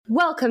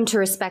Welcome to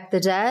Respect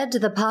the Dead,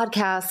 the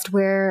podcast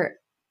where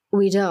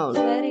we don't.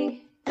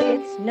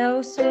 It's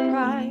no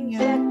surprise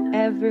that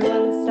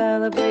everyone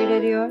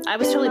celebrated your I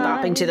was totally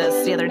bopping to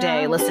this the other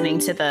day, listening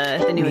to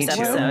the newest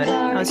episode.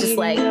 I was just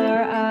like,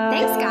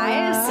 thanks,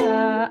 guys.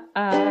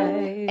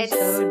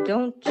 It's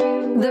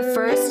the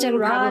first and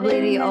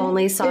probably the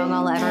only song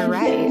I'll ever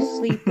write.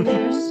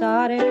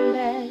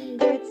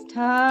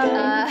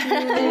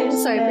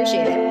 So I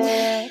appreciate it.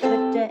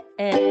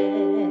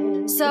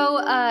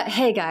 So,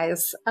 hey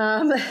guys,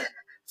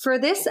 for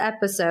this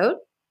episode,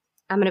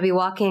 I'm going to be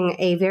walking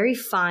a very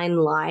fine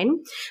line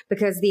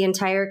because the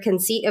entire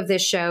conceit of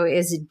this show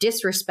is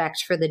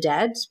disrespect for the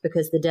dead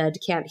because the dead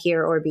can't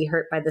hear or be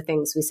hurt by the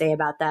things we say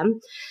about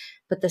them.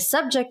 But the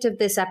subject of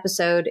this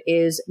episode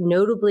is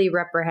notably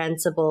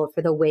reprehensible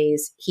for the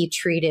ways he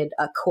treated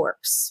a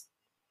corpse.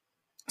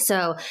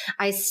 So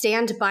I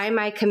stand by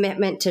my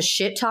commitment to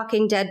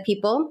shit-talking dead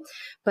people,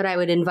 but I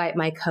would invite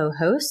my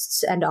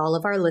co-hosts and all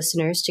of our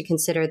listeners to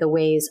consider the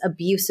ways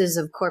abuses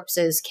of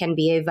corpses can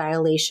be a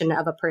violation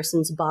of a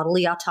person's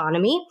bodily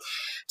autonomy,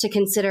 to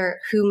consider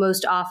who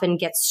most often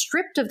gets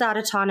stripped of that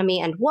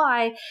autonomy and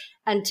why,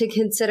 and to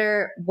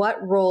consider what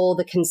role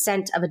the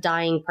consent of a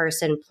dying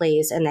person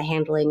plays in the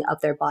handling of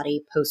their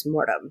body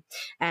post-mortem.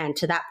 And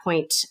to that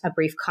point, a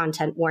brief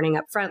content warning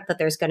up front that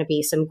there's going to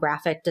be some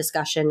graphic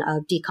discussion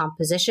of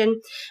decomposition.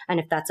 And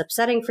if that's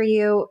upsetting for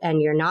you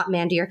and you're not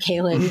Mandy or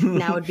Caelan,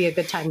 now would be a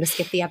good time to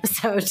skip the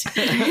episode.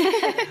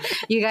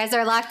 You guys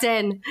are locked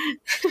in.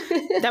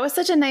 that was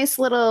such a nice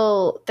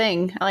little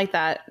thing. I like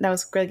that. That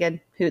was really good.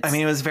 Hoots. I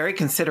mean, it was very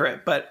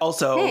considerate, but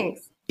also...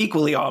 Thanks.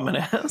 Equally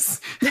ominous.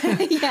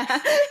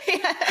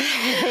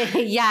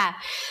 Yeah.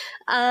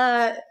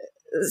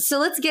 So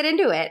let's get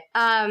into it.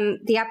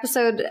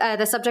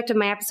 The subject of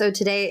my episode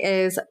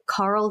today is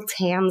Carl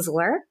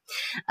Tanzler.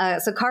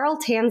 So Carl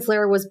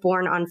Tanzler was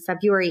born on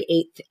February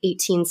 8th,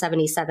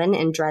 1877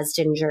 in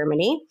Dresden,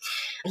 Germany.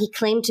 He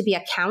claimed to be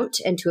a count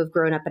and to have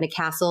grown up in a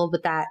castle,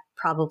 but that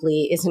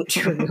probably isn't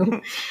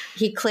true.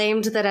 He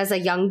claimed that as a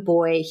young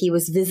boy, he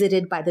was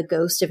visited by the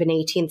ghost of an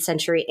 18th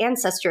century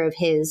ancestor of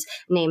his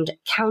named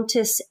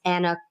Countess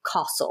Anna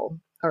Kossel,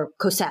 or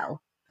Kossel.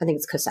 I think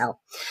it's Kossel.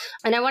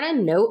 And I want to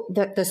note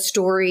that the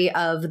story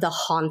of the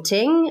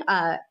haunting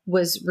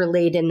was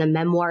relayed in the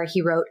memoir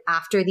he wrote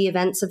after the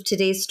events of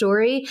today's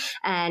story.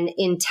 And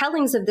in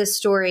tellings of this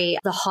story,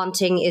 the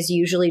haunting is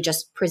usually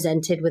just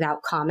presented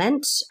without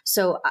comment.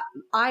 So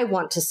I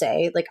want to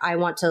say, I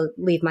want to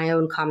leave my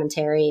own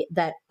commentary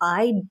that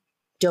I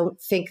don't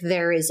think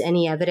there is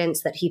any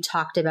evidence that he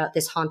talked about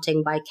this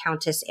haunting by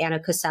Countess Anna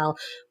Kossel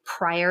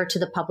prior to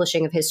the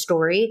publishing of his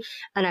story.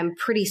 And I'm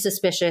pretty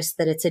suspicious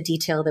that it's a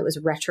detail that was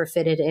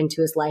retrofitted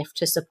into his life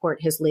to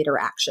support his later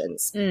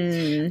actions.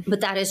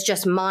 But that is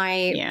just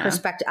my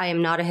perspective. I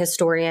am not a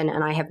historian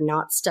and I have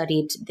not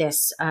studied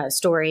this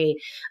story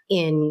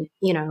in,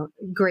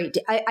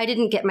 I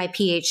didn't get my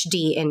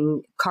PhD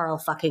in Carl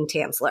fucking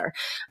Tanzler.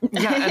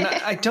 Yeah, and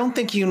I don't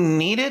think you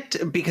need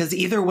it because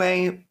either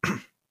way...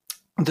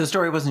 The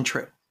story wasn't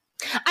true.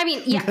 I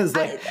mean, yeah,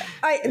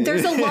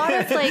 there's a lot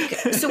of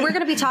so we're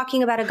going to be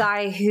talking about a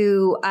guy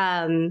who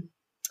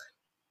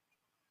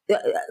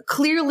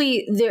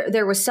clearly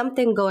there was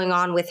something going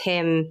on with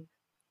him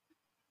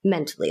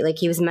mentally.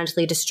 He was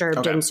mentally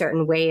disturbed in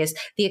certain ways.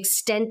 The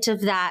extent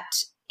of that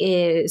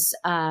is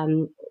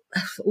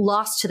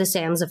lost to the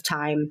sands of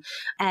time.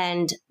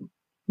 And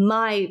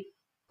my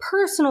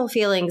personal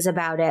feelings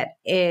about it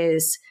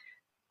is...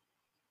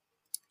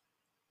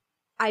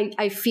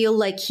 I feel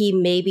like he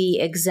maybe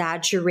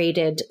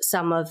exaggerated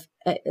some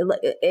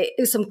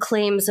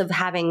claims of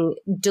having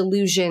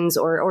delusions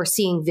or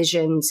seeing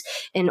visions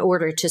in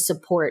order to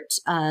support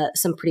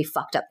some pretty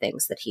fucked up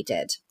things that he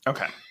did.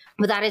 Okay.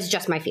 But that is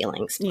just my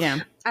feelings. Yeah.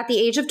 At the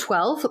age of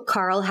 12,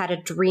 Carl had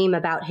a dream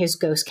about his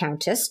ghost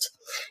countess,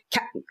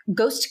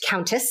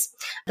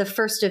 the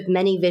first of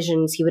many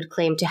visions he would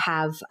claim to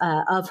have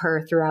of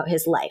her throughout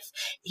his life.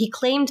 He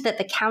claimed that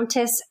the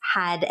countess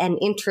had an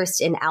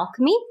interest in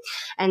alchemy,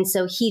 and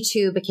so he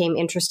too became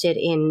interested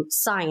in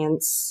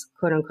science,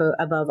 quote unquote,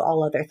 above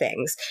all other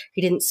things.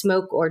 He didn't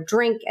smoke or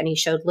drink, and he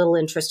showed little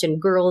interest in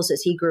girls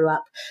as he grew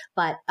up,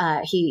 but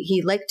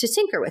he liked to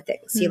tinker with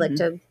things. He liked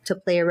to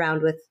play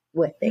around with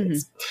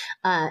things.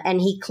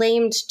 And he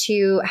claimed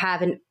to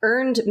have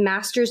earned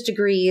master's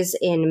degrees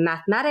in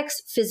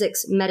mathematics,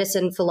 physics,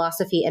 medicine,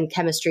 philosophy, and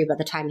chemistry by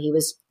the time he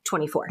was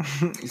 24.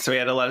 So he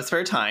had a lot of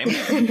spare time.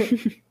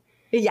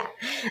 Yeah.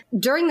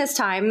 During this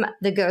time,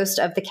 the ghost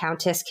of the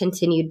Countess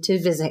continued to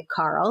visit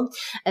Carl,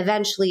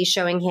 eventually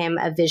showing him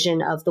a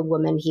vision of the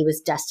woman he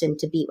was destined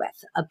to be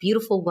with, a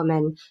beautiful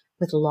woman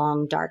with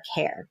long, dark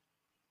hair.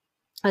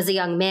 As a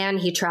young man,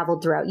 he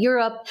traveled throughout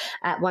Europe,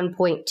 at one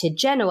point to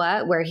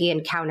Genoa, where he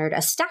encountered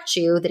a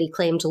statue that he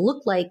claimed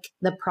looked like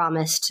the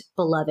promised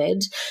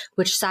beloved,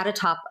 which sat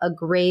atop a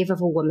grave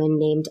of a woman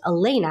named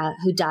Elena,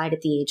 who died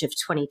at the age of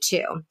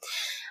 22.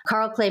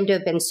 Carl claimed to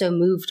have been so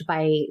moved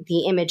by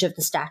the image of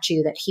the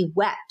statue that he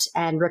wept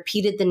and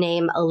repeated the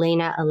name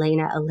Elena,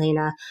 Elena,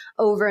 Elena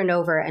over and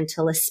over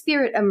until a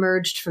spirit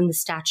emerged from the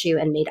statue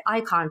and made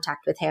eye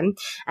contact with him,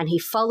 and he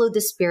followed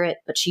the spirit,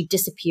 but she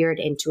disappeared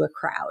into a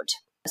crowd.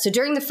 So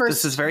during the first...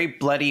 This is very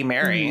Bloody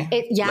Mary.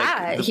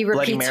 He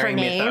repeats her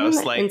name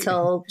mythos,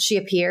 until she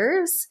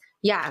appears.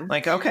 Yeah.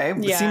 Like, okay,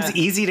 it seems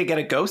easy to get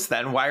a ghost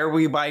then. Why are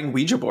we buying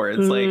Ouija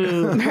boards? What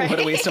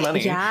a waste of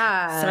money.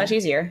 Yeah. So much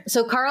easier.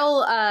 So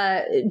Carl,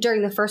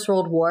 during the First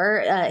World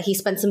War, he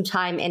spent some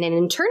time in an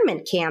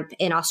internment camp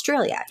in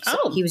Australia.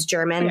 So he was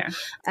German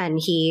and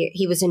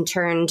he was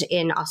interned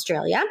in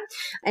Australia.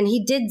 And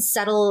he did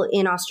settle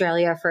in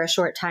Australia for a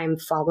short time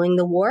following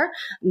the war,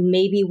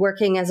 maybe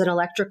working as an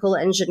electrical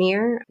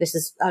engineer. This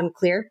is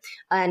unclear.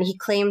 And he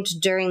claimed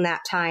during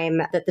that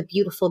time that the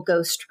beautiful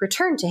ghost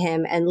returned to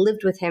him and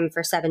lived with him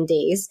for 7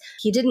 days.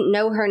 He didn't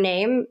know her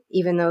name,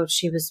 even though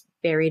she was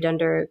buried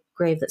under a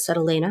grave that said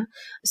Elena.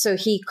 So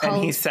he called...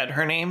 And he said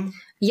her name?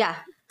 Yeah.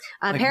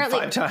 Apparently,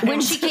 5 times.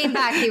 When she came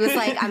back, he was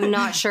like, I'm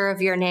not sure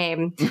of your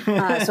name, so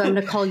I'm going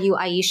to call you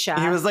Aisha.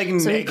 He was like,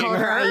 so he called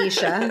her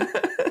Aisha.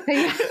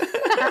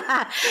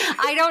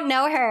 I don't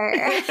know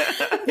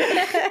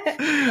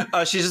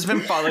her. She's just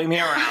been following me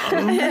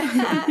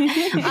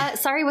around.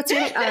 Sorry, what's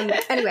your name?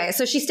 Anyway,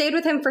 so she stayed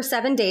with him for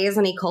 7 days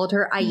and he called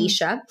her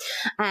Aisha.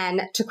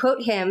 And to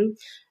quote him,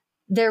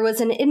 there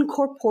was an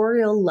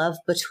incorporeal love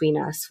between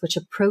us, which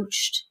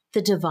approached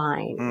the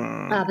divine.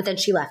 But then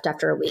she left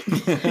after a week.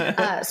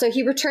 So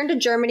he returned to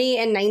Germany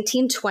in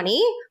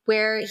 1920,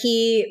 where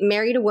he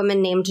married a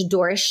woman named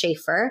Doris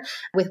Schaefer,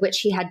 with which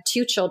he had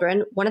 2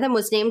 children. One of them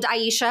was named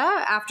Aisha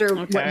after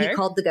what he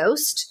called the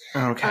ghost.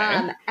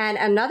 And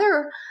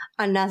another,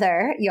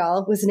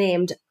 y'all, was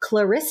named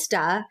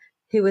Clarista,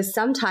 who was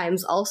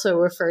sometimes also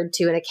referred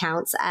to in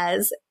accounts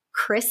as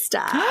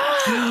Krista.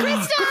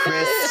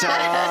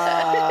 Krista!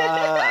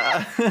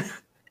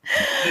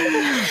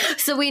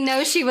 So we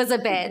know she was a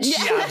bitch.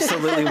 Yeah,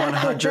 absolutely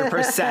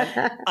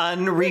 100%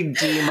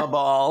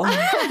 unredeemable.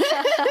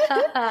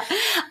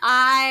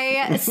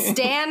 I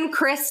stan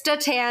Krista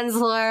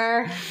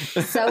Tanzler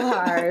so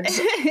hard.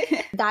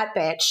 That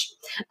bitch.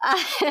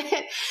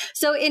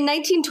 So in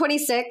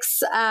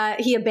 1926,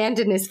 he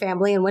abandoned his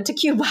family and went to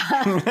Cuba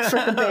for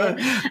a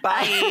bit.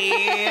 Bye.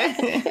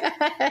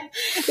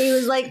 He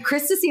was like,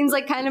 Krista seems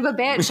like kind of a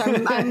bitch.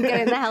 I'm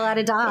getting the hell out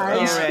of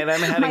Dodge. All right,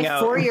 I'm heading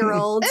out. My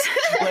 4-year-old.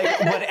 Like,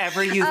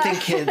 whatever you think,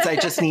 kids, I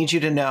just need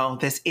you to know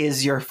this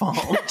is your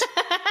fault.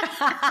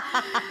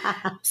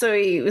 So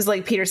he was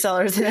like Peter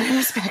Sellers in that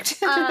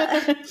aspect.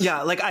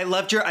 Yeah, like I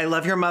love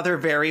your mother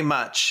very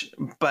much,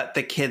 but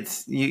the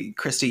kids,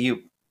 Krista,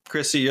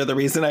 you're the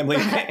reason I'm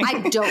leaving.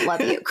 I don't love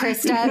you,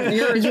 Krista.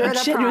 You're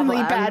the genuinely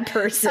problem. bad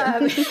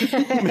person.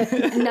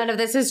 None of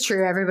this is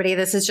true, everybody.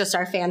 This is just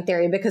our fan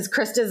theory because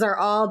Kristas are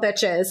all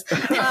bitches.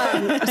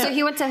 So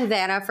he went to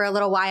Havana for a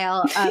little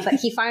while, but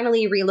he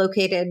finally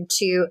relocated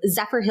to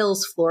Zephyr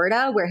Hills,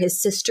 Florida, where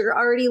his sister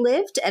already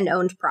lived and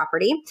owned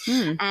property.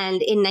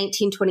 And in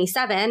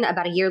 1927,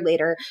 about a year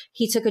later,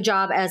 he took a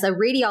job as a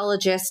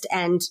radiologist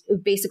and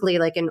basically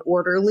like an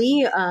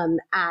orderly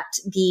at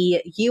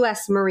the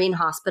U.S. Marine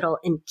Hospital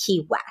in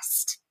Key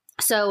West.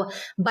 So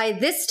by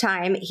this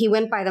time, he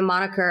went by the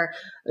moniker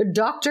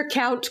Dr.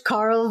 Count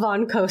Karl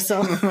von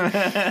Kosel.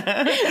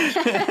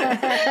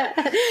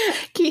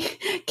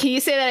 Can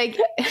you say that?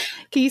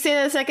 Can you say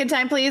that a second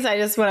time, please? I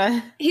just want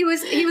to. He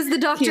was the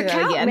Dr.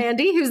 Count,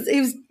 Mandy. He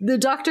was the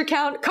Dr.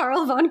 Count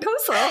Karl von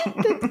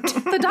Kosel.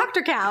 The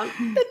Dr. Count.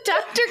 The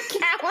Dr.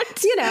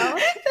 Count. You know,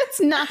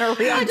 that's not a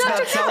real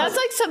Dr. Count. That's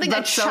like something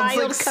a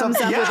child comes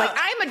up with. Like,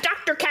 I'm a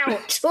Dr.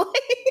 Count.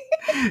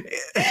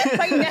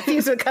 My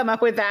nephews would come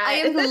up with that. I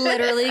am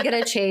literally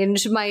going to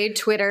change my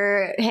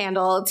Twitter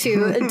handle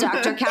to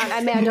Dr. Count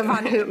Amanda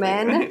von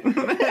Hootman.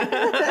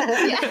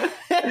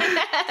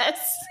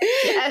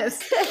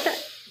 Yes.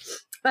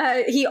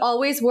 He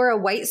always wore a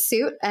white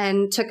suit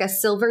and took a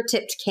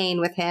silver-tipped cane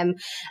with him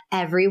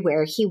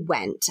everywhere he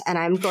went. And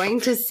I'm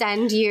going to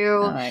send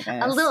you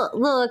a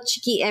little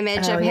cheeky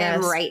image of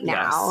him right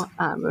now. Yes.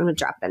 I'm going to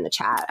drop it in the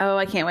chat. Oh,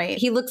 I can't wait.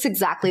 He looks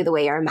exactly the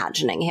way you're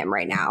imagining him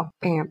right now.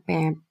 Bam,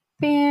 bam,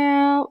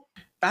 bam.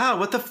 Oh,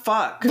 what the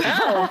fuck?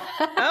 Oh,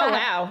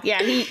 wow.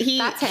 Yeah,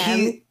 that's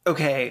him.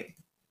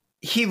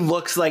 He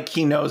looks like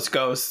he knows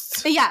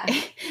ghosts. Yeah.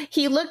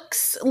 He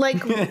looks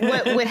like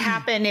what would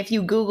happen if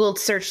you Googled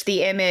search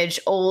the image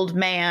old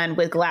man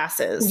with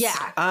glasses.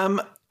 Yeah.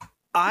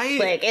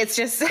 It's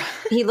just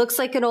he looks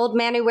like an old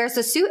man who wears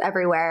a suit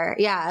everywhere.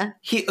 Yeah.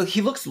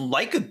 He looks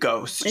like a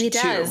ghost. He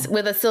does,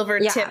 with a silver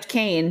tipped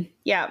cane.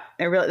 Yeah.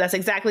 That's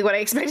exactly what I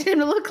expected him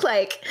to look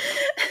like.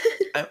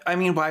 I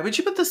mean, why would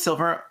you put the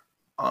silver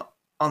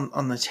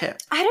on the tip?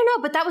 I don't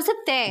know, but that was a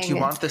thing. Do you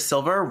want the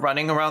silver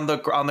running around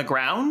on the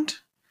ground?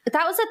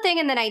 That was a thing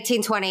in the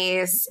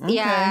 1920s. Okay.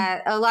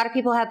 Yeah. A lot of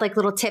people had like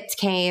little tipped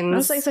canes. It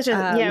was like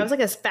it was like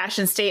a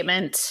fashion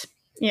statement.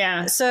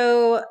 Yeah.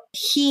 So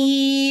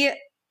he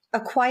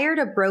acquired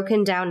a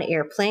broken down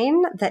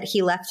airplane that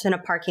he left in a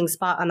parking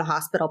spot on the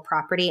hospital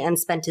property and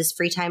spent his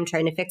free time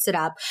trying to fix it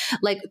up.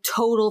 Like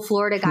total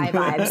Florida guy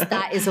vibes.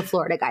 That is a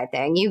Florida guy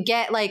thing. You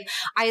get like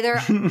either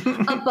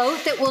a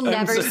boat that will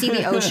never see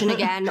the ocean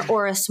again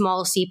or a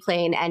small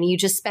seaplane, and you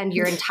just spend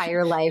your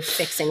entire life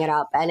fixing it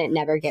up and it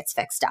never gets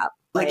fixed up.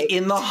 Like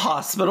in the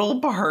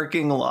hospital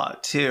parking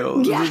lot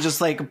too. Yeah. You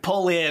just like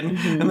pull in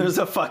and there's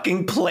a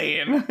fucking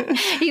plane.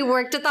 He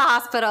worked at the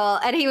hospital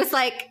and he was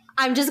like,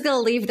 I'm just going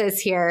to leave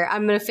this here.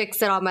 I'm going to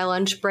fix it on my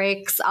lunch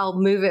breaks.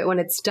 I'll move it when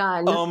it's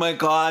done. Oh my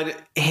God.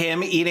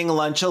 Him eating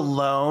lunch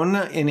alone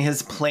in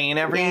his plane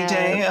every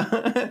day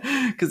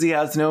because he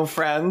has no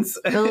friends.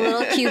 A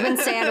little Cuban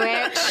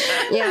sandwich.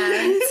 Yeah.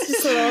 It's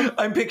just a little...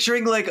 I'm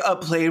picturing like a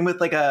plane with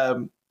like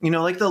a,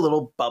 like the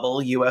little bubble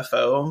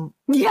UFO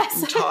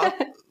yes. top.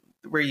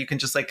 Where you can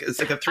just like, it's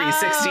like a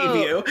 360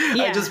 view.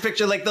 Yeah. I just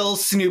picture like the little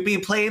Snoopy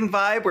plane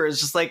vibe where it's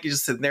just like, you're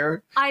just sitting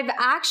there. I've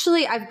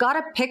got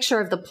a picture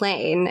of the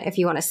plane if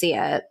you want to see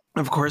it.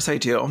 Of course I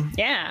do.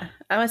 Yeah.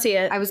 I want to see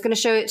it. I was going to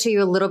show it to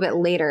you a little bit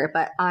later,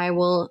 but I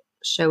will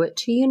show it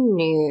to you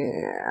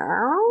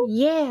now.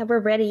 Yeah,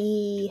 we're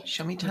ready.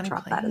 Show me I'll tiny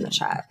drop plane. that in the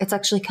chat. It's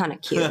actually kind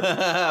of cute.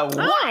 Wow.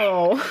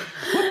 What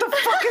the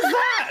fuck is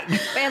that?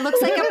 It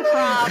looks like a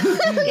prop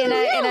in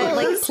a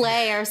like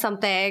play or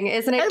something.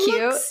 Isn't it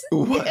cute?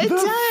 What It the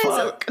does.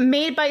 fuck?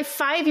 Made by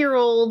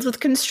 5-year-olds with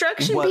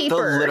construction What the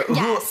paper.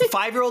 Yes.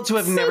 5-year-olds who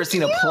have never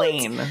seen a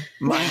plane,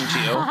 mind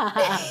you.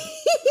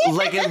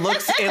 Like it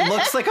looks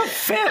like a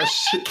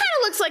fish. Kind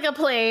of looks like a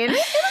plane. It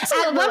looks a At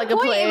little bit one like a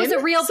point, plane. it was a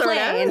real sorta.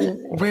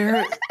 plane.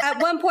 Where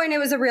At one point, it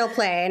was a real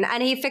plane,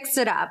 and he fixed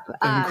it up.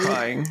 I'm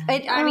crying. I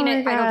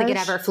don't think it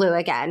ever flew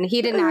again.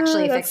 He didn't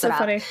actually fix That's so it up.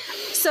 funny.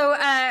 So,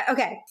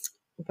 okay.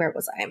 Where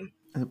was I?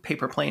 A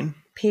paper plane.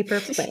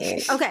 Paper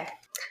plane. Okay.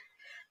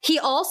 He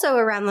also,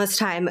 around this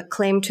time,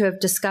 claimed to have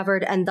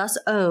discovered and thus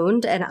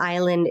owned an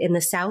island in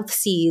the South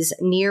Seas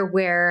near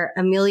where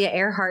Amelia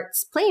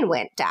Earhart's plane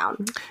went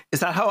down. Is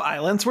that how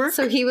islands work?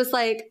 So he was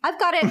like, I've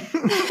got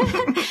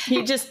it.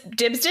 He just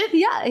dibsed it?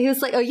 Yeah, he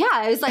was like, oh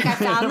yeah. He was like, I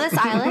found this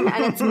island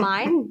and it's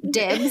mine.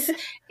 Dibs.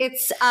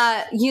 It's,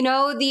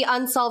 the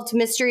unsolved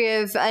mystery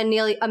of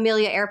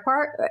Amelia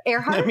Earhart.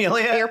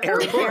 Amelia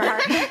Airport.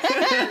 Earhart.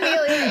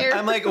 Amelia Earhart.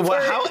 I'm like, wow,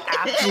 how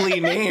aptly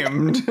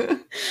named.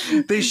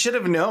 They should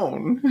have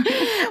known.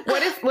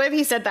 What if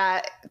he said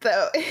that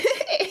though?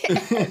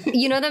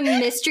 The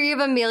mystery of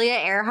Amelia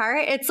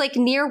Earhart? It's like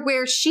near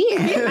where she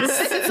is.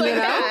 It's like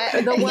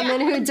that. The woman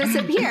who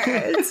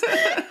disappeared.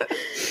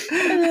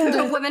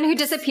 The woman who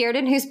disappeared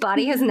and whose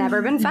body has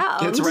never been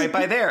found. It's right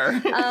by there.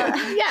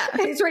 Yeah.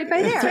 It's right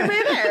by there. It's right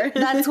by there.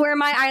 That's where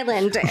my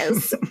island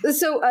is.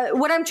 So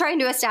what I'm trying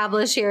to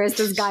establish here is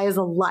this guy is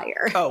a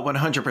liar. Oh,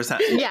 100%.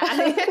 Yeah,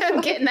 I'm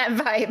getting that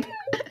vibe.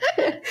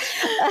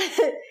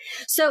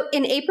 So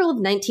in April of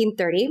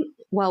 1930,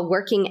 while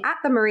working at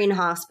the Marine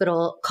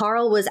Hospital,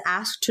 Carl was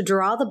asked to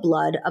draw the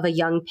blood of a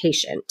young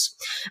patient,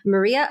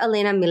 Maria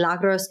Elena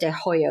Milagros de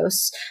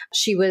Hoyos.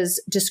 She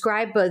was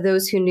described by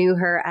those who knew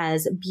her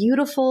as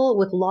beautiful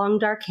with long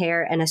dark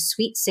hair and a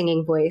sweet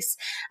singing voice.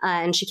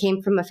 And she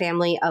came from a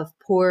family of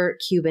poor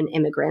Cuban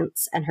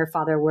immigrants, and her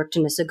father worked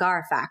in a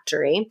cigar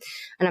factory.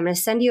 And I'm going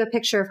to send you a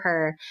picture of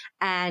her.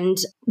 And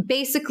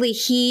basically,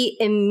 he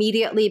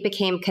immediately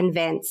became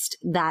convinced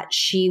that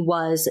she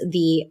was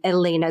the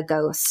Elena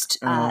ghost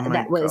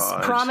that was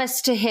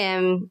promised to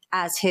him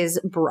as his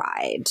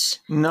bride.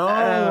 No.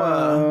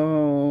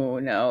 Oh,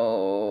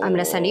 no. I'm going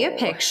to send you a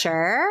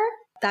picture.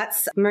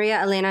 That's Maria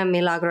Elena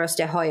Milagros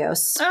de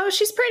Hoyos. Oh,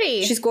 she's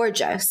pretty. She's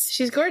gorgeous.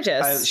 She's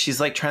gorgeous. She's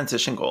like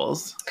transition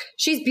goals.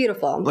 She's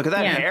beautiful. Look at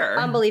that Yeah. hair.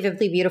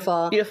 Unbelievably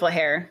beautiful. Beautiful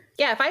hair.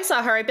 Yeah, if I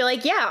saw her, I'd be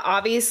like, yeah,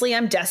 obviously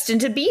I'm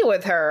destined to be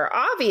with her.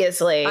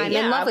 Obviously. I'm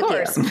in love of with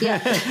course. you.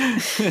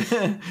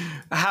 Yeah.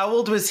 How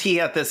old was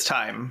he at this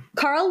time?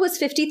 Carl was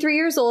 53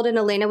 years old and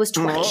Elena was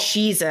 20.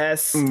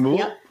 Jesus.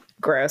 Yep.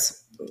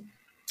 Gross.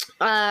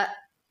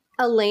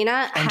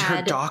 Elena And her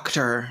had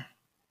doctor.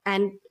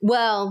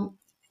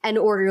 an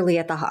orderly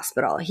at the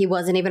hospital. He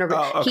wasn't even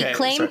okay. He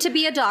claimed to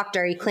be a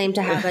doctor. He claimed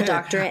to have a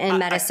doctorate in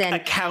medicine. A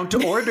count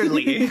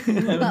orderly.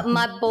 But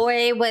my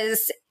boy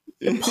was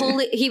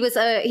he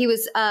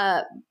was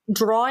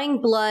drawing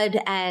blood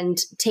and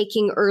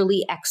taking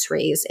early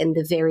x-rays in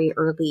the very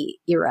early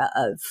era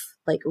of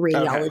like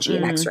radiology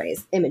and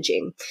x-rays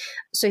imaging.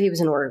 So he was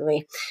an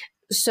orderly.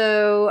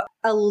 So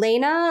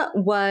Elena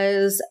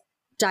was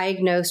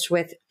diagnosed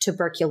with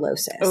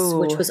tuberculosis,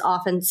 which was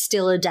often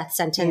still a death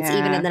sentence,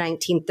 even in the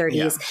 1930s.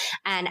 Yeah.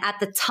 And at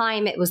the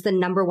time, it was the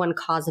number one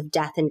cause of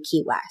death in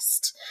Key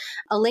West.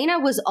 Elena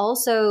was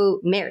also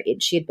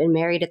married. She had been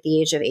married at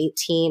the age of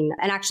 18.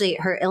 And actually,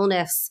 her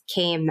illness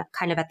came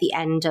kind of at the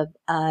end of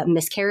a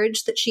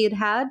miscarriage that she had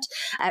had.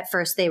 At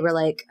first, they were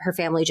like, her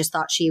family just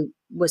thought she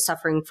was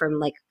suffering from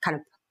like kind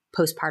of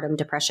postpartum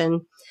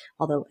depression,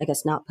 although I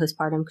guess not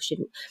postpartum because she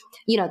didn't,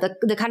 you know,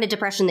 the kind of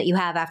depression that you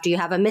have after you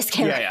have a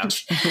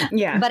miscarriage.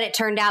 Yeah. But it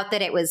turned out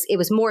that it was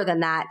more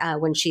than that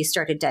when she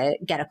started to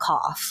get a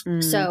cough.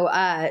 So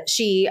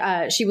she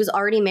was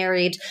already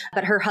married,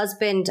 but her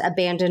husband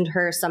abandoned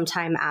her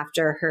sometime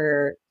after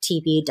her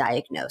TB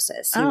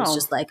diagnosis. He was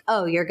just like,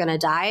 oh, you're going to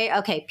die?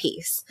 Okay,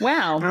 peace.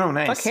 Wow. Oh,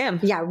 nice. Fuck him.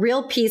 Yeah,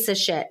 real piece of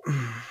shit.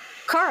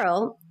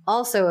 Carl,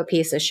 also a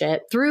piece of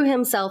shit, threw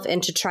himself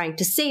into trying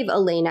to save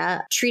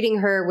Elena, treating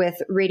her with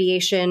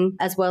radiation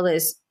as well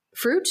as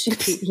fruit.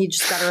 He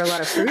just got her a lot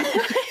of fruit.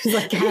 He's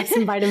like, have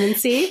some vitamin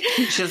C.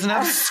 She doesn't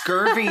have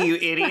scurvy, you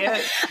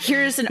idiot.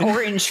 Here's an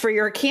orange for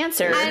your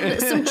cancer.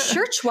 And some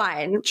church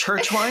wine.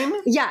 Church wine?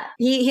 Yeah.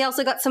 He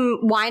also got some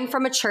wine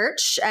from a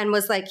church and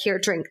was like, here,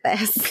 drink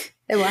this.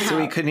 So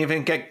he couldn't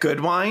even get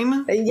good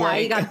wine? Yeah,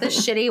 he got the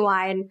shitty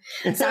wine,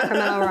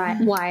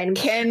 Sacramento wine.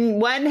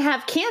 Can one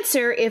have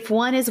cancer if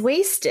one is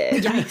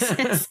wasted? Yes.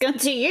 It's good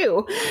to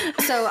you.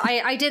 So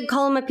I did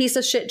call him a piece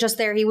of shit just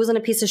there. He wasn't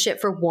a piece of shit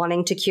for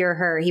wanting to cure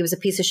her. He was a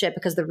piece of shit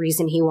because the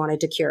reason he wanted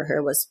to cure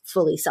her was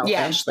fully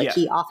selfish.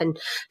 He often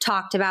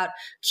talked about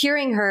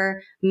curing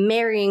her,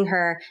 marrying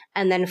her,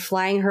 and then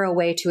flying her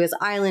away to his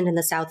island in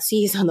the South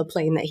Seas on the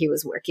plane that he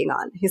was working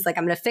on. He's like,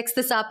 I'm going to fix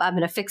this up. I'm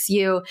going to fix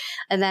you.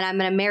 And then I'm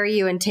going to marry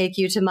you and take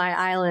you to my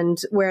island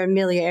where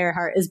Amelia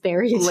Earhart is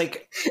buried.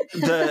 Like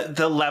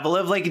the level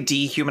of like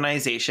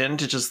dehumanization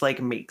to just like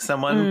make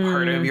someone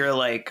part of your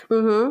like,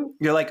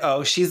 you're like,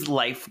 oh, she's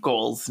life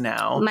goals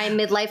now. My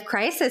midlife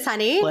crisis,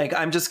 honey. Like,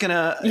 I'm just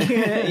gonna,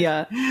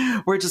 we're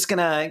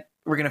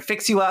going to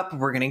fix you up.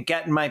 We're going to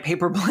get in my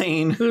paper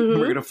plane. We're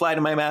going to fly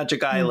to my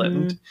magic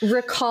island.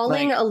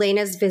 Recalling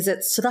Elena's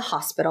visits to the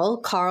hospital,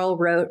 Carl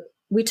wrote,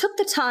 "We took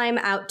the time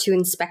out to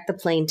inspect the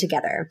plane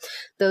together.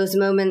 Those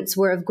moments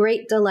were of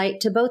great delight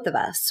to both of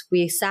us.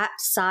 We sat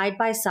side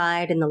by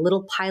side in the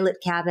little pilot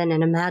cabin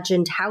and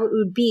imagined how it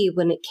would be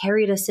when it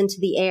carried us into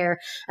the air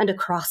and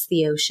across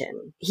the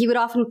ocean." He would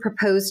often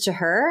propose to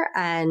her,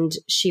 and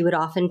she would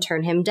often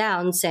turn him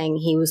down, saying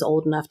he was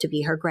old enough to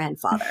be her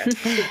grandfather.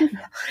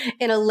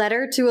 In a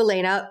letter to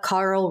Elena,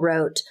 Carl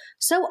wrote,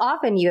 "So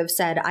often you have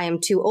said, I am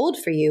too old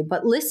for you,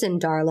 but listen,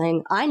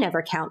 darling, I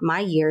never count my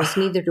years,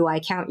 neither do I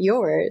count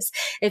yours.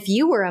 If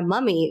you were a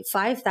mummy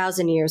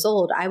 5,000 years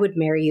old, I would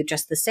marry you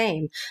just the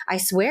same. I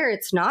swear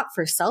it's not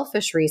for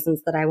selfish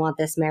reasons that I want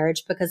this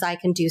marriage, because I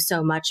can do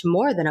so much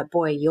more than a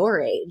boy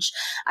your age.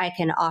 I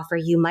can offer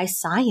you my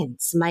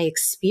science, my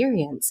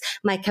experience,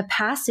 my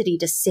capacity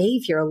to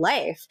save your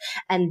life,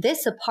 and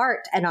this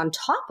apart and on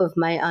top of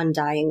my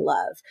undying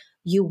love.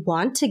 You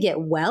want to get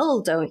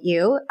well, don't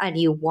you? And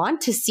you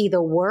want to see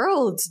the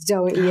world,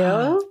 don't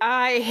you?"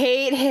 I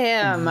hate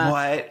him.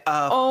 What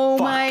a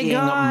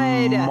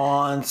fucking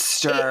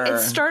monster. It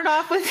started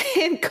off with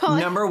him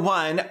calling... Number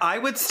one, I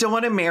would still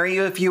want to marry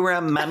you if you were a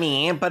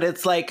mummy, but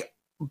it's like,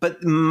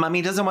 but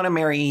mummy doesn't want to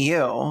marry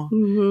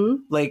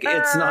you. Like,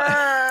 it's not...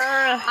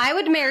 I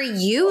would marry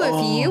you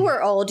if you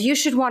were old. You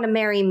should want to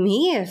marry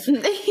me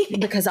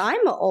because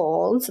I'm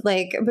old.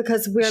 Like,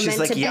 because we're meant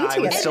to be together. I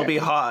would still be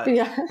hot.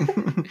 Yeah.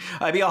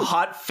 I'd be a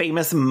hot,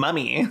 famous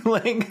mummy.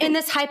 Like, in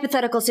this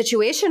hypothetical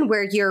situation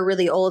where you're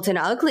really old and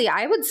ugly,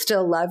 I would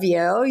still love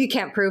you. You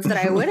can't prove that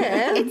I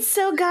wouldn't. It's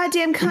so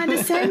goddamn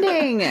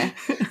condescending.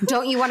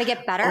 Don't you want to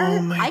get better?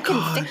 I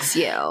can fix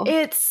you.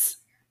 It's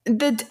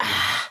the...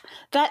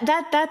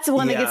 That's the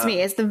one that gets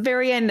me. It's the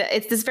very end.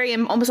 It's this very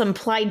almost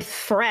implied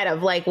threat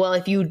of like, well,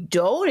 if you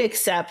don't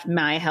accept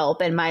my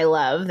help and my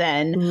love,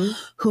 then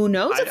who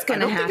knows what's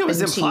going to happen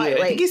to you?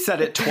 I think he said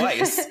it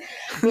twice.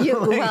 He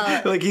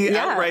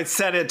outright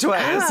said it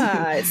twice.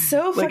 It's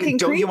so fucking creepy.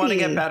 Don't you want to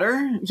get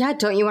better? Yeah.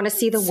 Don't you want to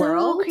see the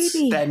world?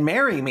 Creepy. Then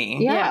marry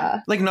me.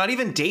 Yeah. Like, not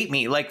even date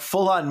me. Like,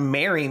 full on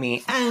marry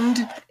me. And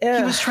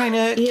he was trying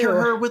to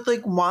cure her with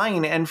like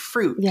wine and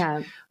fruit.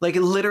 Yeah. Like,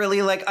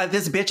 literally, like,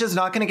 this bitch is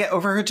not going to get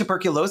over her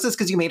tuberculosis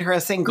because you made her a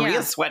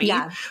sangria sweaty.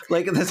 Yeah.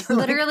 Like, this,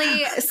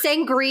 literally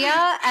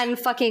sangria and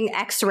fucking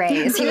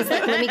x-rays. He was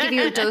like, let me give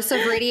you a dose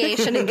of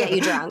radiation and get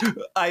you drunk.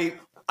 I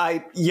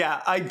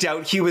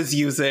doubt he was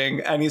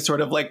using any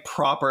sort of like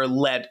proper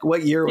lead.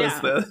 What year was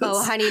this?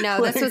 Oh, honey,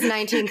 no, this was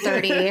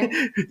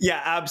 1930. Yeah,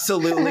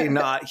 absolutely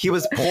not. He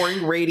was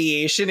pouring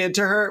radiation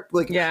into her,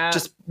 like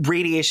just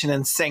radiation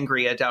and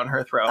sangria down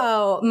her throat.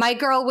 Oh, my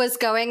girl was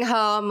going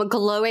home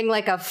glowing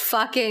like a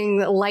fucking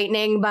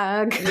lightning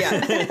bug.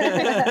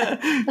 Yeah.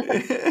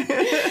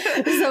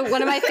 So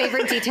one of my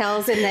favorite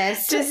details in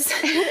this, just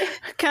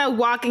kind of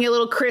walking a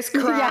little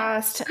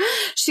crisscrossed. Yeah.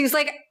 She's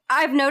like,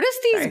 I've noticed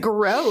these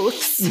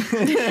growths.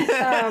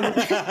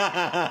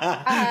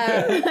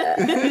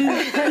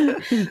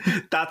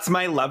 That's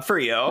my love for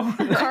you.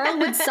 Carl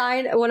would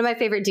sign, one of my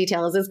favorite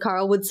details is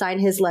Carl would sign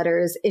his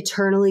letters,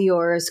 "Eternally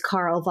yours,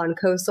 Carl von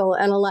Kosel,"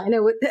 and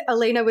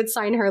Elena would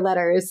sign her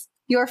letters,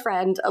 "Your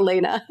friend,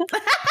 Elena."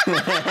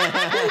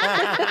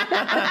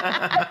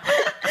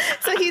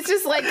 So he's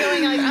just like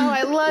going like, "Oh,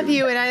 I love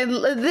you, and I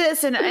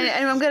this, and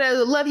I'm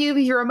gonna love you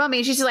if you're a mummy."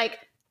 And she's just like,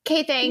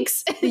 Okay,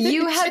 thanks.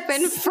 You have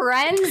been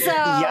friend zoned.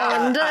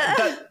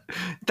 Yeah,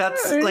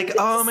 that's like,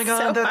 oh my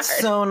God, so that's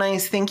hard. so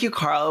nice. Thank you,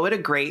 Carl. What a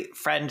great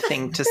friend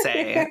thing to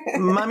say.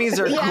 Mummies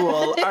are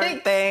cool,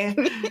 aren't they?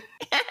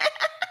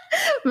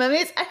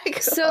 Mummies are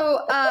cool.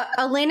 So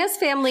Elena's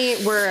family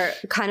were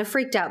kind of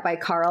freaked out by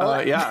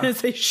Carl. Yeah.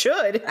 As they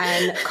should.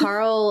 And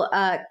Carl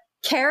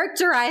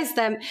characterized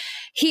them.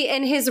 He,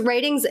 in his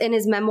writings, in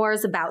his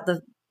memoirs about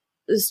the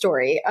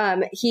story,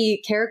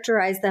 he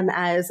characterized them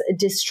as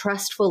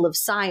distrustful of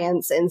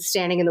science and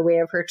standing in the way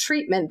of her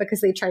treatment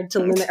because they tried to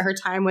limit her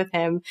time with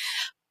him.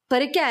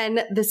 But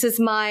again, this is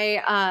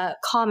my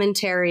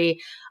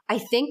commentary. I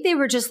think they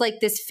were just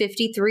like, this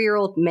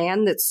 53-year-old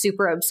man that's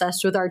super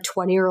obsessed with our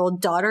 20-year-old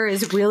daughter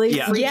is really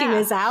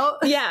freaking us out.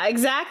 Yeah,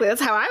 exactly.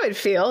 That's how I would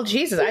feel.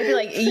 Jesus, I'd be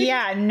like,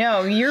 yeah,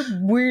 no, you're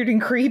weird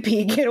and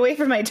creepy. Get away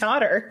from my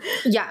daughter.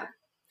 Yeah.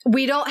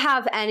 We don't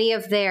have any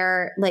of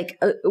their, like,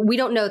 we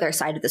don't know their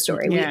side of the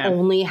story. Yeah. We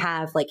only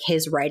have, like,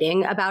 his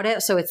writing about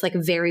it. So it's, like,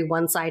 very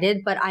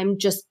one-sided. But I'm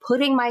just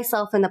putting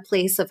myself in the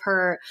place of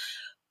her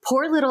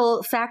poor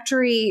little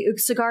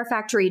cigar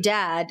factory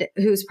dad,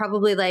 who's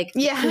probably like,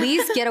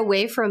 please get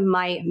away from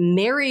my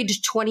married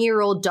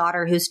 20-year-old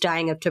daughter who's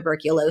dying of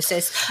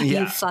tuberculosis,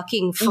 you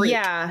fucking freak.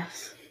 Yeah.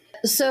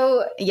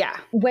 So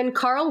when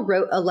Carl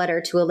wrote a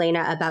letter to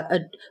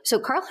Elena so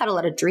Carl had a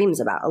lot of dreams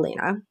about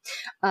Elena,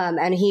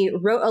 and he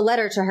wrote a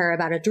letter to her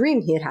about a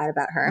dream he had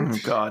about her. Oh,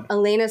 God.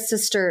 Elena's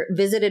sister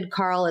visited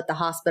Carl at the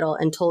hospital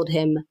and told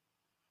him,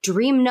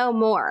 "Dream no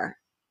more."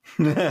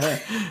 So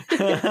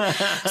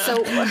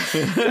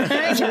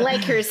you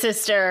like her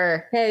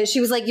sister.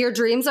 She was like, your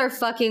dreams are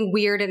fucking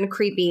weird and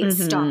creepy.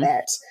 Stop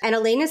it. And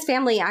Elena's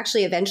family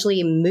actually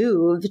eventually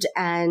moved,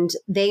 and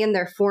they and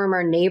their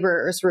former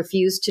neighbors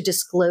refused to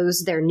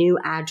disclose their new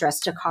address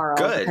to Carl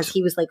because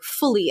he was like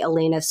fully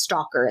Elena's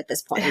stalker at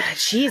this point.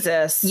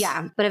 Jesus.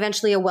 Yeah. But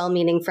eventually a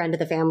well-meaning friend of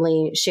the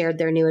family shared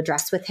their new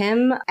address with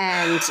him,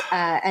 and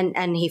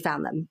he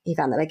found them. He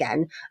found them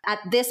again. At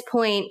this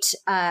point,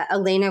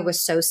 Elena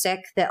was so sick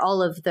that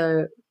all of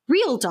the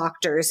real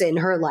doctors in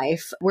her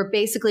life were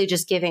basically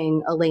just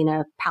giving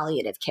Elena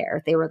palliative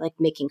care. They were like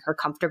making her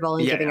comfortable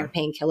and giving her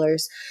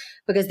painkillers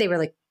because they were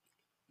like,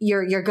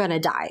 you're gonna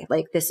die.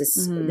 Like this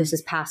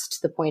is past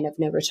the point of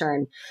no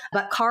return.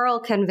 But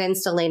Carl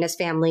convinced Elena's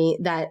family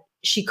that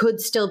she could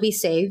still be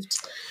saved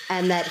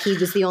and that he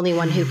was the only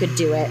one who could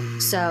do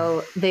it.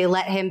 So they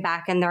let him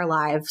back in their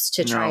lives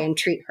to try and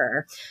treat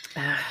her.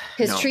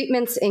 His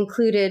treatments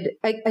included,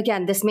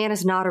 again, this man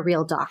is not a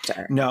real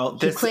doctor. No.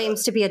 He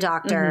claims to be a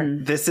doctor.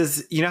 This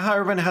is, you know how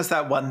everyone has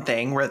that one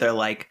thing where they're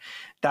like,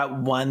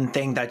 that one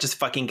thing that just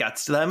fucking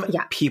gets to them.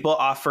 Yeah. People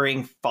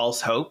offering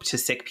false hope to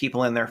sick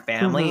people in their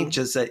family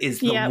just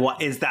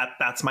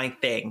that's my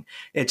thing.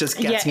 It just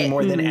gets me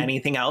more than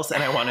anything else.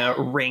 And I want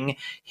to wring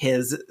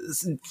his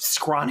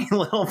scrawny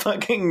little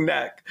fucking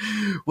neck.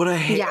 What I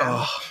hate.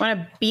 I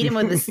want to beat him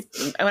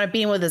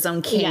with his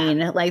own cane.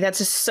 Yeah. Like that's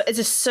just it's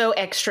just so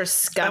extra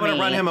scummy. I want to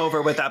run him over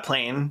with that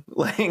plane.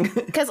 Like,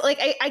 because like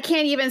I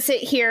can't even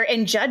sit here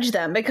and judge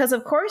them because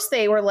of course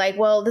they were like,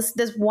 well, this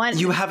one,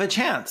 you have a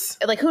chance.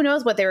 Like who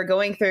knows what they were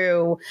going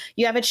through.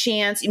 You have a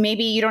chance.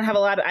 Maybe you don't have a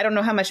lot of, I don't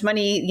know how much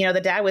money,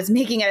 the dad was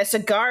making at a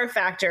cigar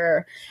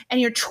factor, and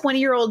your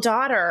 20-year-old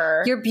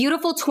daughter, your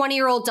beautiful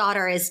 20-year-old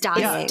daughter is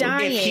dying.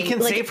 If he can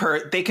save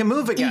her, they can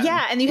move again.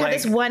 Yeah. And you have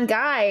this one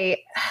guy.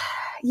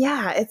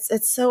 Yeah,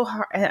 it's so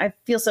hard. I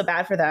feel so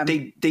bad for them.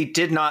 They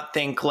did not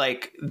think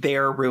like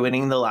they're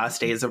ruining the last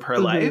days of her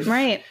life.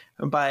 Right.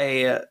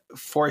 By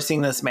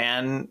forcing this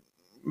man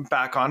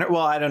back on her.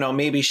 Well, I don't know.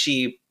 Maybe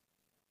she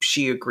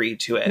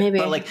agreed to it. Maybe.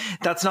 But like,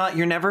 that's not,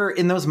 you're never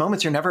in those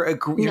moments. You're never,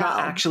 you're not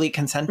actually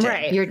consenting.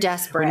 Right. You're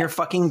desperate. When you're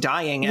fucking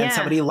dying and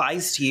somebody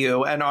lies to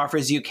you and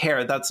offers you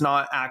care, that's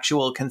not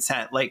actual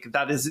consent. Like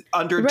that is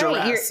under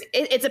duress.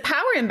 It's a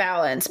power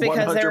imbalance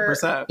because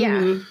 100%. Yeah.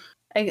 Mm-hmm.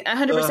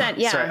 100%.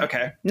 Yeah. Sorry,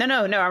 okay.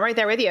 No. I'm right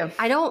there with you.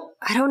 I don't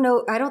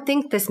know. I don't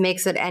think this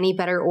makes it any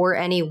better or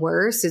any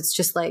worse. It's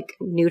just like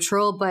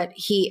neutral. But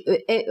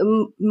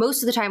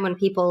most of the time when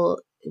people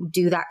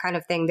do that kind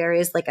of thing, there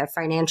is like a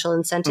financial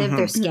incentive.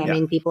 They're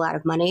scamming people out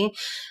of money.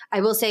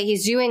 I will say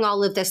he's doing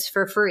all of this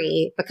for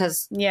free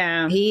because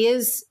he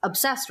is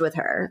obsessed with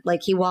her.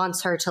 Like he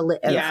wants her to live.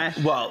 Yeah.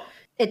 Well,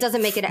 it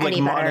doesn't make it like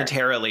any better.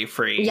 Monetarily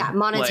free. Yeah,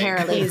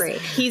 monetarily free.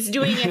 He's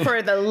doing it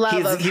for the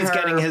love of her. He's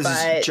getting his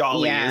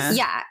jollies.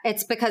 Yeah,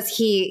 it's because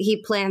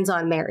he plans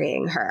on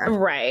marrying her.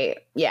 Right.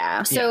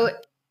 Yeah. So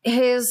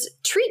his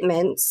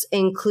treatments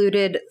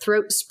included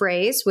throat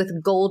sprays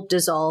with gold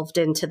dissolved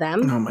into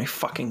them. Oh my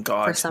fucking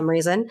God. For some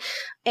reason.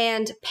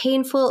 And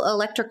painful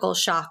electrical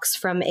shocks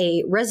from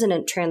a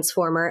resonant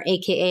transformer,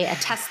 aka a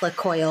Tesla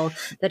coil,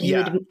 that he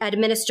would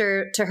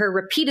administer to her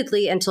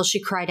repeatedly until she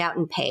cried out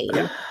in pain.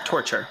 Yeah.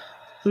 Torture.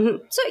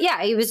 Mm-hmm. So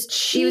he was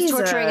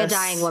torturing a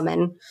dying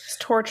woman. He's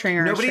torturing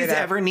her. Nobody's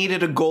ever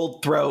needed a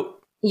gold throat.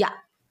 Yeah.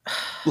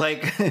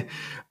 Like,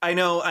 I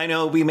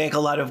know we make a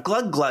lot of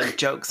glug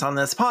jokes on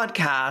this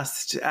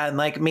podcast, and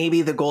like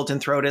maybe the golden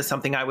throat is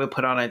something I would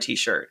put on a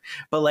t-shirt,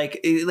 but like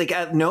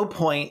at no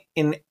point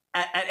in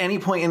at any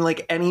point in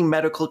like any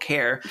medical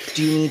care,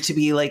 do you need to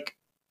be like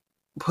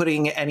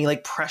putting any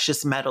like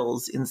precious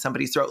metals in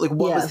somebody's throat? Like,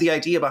 what was the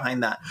idea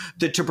behind that?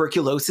 The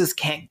tuberculosis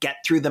can't get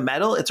through the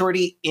metal. It's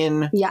already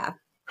in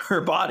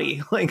her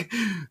body. Like,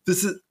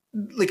 this is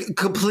like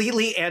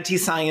completely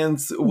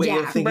anti-science way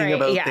of thinking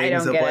about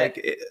things. Of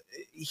like,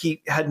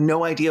 he had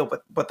no idea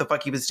what the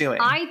fuck he was doing.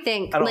 I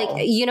think, like,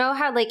 you know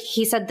how, like,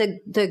 he said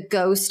the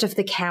ghost of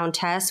the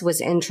Countess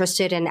was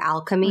interested in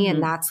alchemy,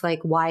 and that's, like,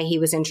 why he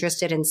was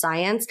interested in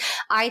science.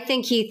 I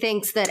think he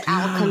thinks that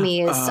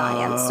alchemy is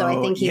science. So I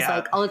think he's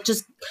like,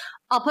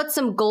 I'll put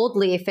some gold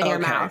leaf in your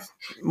mouth.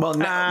 Well,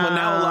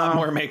 now a lot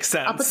more makes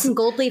sense. I'll put some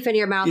gold leaf in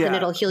your mouth and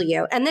it'll heal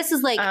you. And this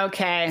is, like,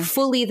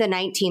 fully the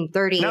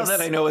 1930s. Now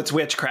that I know it's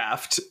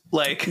witchcraft,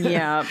 like...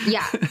 Yeah.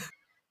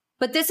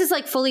 But this is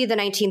like fully the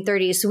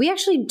 1930s. So we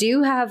actually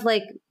do have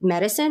like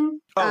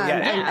medicine.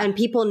 And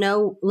people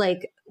know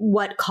like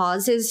what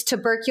causes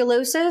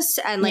tuberculosis,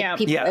 and like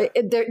people,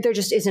 there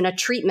just isn't a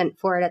treatment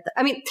for it.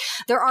 I mean,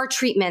 there are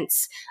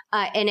treatments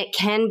and it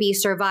can be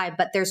survived,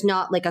 but there's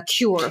not like a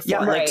cure for it. Yeah,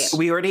 like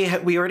we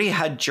already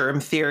had germ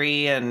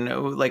theory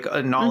and like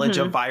a knowledge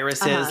of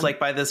viruses. Like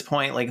by this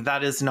point, like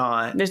that is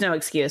not. There's no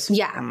excuse.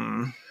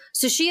 Yeah.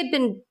 So she had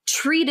been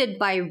treated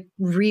by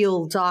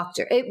real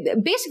doctors.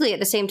 Basically, at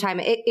the same time,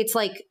 it's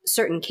like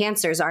certain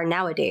cancers are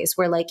nowadays,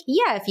 where like,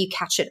 if you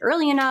catch it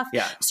early enough,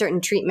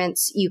 certain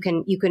treatments, you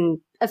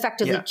can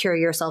effectively cure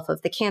yourself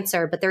of the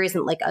cancer, but there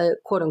isn't like a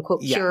quote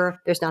unquote cure.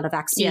 There's not a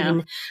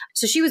vaccine.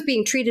 So she was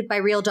being treated by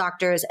real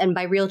doctors, and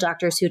by real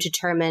doctors who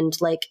determined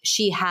like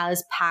she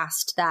has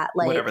passed that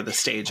like whatever the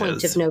stage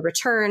point is of no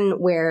return,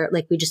 where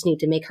like we just need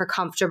to make her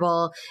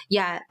comfortable.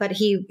 Yeah, but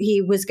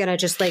he was gonna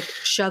just like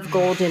shove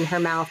gold in her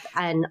mouth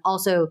and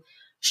also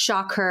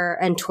shock her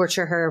and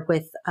torture her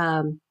with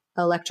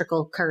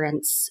electrical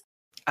currents.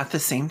 At the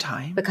same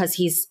time? Because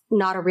he's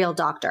not a real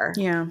doctor.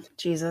 Yeah,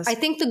 Jesus. I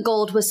think the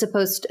gold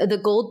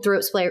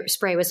throat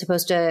spray was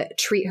supposed to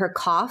treat her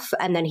cough,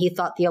 and then he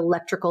thought the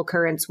electrical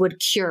currents would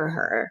cure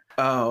her.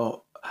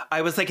 Oh,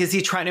 I was like, is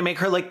he trying to make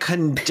her like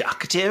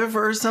conductive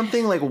or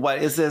something? Like,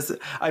 what is this?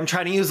 I'm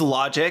trying to use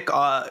logic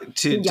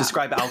to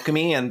describe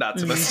alchemy, and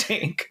that's a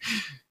mistake.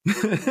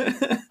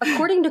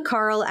 According to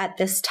Carl at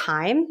this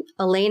time,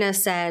 Elena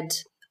said,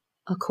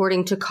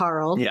 according to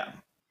Carl,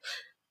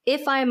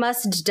 if I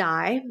must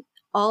die,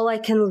 all I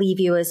can leave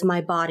you is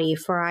my body,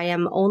 for I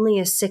am only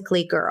a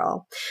sickly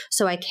girl.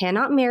 So I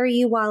cannot marry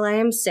you while I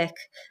am sick,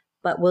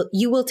 but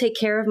you will take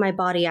care of my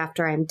body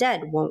after I am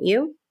dead, won't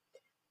you?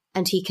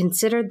 And he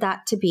considered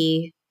that to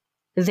be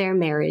their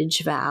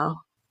marriage vow.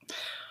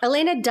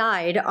 Elena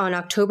died on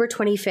October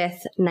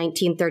 25th,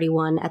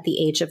 1931, at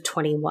the age of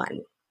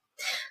 21.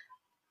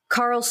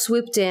 Carl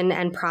swooped in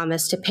and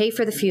promised to pay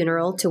for the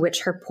funeral, to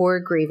which her poor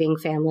grieving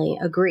family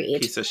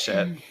agreed. Piece of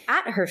shit.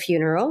 At her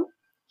funeral,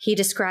 he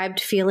described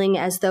feeling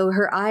as though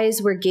her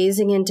eyes were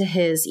gazing into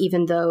his,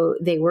 even though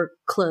they were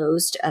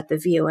closed at the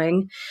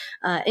viewing.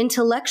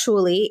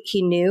 Intellectually,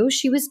 he knew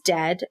she was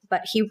dead,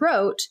 but he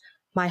wrote,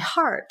 "My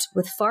heart,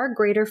 with far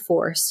greater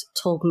force,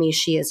 told me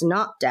she is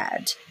not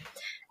dead."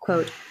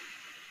 Quote,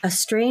 "A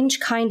strange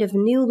kind of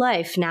new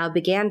life now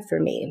began for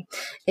me.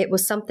 It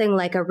was something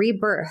like a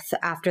rebirth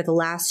after the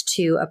last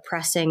 2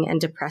 oppressing and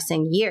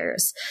depressing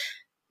years.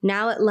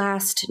 Now at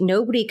last,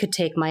 nobody could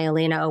take my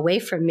Elena away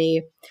from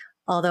me.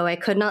 Although I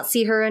could not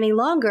see her any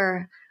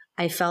longer,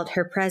 I felt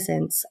her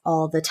presence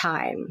all the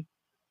time."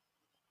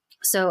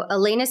 So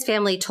Elena's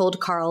family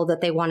told Carl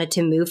that they wanted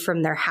to move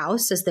from their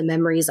house, as the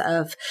memories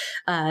of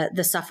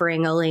the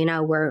suffering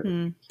Elena were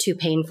too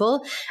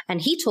painful.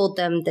 And he told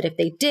them that if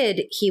they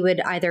did, he would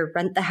either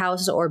rent the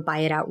house or buy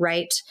it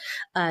outright.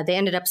 They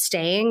ended up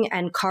staying,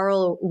 and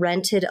Carl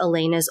rented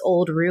Elena's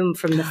old room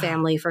from the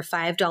family for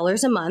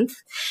 $5 a month.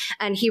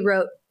 And he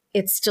wrote,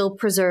 "It still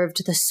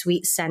preserved the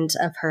sweet scent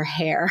of her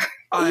hair."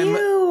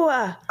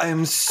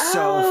 I'm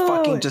so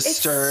fucking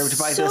disturbed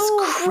by this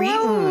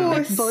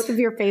cretin. Both of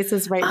your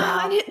faces right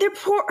now.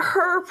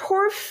 Her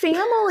poor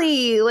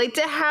family. Like,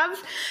 to have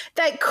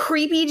that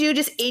creepy dude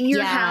just in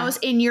your house,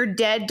 in your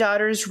dead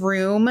daughter's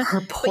room,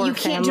 but you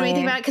can't do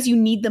anything about it because you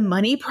need the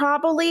money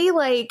probably.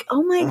 Like,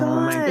 oh my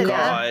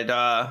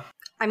God.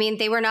 I mean,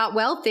 they were not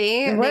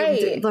wealthy.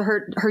 Right.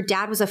 Her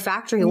dad was a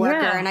factory worker,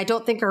 and I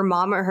don't think her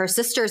mom or her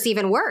sisters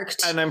even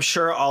worked. And I'm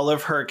sure all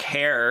of her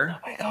care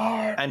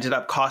ended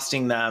up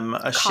costing them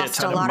a shit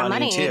ton of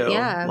money too.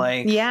 Yeah.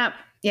 Like,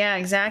 yeah,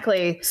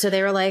 exactly. So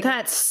they were like,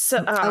 "That's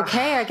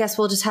okay. I guess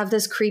we'll just have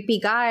this creepy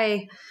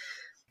guy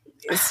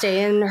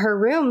stay in her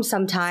room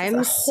sometimes."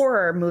 It's a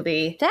horror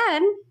movie.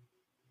 Then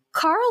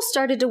Carl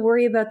started to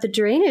worry about the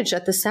drainage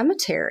at the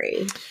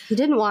cemetery. He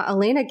didn't want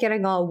Elena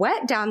getting all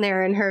wet down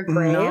there in her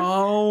grave.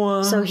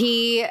 No. So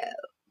he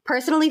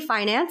personally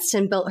financed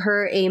and built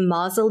her a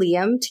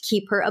mausoleum to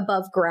keep her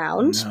above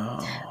ground. No.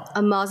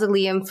 A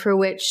mausoleum for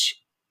which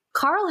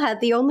Carl had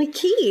the only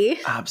key.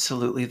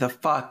 Absolutely the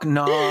fuck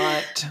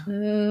not.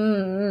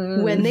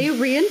 When they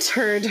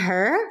reinterred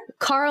her,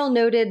 Carl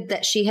noted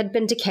that she had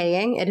been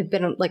decaying. It had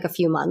been like a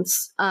few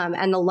months,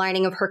 and the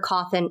lining of her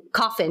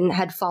coffin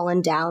had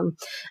fallen down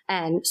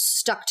and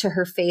stuck to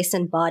her face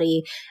and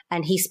body,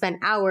 and he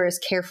spent hours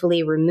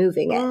carefully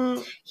removing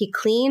it. He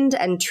cleaned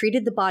and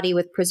treated the body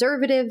with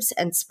preservatives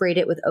and sprayed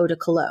it with eau de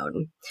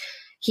cologne.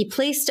 He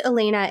placed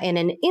Elena in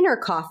an inner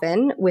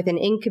coffin with an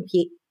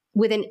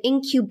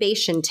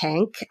incubation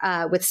tank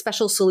with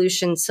special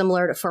solutions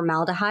similar to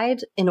formaldehyde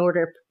in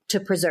order to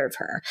preserve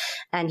her.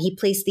 And he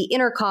placed the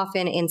inner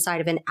coffin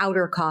inside of an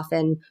outer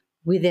coffin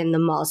within the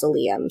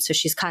mausoleum. So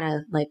she's kind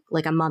of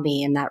like a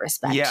mummy in that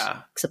respect.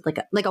 Yeah. Except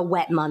like a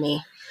wet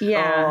mummy.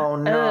 Yeah. Oh,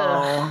 no.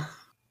 Ugh.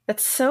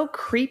 That's so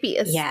creepy.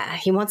 Yeah,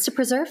 he wants to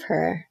preserve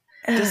her.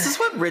 This is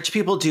what rich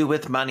people do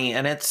with money,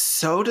 and it's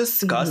so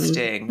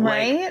disgusting.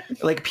 Right?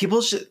 Like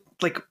people should,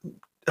 like,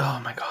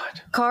 oh my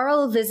God.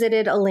 Carl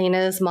visited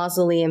Elena's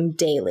mausoleum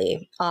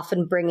daily,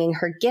 often bringing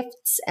her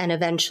gifts and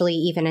eventually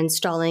even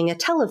installing a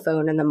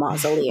telephone in the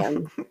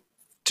mausoleum.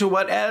 To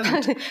what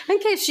end? in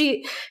case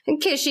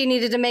she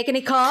needed to make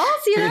any calls,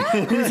 you know?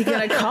 Who's he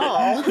gonna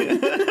call?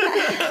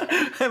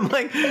 I'm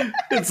like,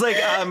 it's like,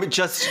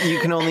 just, you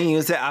can only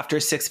use it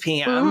after 6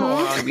 p.m.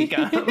 or on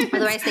weekends.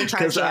 Otherwise they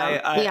charge you.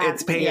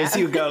 It's pay as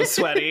you go,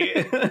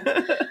 sweaty.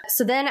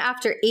 So then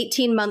after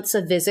 18 months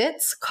of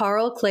visits,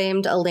 Carl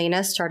claimed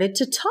Elena started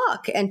to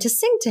talk and to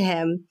sing to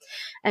him.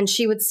 And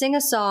she would sing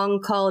a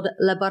song called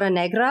La Boda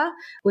Negra,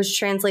 which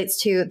translates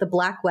to The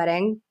Black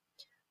Wedding.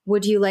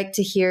 Would you like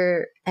to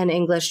hear an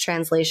English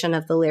translation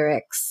of the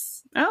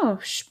lyrics? Oh,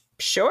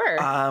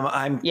 sure.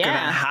 I'm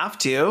gonna have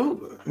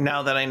to,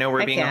 now that I know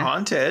we're being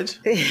haunted.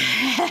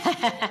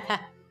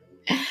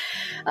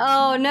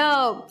 Oh,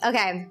 no.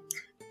 Okay.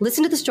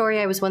 Listen to the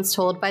story I was once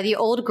told by the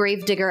old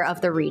gravedigger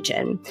of the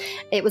region.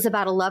 It was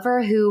about a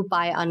lover who,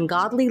 by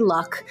ungodly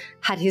luck,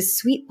 had his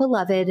sweet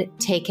beloved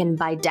taken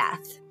by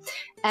death.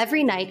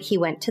 Every night he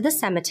went to the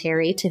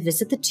cemetery to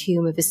visit the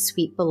tomb of his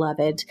sweet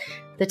beloved.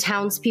 The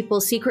townspeople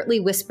secretly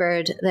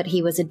whispered that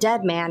he was a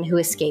dead man who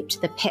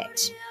escaped the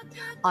pit.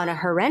 On a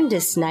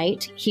horrendous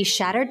night, he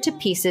shattered to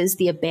pieces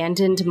the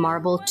abandoned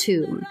marble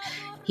tomb.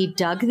 He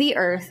dug the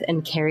earth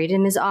and carried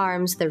in his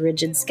arms the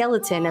rigid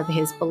skeleton of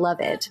his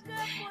beloved.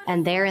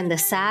 And there in the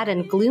sad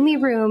and gloomy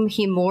room,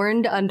 he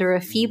mourned under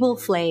a feeble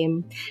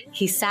flame.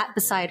 He sat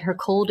beside her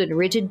cold and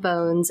rigid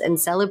bones and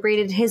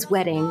celebrated his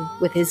wedding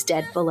with his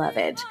dead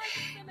beloved.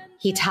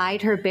 He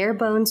tied her bare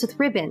bones with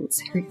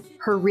ribbons.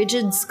 Her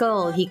rigid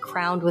skull he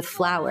crowned with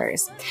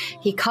flowers.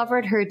 He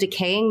covered her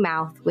decaying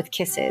mouth with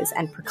kisses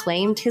and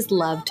proclaimed his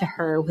love to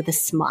her with a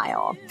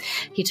smile.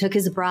 He took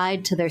his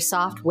bride to their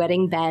soft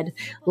wedding bed,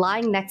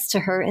 lying next to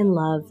her in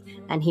love,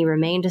 and he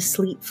remained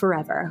asleep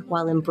forever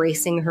while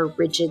embracing her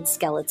rigid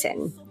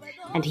skeleton.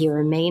 And he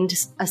remained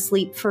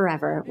asleep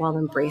forever while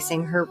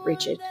embracing her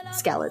rigid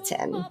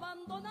skeleton.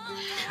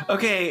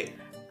 Okay.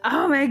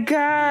 Oh my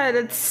God,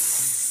 it's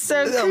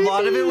so creepy. A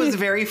lot of it was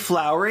very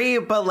flowery,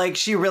 but like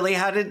she really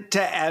had it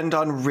to end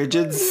on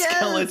rigid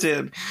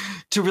skeleton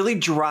to really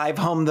drive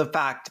home the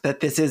fact that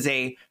this is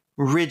a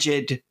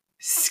rigid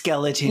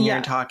skeleton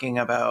you're talking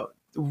about.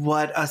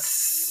 What a...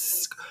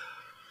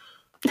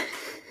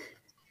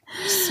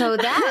 So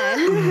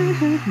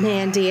then,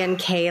 Mandy and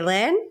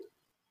Caelan.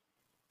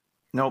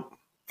 Nope.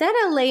 Then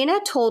Elena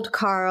told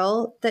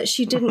Carl that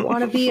she didn't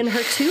want to be in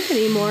her tomb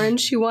anymore and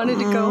she wanted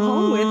to go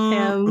home with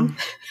him.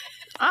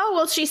 Oh,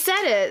 well, she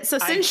said it. So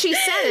since she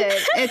said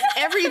it, it's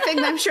everything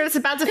I'm sure it's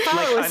about to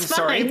follow. Like, I'm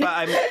sorry, but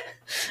I'm...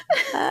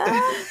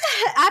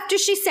 After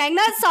she sang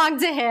that song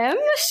to him,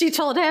 she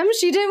told him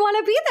she didn't want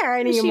to be there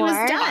anymore. She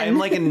was done. I'm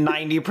like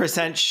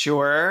 90%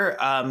 sure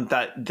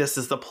that this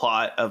is the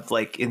plot of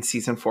like in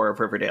season 4 of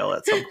Riverdale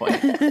at some point.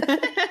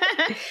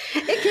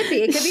 It could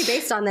be. It could be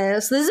based on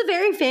this. This is a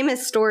very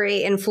famous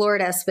story in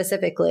Florida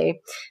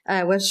specifically,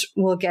 which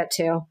we'll get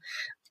to.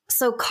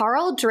 So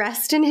Carl,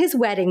 dressed in his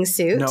wedding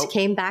suit,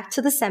 came back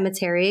to the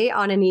cemetery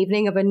on an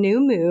evening of a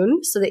new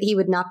moon so that he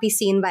would not be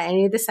seen by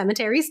any of the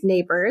cemetery's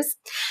neighbors.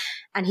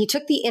 And he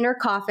took the inner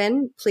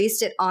coffin,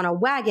 placed it on a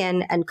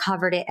wagon, and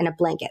covered it in a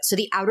blanket. So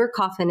the outer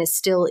coffin is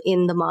still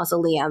in the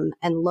mausoleum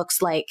and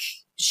looks like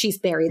she's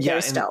buried there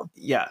still.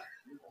 Yeah.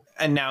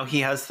 And now he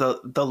has the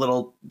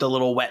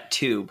little wet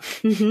tube.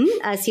 Mm-hmm.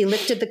 As he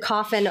lifted the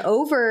coffin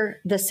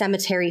over the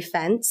cemetery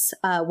fence,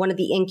 one of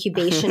the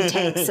incubation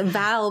tank's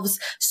valves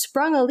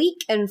sprung a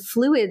leak and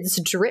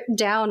fluids dripped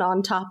down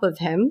on top of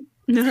him.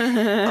 He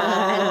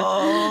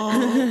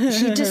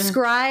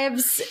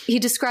describes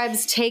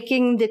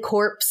taking the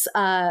corpse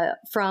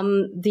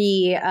from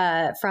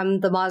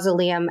the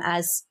mausoleum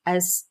as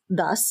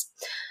thus.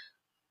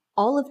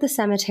 All of the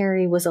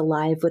cemetery was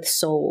alive with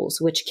souls,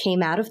 which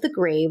came out of the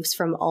graves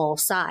from all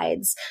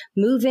sides,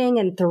 moving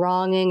and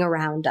thronging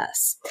around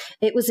us.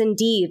 It was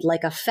indeed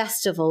like a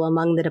festival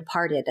among the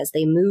departed as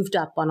they moved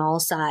up on all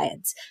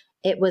sides.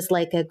 It was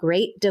like a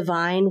great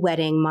divine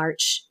wedding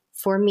march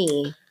for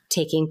me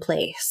taking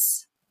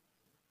place.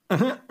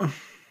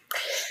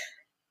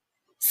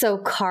 So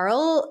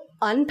Carl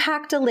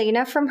unpacked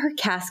Elena from her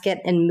casket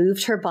and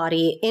moved her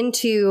body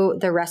into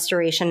the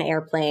restoration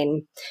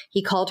airplane.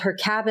 He called her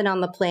cabin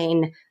on the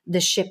plane the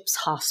ship's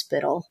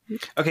hospital.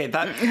 Okay,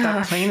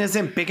 that plane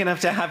isn't big enough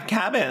to have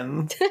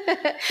cabins.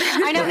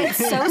 I know, it's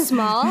so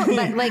small,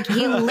 but like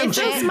he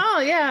legit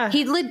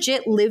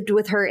lived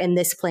with her in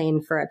this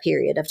plane for a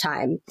period of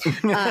time.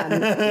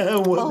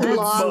 A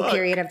long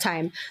period of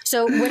time.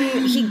 So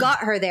when he got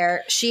her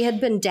there, she had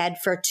been dead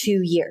for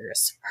 2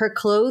 years. Her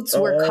clothes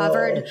were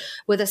covered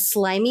with a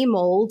slimy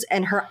mold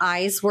and her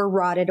eyes were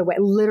rotted away.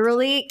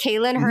 Literally,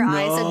 Caelan, her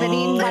eyes have been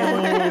eaten by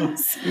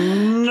worms.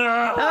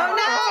 No. Oh,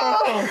 no.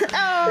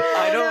 Oh.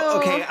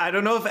 I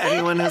don't know if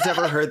anyone has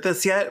ever heard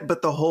this yet,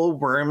 but the whole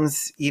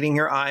worms eating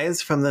your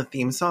eyes from the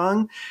theme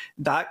song,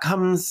 that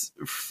comes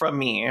from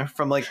me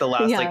from like the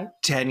last like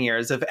 10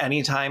 years. Of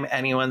any time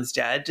anyone's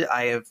dead,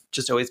 I have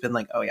just always been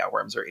like, oh yeah,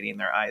 worms are eating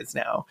their eyes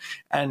now.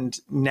 And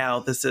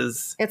now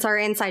it's our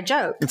inside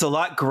joke. It's a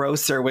lot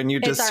grosser when you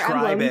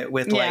describe it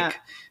with like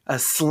a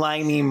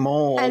slimy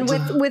mold. And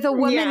with a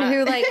woman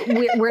who like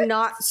we're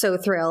not so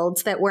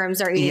thrilled that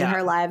worms are eating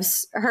her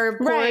lives, her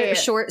poor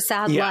short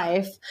sad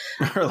life.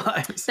 Her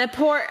lives. That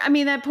poor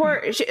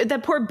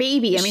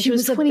baby. I mean, she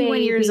was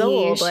 21 years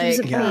old. She was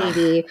a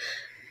baby.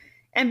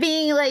 And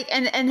being like,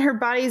 and her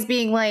body's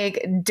being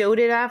like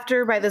doted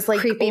after by this like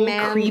creepy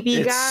man,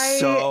 creepy guy.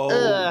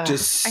 So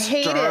disturbed. I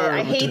hate it.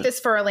 I hate this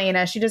for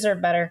Elena. She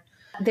deserved better.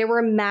 There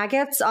were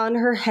maggots on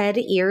her head,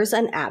 ears,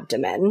 and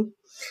abdomen.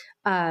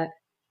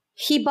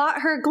 He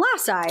bought her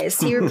glass eyes.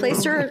 He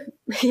replaced her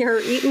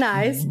eaten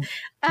eyes.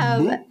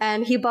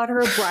 And he bought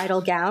her a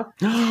bridal gown.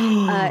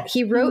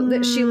 He wrote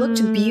that she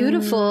looked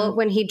beautiful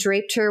when he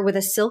draped her with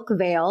a silk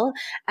veil.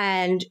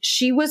 And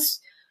she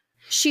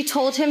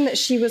told him that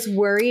she was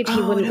worried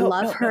he wouldn't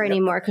love her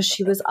anymore because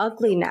she was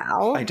ugly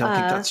now. I don't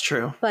think that's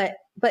true. But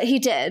he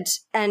did.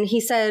 And he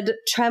said,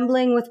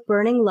 trembling with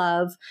burning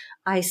love,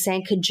 I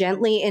sank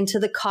gently into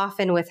the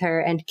coffin with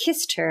her and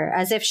kissed her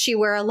as if she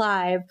were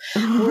alive.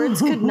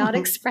 Words could not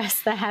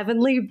express the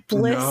heavenly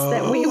bliss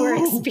that we were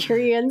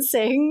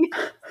experiencing.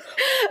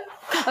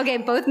 Okay,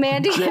 both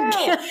Mandy and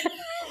Jail.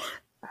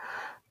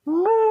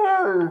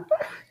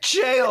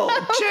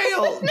 Both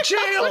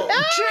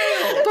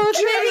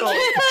Mandy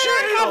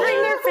are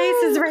covering their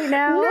faces right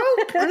now.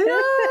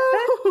 No.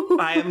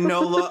 I am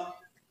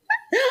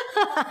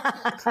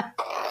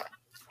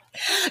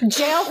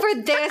jail for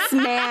this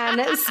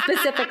man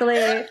specifically.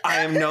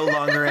 I am no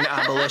longer an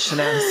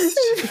abolitionist.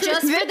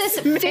 Just for this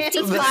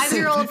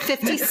 55-year-old,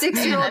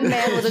 56-year-old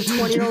man with a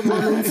 20-year-old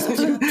woman's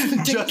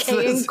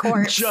decaying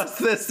corpse. Just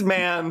this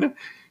man.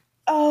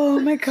 Oh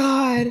my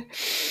God.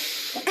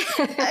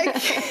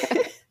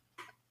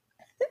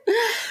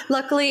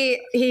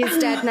 Luckily, he's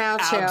dead now,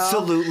 too.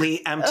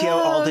 Absolutely empty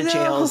out all the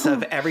jails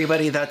of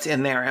everybody that's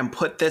in there and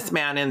put this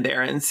man in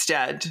there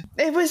instead.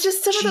 It was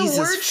just some of the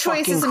word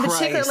choices in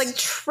particular, like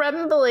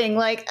trembling,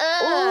 like,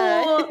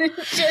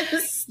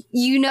 just...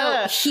 You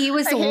know, he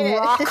was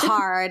rock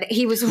hard.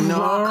 He was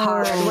rock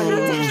hard when he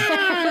did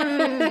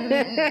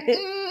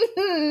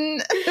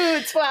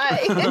Hoots,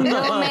 why? No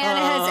man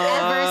has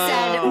ever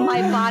said,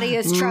 my body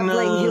is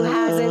trembling, who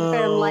hasn't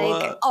been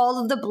like,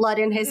 all of the blood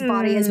in his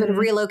body has been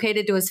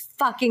relocated to his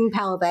fucking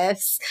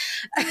pelvis.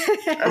 Oh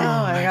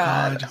my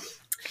God.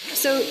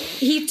 So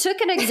he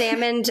took and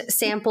examined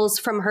samples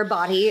from her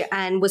body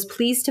and was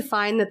pleased to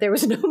find that there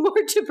was no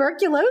more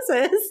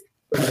tuberculosis.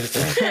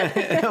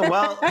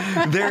 Well,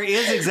 there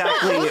is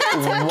exactly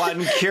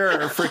one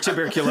cure for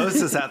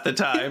tuberculosis at the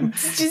time,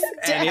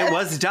 and it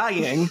was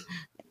dying.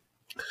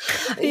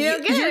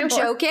 You're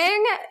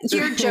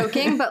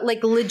joking, but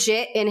like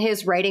legit in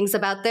his writings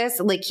about this,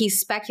 like he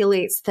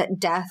speculates that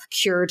death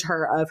cured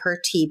her of her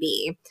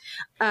TB.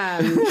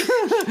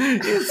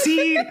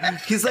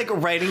 He's like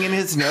writing in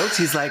his notes.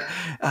 He's like,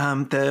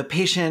 the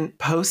patient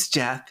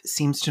post-death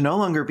seems to no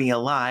longer be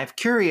alive.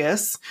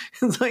 Curious.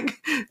 It's like,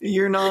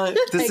 you're not.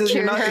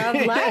 You're not her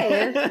of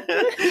life.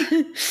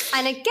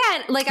 And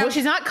again, like,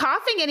 she's not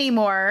coughing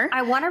anymore.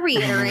 I want to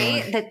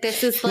reiterate that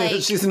this is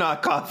like she's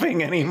not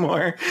coughing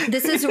anymore.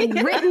 This is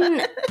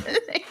written.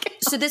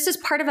 So this is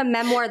part of a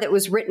memoir that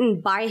was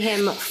written by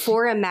him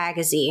for a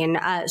magazine.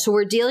 So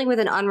we're dealing with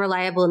an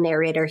unreliable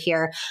narrator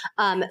here.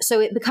 So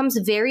it becomes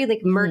very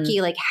like murky,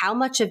 like how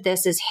much of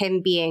this is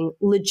him being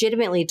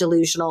legitimately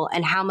delusional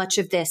and how much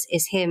of this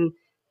is him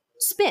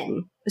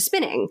spinning,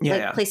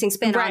 placing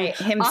spin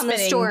on the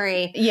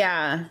story.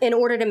 Yeah. In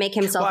order to make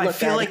himself look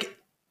good.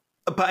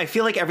 But I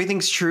feel like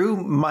everything's true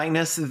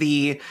minus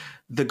the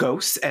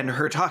ghosts and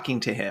her talking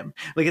to him.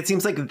 Like, it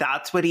seems like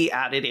that's what he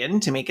added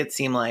in to make it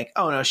seem like,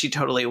 oh no, she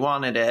totally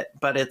wanted it.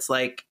 But it's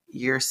like,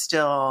 you're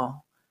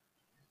still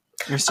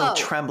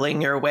trembling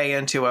your way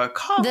into a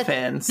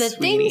coffin. The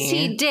things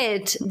he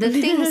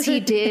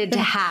did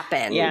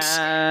happened.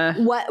 Yeah.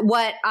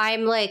 What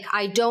I'm like,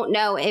 I don't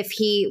know if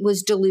he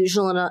was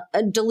delusional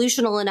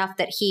enough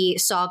that he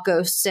saw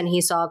ghosts and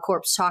he saw a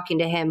corpse talking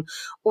to him,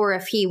 or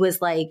if he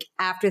was like,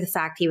 after the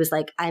fact, he was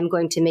like, I'm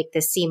going to make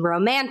this seem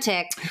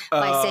romantic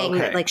by saying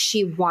that like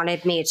she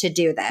wanted me to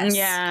do this.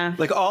 Yeah.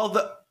 Like all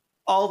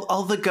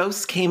all the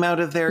ghosts came out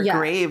of their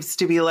graves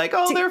to be like,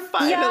 oh, they're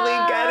finally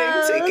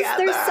getting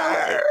together.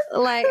 They're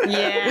so, like, we've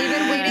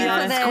been waiting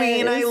for this.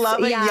 Queen, I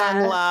love a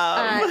young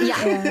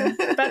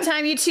love. About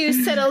time you two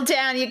settle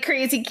down, you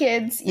crazy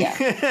kids. Yeah.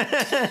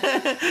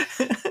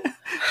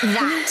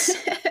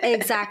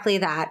 Exactly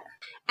that.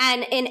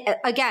 And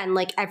again,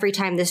 like every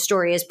time this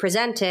story is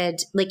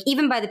presented, like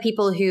even by the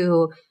people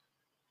who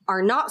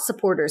are not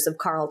supporters of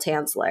Carl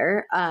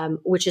Tanzler,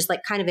 which is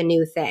like kind of a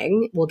new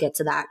thing. We'll get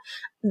to that.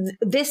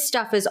 This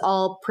stuff is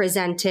all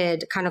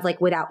presented kind of like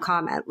without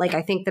comment. Like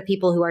I think the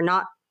people who are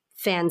not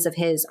fans of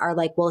his are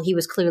like, well, he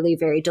was clearly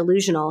very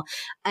delusional.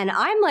 And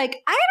I'm like,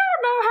 I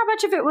don't know how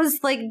much of it was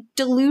like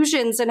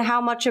delusions and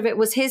how much of it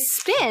was his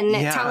spin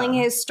telling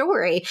his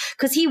story.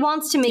 Because he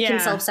wants to make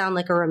himself sound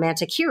like a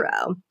romantic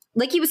hero.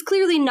 Like he was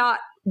clearly not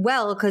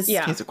well, because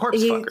he's a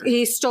corpse fucker.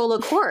 He stole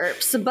a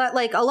corpse, but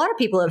like a lot of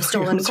people have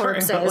stolen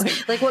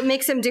corpses. Like what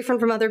makes him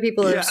different from other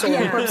people who have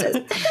stolen corpses?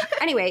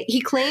 Anyway,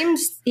 he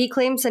claims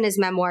in his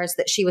memoirs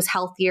that she was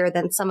healthier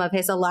than some of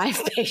his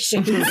alive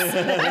patients.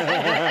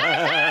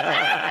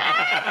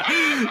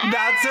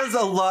 That says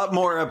a lot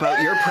more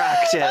about your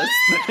practice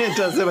than it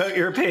does about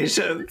your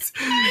patients.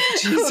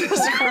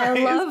 Jesus Christ.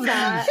 I love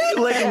that.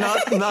 Like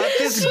not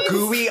this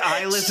gooey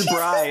eyeless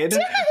bride.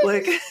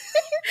 Like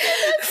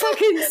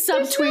fucking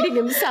subtweeting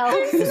himself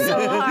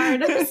so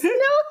hard.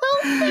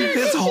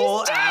 His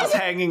whole ass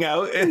hanging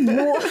out.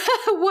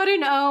 What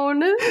an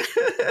own.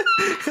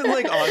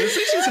 Like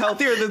honestly, she's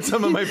healthier than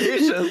some of my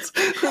patients.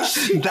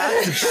 That's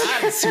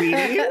bad,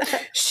 sweetie.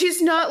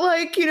 She's not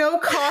like,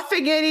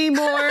 coughing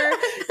anymore.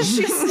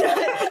 She's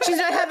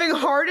not having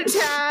heart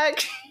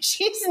attack.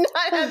 She's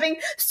not having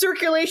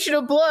circulation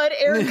of blood,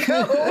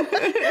 ergo.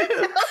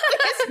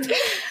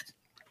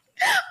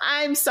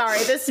 I'm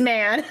sorry, this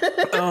man.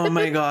 Oh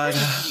my god.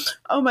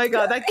 Oh my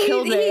god, that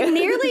killed me. He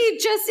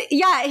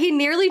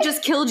nearly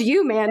just killed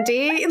you,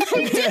 Mandy. And then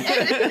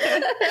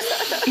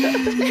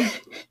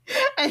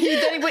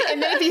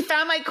if he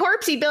found my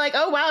corpse, he'd be like,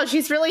 "Oh wow,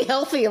 she's really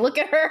healthy. Look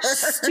at her.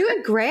 She's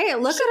doing great.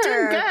 Look at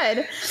her. Doing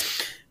good."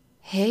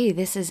 Hey,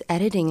 this is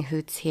editing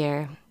Hoots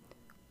here.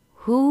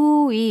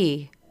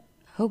 Hoo-wee.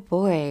 Oh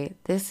boy,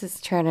 this is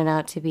turning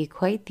out to be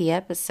quite the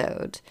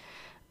episode.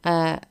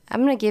 I'm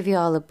going to give you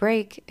all a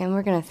break, and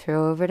we're going to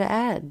throw over to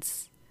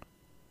ads.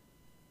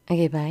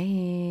 Okay,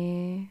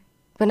 bye.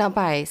 But not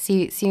bye.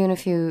 See you in a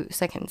few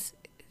seconds.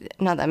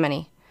 Not that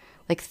many.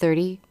 Like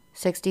 30,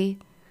 60,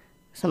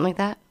 something like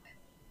that.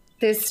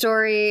 This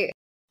story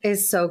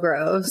is so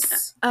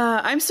gross.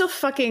 I'm still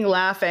fucking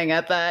laughing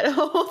at that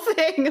whole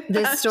thing.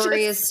 This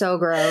story is so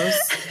gross.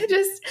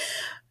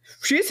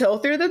 She's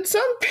healthier than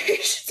some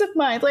patients of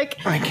mine.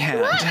 Like, I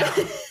can't.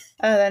 What?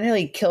 That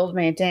nearly killed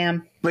me.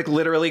 Damn. Like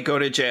literally go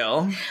to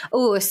jail.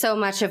 Oh, so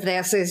much of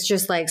this is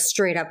just like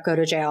straight up go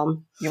to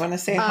jail. You want to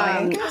say hi,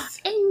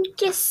 Angus?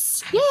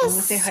 Angus. Yes. I want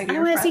to say hi to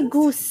your friends. I want to say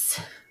Goose.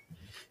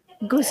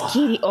 Goose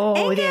Kitty. Oh,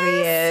 Angus. There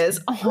he is.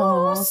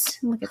 Oh,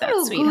 Goose. Look at that,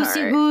 hello, sweetheart.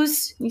 Goosey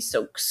Goose. He's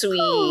so sweet.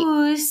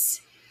 Goose.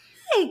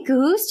 Hey,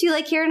 Goose. Do you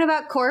like hearing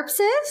about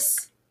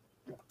corpses?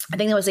 I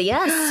think that was a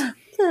yes.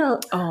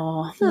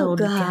 little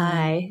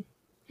guy.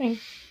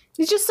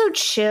 He's just so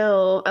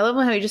chill. I love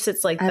how he just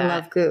sits like that. I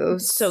love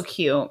Goose. It's so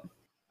cute.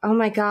 Oh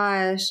my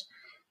gosh.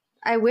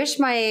 I wish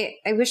my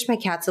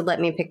cats would let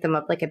me pick them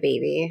up like a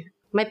baby.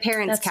 My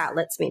parents' cat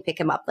lets me pick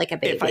him up like a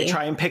baby. If I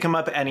try and pick him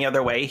up any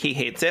other way, he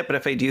hates it. But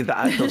if I do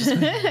that, he'll just...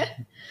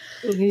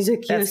 He's a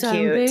cute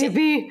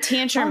baby.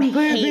 Tantrum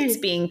hates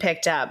being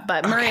picked up,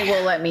 but Murray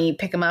will let me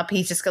pick him up.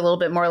 He's just a little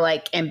bit more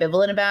like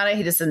ambivalent about it.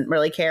 He doesn't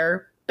really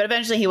care. But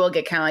eventually he will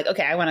get kind of like,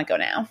 okay, I want to go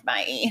now.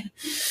 Bye.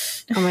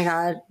 Oh my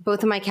God.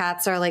 Both of my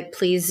cats are like,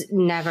 please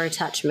never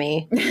touch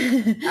me.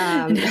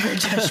 Never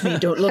touch me.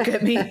 Don't look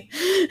at me.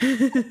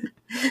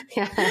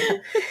 Yeah.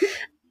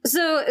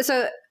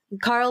 So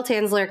Carl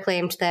Tanzler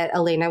claimed that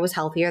Elena was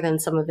healthier than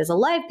some of his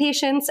alive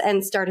patients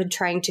and started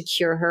trying to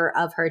cure her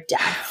of her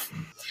death.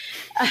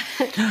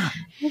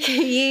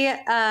 He,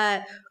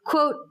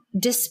 quote,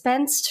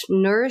 dispensed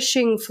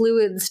nourishing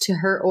fluids to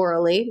her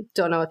orally.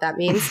 Don't know what that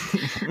means.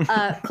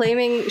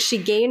 Claiming she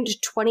gained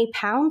 20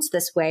 pounds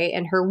this way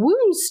and her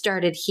wounds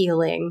started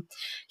healing.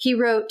 He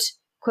wrote,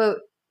 quote,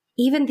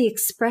 even the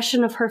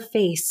expression of her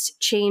face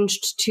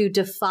changed to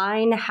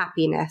define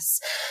happiness.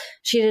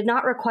 She did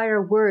not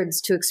require words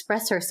to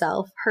express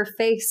herself. Her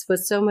face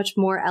was so much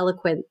more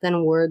eloquent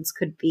than words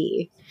could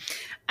be.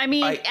 I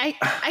mean,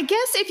 I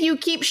guess if you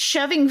keep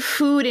shoving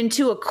food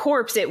into a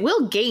corpse, it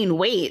will gain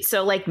weight.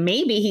 So, like,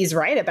 maybe he's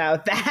right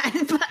about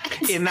that.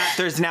 But... in that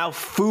there's now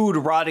food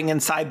rotting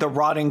inside the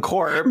rotting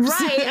corpse.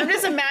 Right. I'm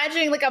just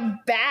imagining, like, a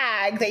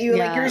bag that you're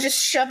just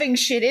shoving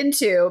shit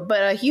into.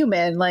 But a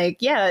human,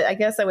 like, yeah, I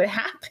guess that would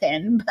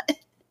happen. But...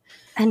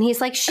 and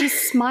he's like, she's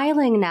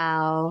smiling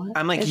now.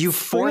 I'm like, you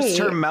forced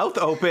her mouth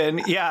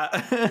open. Yeah.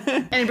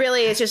 And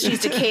really, it's just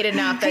she's decayed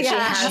enough that she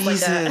has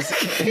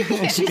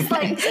like she's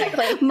like,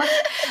 exactly.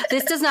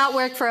 This does not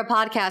work for a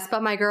podcast,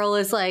 but my girl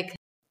is like,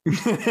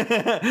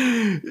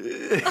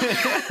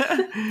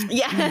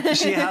 Yeah.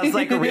 She has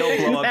like a real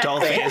blow-up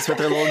doll face with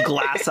her little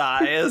glass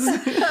eyes.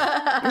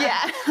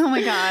 Yeah. Oh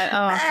my God.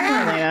 Oh,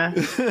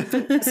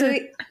 Elena. So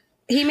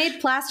he made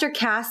plaster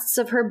casts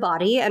of her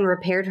body and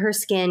repaired her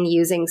skin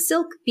using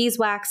silk,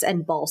 beeswax,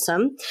 and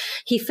balsam.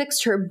 He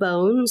fixed her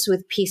bones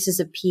with pieces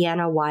of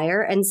piano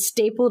wire and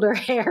stapled her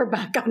hair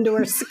back onto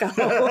her skull.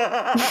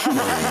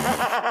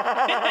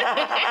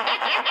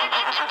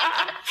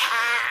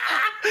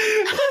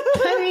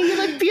 I mean, you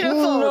look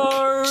beautiful.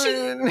 No,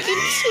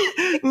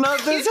 not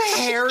this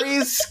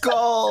hairy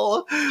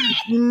skull.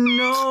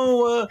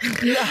 No,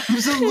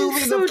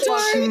 absolutely So the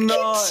fuck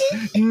not.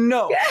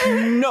 No,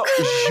 je not.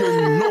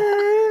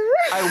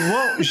 I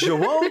won't. Je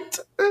won't.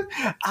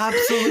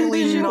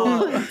 Absolutely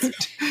not.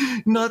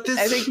 Not this.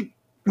 I think.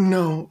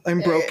 No,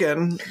 I'm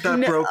broken.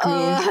 That broke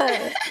me.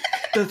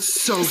 That's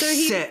so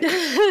sick.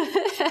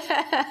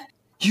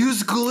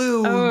 Use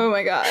glue. Oh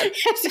my God.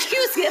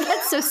 Excuse me,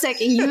 that's so sick.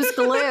 Use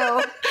glue.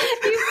 You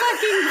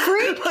fucking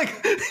freak. Like,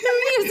 Who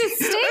uses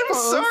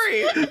staples?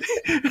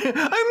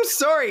 I'm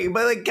sorry,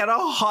 but like, get a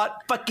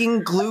hot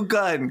fucking glue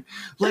gun.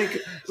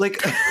 Like.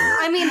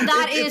 I mean,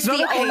 that is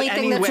the only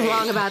thing that's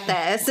wrong about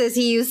this is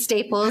he used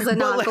staples and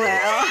not glue.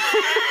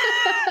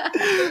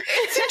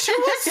 It's into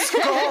a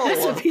skull.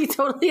 This would be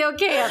totally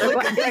okay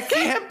otherwise. That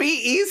can't be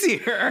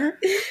easier.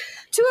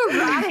 To a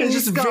rotting It's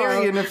just skull.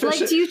 very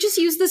inefficient. Like, do you just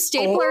use the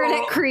stapler and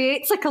it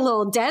creates like a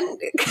little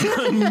dent?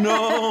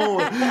 No,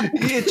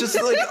 it just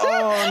like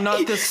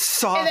not this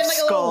soft And then like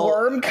skull. a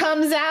little worm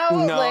comes out.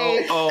 No,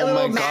 like oh a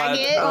little my God.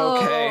 maggot.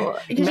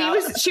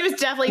 Okay. She was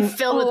definitely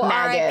filled with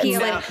maggots. R.I.P.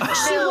 Like,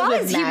 she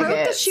was. He wrote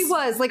that she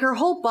was. Like her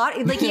whole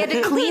body. Like he had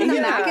to clean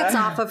the maggots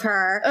off of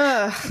her.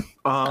 Ugh.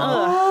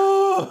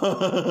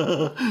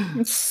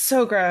 It's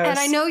so gross. And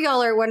I know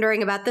y'all are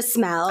wondering about the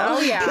smell.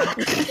 Oh yeah.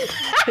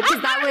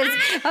 Because that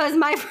was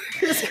my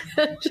first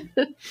question.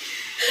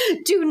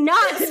 Do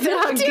not spit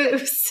on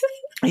Goose.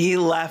 He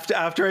left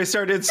after I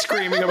started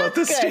screaming about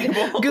the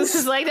stable. Goose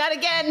is like that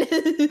again.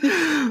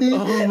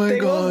 Oh my They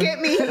God. won't get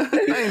me.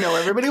 I know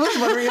everybody was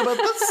wondering about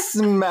the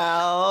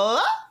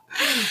smell.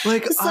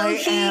 Like So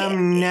I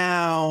am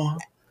now.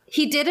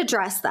 He did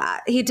address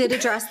that. He did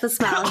address the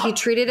smell. He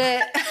treated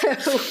it.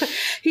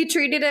 He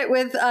treated it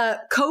with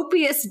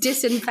copious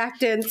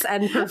disinfectants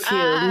and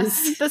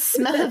perfumes. The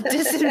smell of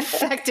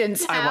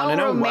disinfectants. I want to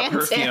know romantic.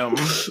 what perfume.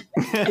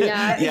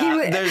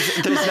 Yeah. There's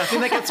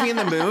nothing that gets me in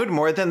the mood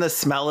more than the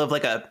smell of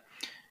like a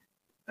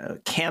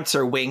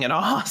cancer wing in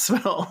a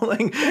hospital.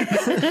 Like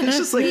it's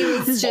just like He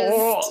was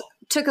just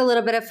took a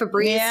little bit of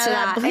Febreze to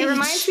that. It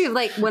reminds me of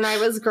like when I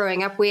was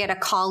growing up, we had a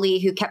collie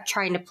who kept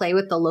trying to play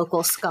with the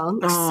local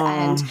skunks,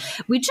 and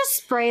we just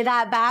spray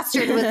that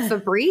bastard with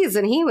Febreze,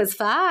 and he was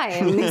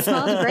fine. He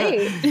smelled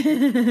great.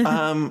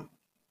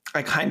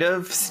 I kind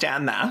of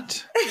stand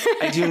that.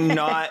 I do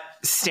not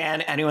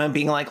stand anyone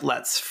being like,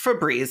 let's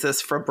Febreze this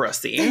for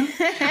Brussy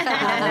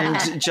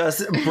and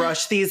just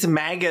brush these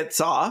maggots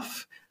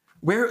off.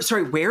 Where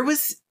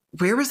was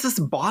this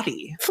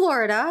body?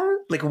 Florida.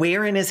 Like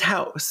where in his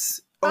house?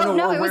 Oh,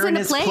 no, it was in the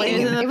his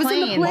plane. It was in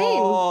the plane.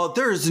 Oh,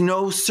 there's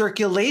no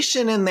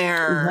circulation in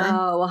there.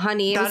 No,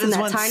 honey, it was in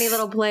that tiny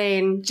little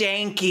plane.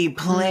 Janky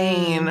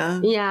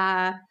plane.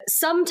 Yeah.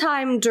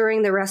 Sometime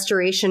during the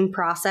restoration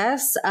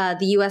process, the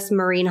U.S.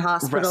 Marine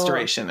Hospital...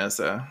 Restoration is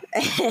it's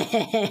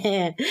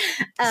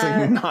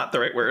like not the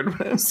right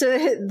word. So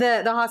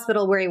the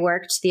hospital where he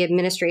worked, the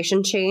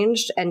administration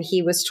changed, and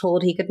he was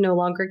told he could no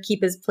longer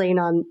keep his plane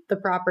on the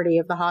property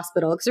of the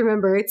hospital. Because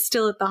remember, it's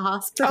still at the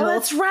hospital. Oh,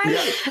 that's right.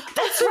 Yeah.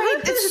 That's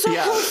right. It's so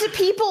close to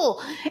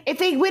people. If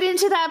they went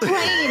into that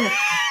plane.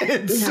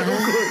 It's so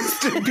close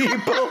to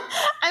people.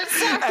 I'm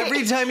sorry.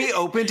 Every time he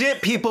opened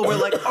it, people were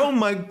like, oh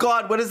my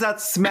God, what is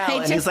that smell?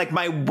 And he's like,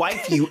 my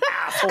wife, you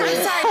asshole.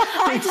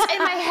 I'm sorry.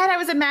 In my head, I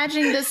was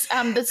imagining this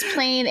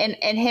plane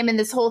and him and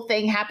this whole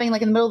thing happening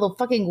like in the middle of the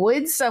fucking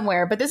woods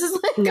somewhere. But this is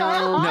like a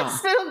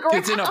hospital ground.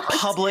 It's in a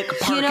public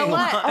parking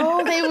lot.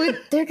 Oh,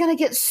 they're going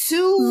to get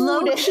sued.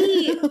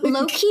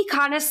 Low key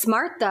kind of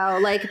smart though.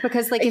 Like,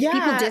 because like if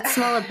people did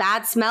smell a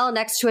bad smell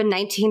next to a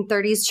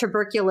 1930s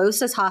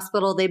tuberculosis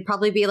hospital, they'd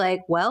probably be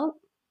like, well,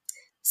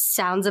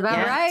 sounds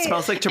about right.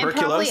 Smells like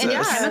tuberculosis. And probably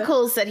any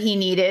chemicals that he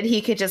needed,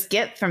 he could just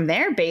get from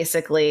there,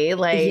 basically.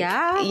 Like,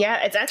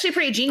 yeah, it's actually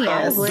pretty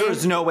genius.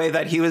 There's no way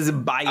that he was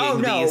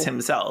buying these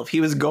himself.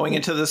 He was going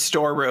into the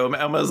storeroom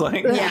and was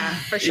like, yeah,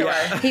 for sure.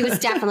 Yeah. He was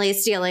definitely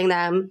stealing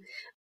them.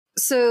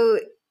 So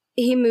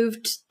he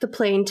moved the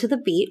plane to the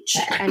beach,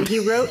 and he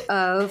wrote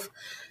of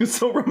it's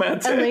so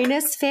romantic.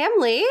 Elena's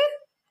family.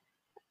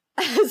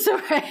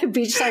 Sorry,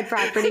 beachside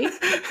property.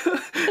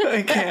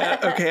 I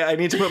can't. Okay, I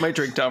need to put my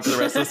drink down for the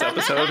rest of this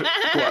episode.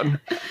 Go on.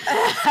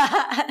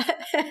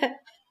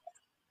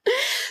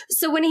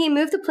 So when he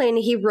moved the plane,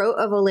 he wrote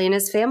of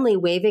Elena's family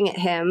waving at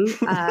him.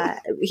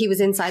 He was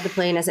inside the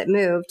plane as it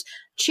moved,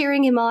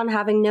 cheering him on,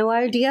 having no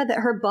idea that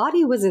her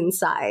body was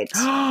inside.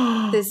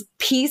 This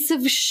piece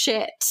of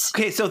shit.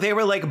 Okay, so they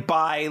were like,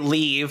 bye,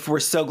 leave. We're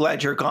so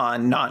glad you're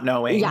gone, not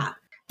knowing. Yeah.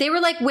 They were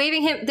like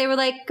waving him. They were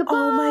like, goodbye.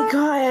 Oh my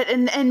God.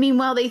 And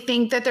meanwhile, they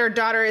think that their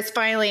daughter is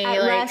finally at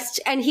rest.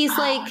 And he's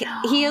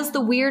he is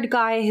the weird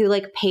guy who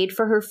like paid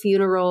for her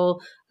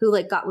funeral, who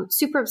like got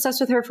super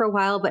obsessed with her for a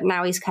while, but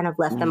now he's kind of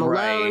left them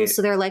alone.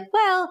 So they're like,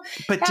 well,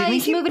 but didn't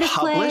he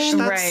publish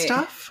that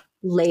stuff?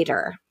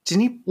 Later.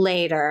 Didn't he?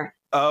 Later.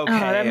 Okay.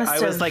 I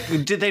was like,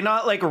 did they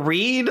not like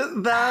read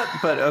that?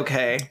 But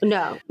okay.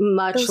 No,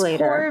 much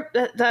later.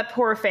 That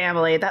poor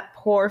family.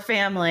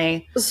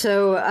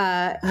 So,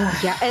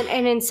 yeah.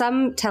 And in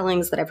some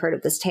tellings that I've heard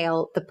of this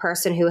tale, the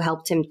person who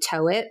helped him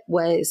tow it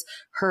was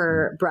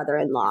her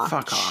brother-in-law.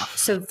 Fuck off.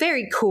 So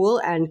very cool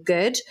and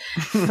good.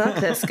 Fuck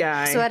this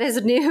guy. So at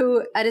his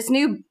new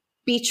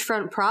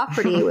beachfront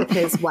property with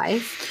his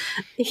wife,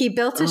 he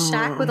built a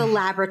shack with a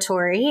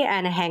laboratory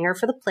and a hangar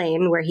for the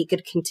plane where he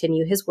could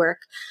continue his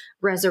work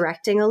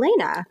resurrecting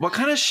Elena. What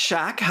kind of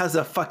shack has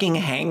a fucking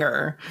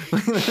hangar?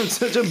 That's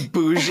such a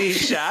bougie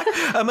shack.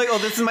 I'm like, oh,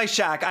 this is my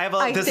shack.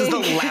 This is the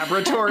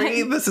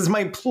laboratory. This is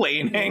my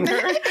plane hangar.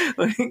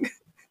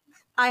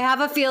 I have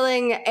a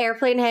feeling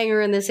airplane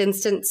hangar in this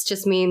instance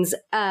just means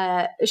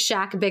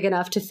shack big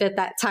enough to fit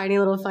that tiny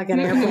little fucking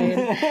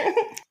airplane.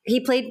 He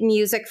played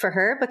music for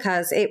her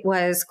because it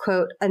was,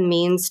 quote, a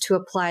means to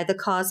apply the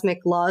cosmic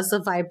laws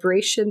of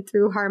vibration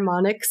through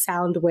harmonic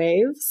sound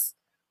waves.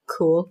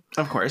 Cool.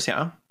 Of course,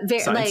 yeah.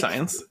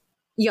 Science.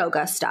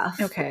 Yoga stuff.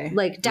 Okay.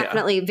 Like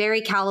definitely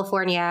very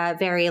California,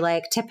 very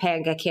like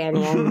Topanga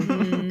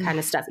Canyon kind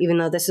of stuff, even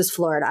though this is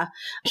Florida.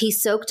 He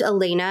soaked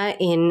Elena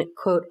in,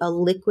 quote, a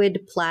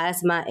liquid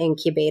plasma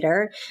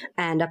incubator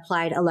and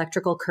applied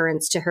electrical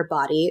currents to her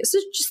body. So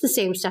just the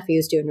same stuff he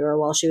was doing to her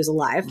while she was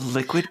alive.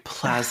 Liquid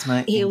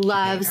plasma He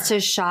loves to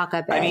shock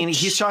a bitch. I mean,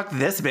 he shocked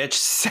this bitch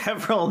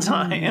several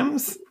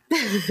times.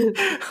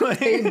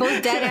 They're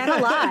both dead and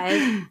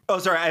alive. Oh,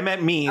 sorry, I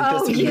meant me.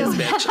 This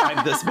bitch.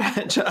 I'm this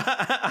bitch.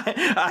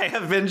 I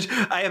have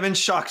been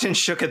shocked and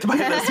shooketh by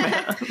this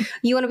man.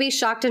 You want to be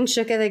shocked and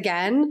shooketh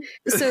again?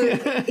 So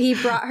he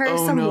brought her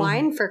some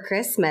wine for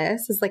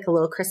Christmas as like a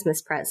little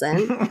Christmas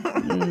present.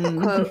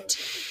 Quote,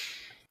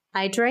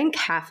 I drank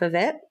half of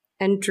it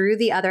and drew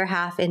the other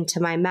half into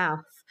my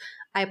mouth.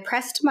 I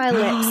pressed my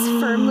lips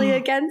firmly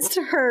against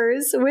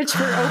hers, which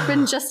were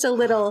open just a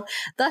little.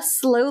 Thus,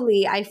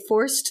 slowly, I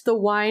forced the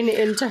wine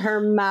into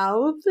her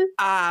mouth.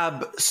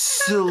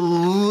 Absolutely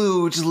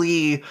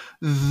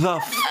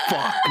the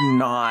fuck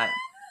not.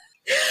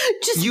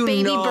 Just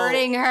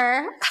birding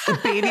her.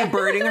 Baby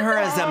birding her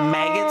as a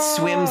maggot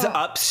swims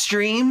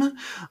upstream.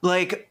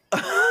 Like,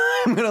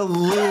 I'm gonna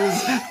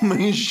lose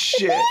my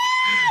shit.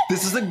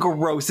 This is the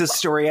grossest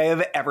story I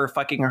have ever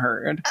fucking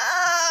heard.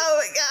 Oh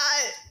my God.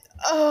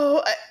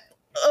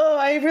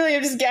 I really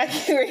am just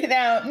gagging right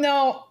now.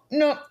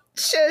 No.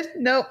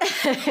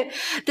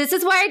 This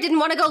is why I didn't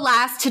want to go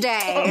last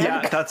today.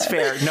 Yeah, that's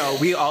fair. No,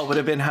 we all would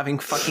have been having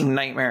fucking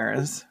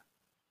nightmares.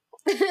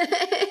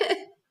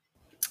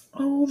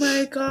 Oh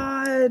my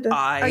God.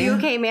 Are you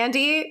okay,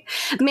 Mandy?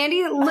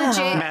 Mandy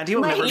legit. Mandy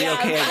will never be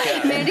okay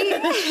again.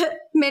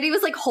 Mandy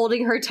was like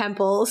holding her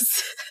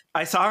temples.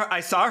 I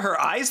saw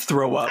her eyes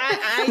throw up.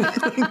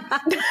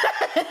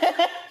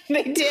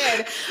 They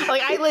did.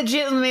 Like, I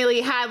legitimately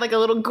had like a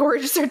little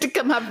gorge start to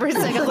come up for a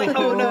second. I was like,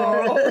 oh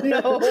no.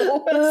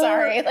 I'm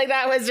sorry. Like,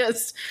 that was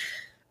just,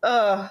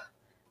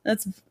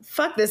 that's,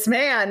 fuck this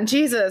man.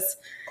 Jesus.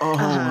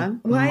 Why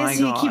does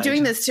he keep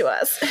doing this to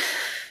us?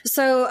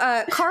 So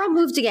Carl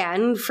moved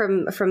again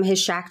from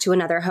his shack to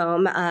another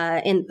home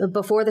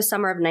before the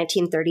summer of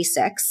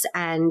 1936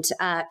 and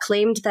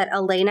claimed that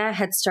Elena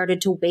had started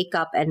to wake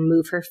up and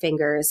move her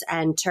fingers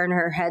and turn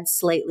her head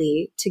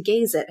slightly to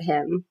gaze at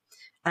him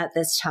at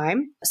this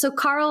time. So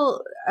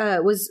Carl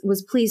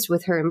was pleased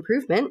with her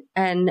improvement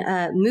and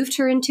moved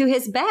her into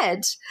his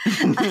bed.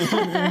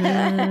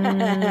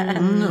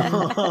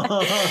 No.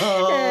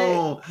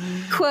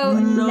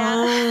 Quote,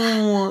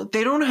 no.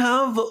 They don't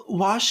have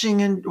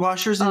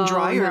washers and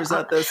dryers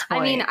at this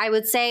point. I mean, I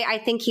would say I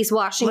think he's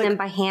washing them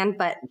by hand,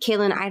 but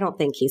Caelan, I don't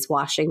think he's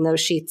washing those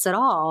sheets at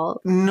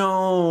all.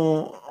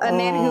 No. A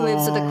man who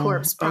lives with a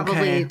corpse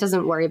probably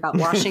doesn't worry about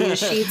washing his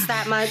sheets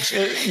that much.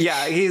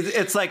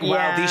 It's like,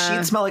 wow, these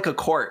sheets smell like a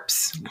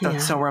corpse.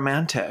 That's so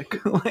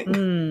romantic. Like,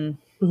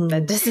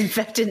 that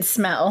disinfectant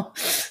smell.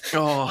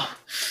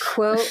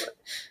 Quote,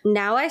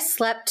 now I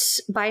slept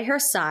by her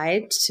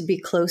side to be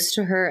close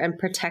to her and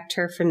protect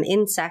her from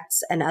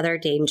insects and other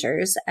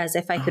dangers, as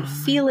if I could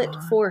feel it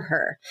for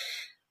her.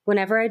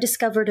 Whenever I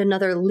discovered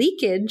another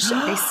leakage,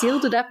 I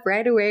sealed it up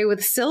right away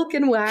with silk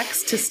and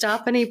wax to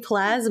stop any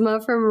plasma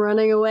from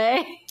running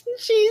away.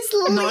 She's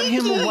leaking. Not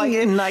him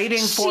white knighting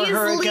for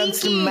her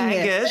against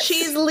maggots.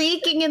 She's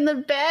leaking in the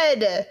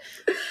bed.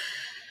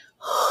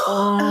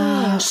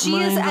 She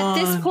is at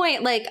this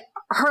point, like,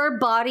 her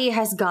body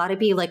has got to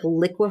be like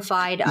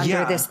liquefied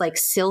under this like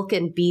silk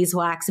and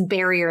beeswax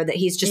barrier that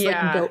he's just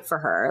like built for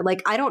her.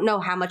 Like, I don't know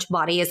how much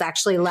body is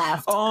actually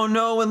left. Oh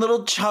no, and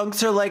little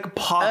chunks are like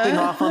popping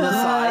off on the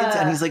sides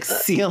and he's like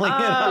sealing it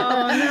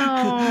up.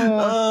 No.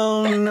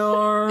 Oh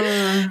no.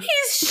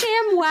 He's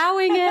sham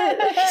wowing it.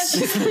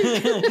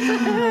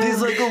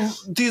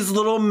 these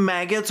little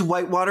maggots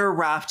whitewater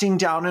rafting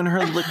down in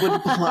her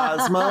liquid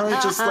plasma,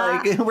 just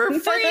like, we're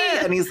free.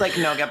 And he's like,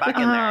 no, get back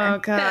in there. Oh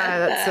God,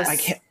 that's I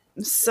can't.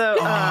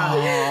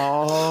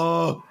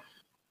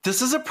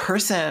 This is a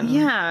person.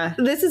 Yeah,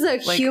 this is a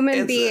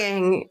human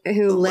being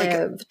who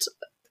lived.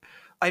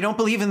 I don't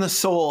believe in the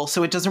soul,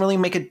 so it doesn't really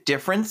make a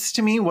difference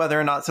to me whether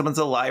or not someone's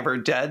alive or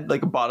dead.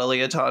 Like,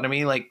 bodily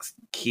autonomy, like,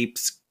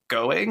 keeps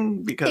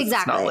going because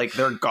it's not like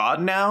they're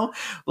God now.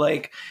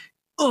 Like,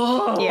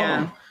 oh.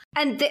 Yeah.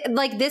 And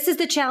this is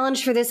the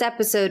challenge for this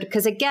episode,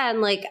 because again,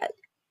 like,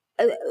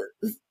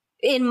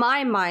 in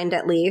my mind,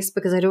 at least,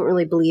 because I don't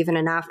really believe in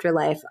an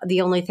afterlife,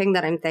 the only thing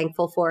that I'm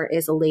thankful for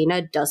is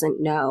Elena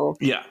doesn't know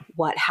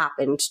what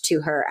happened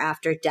to her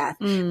after death.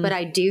 But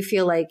I do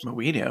feel like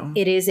we do.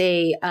 It is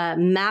a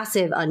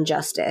massive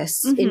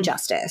injustice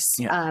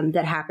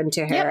that happened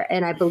to her. Yep.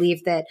 And I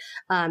believe that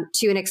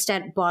to an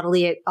extent,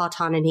 bodily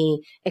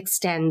autonomy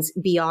extends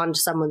beyond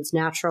someone's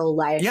natural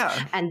life.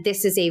 Yeah. And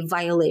this is a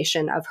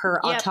violation of her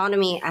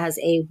autonomy as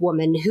a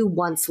woman who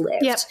once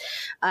lived. Yep.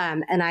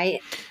 And I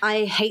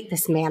hate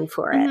this man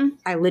for it.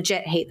 I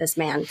legit hate this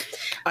man.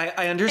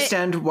 I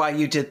understand why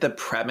you did the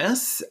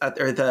premise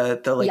or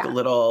the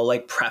little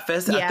like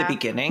preface at the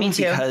beginning,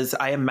 because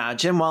I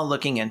imagine while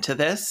looking into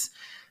this,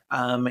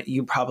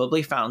 you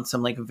probably found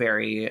some like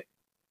very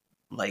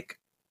like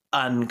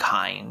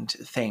unkind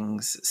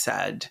things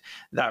said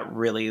that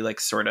really like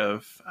sort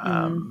of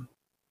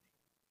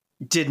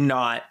did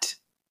not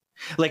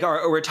like,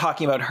 or we're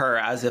talking about her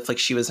as if like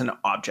she was an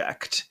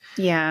object.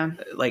 Yeah.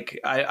 Like,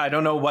 I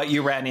don't know what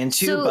you ran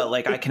into, but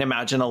like, I can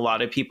imagine a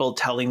lot of people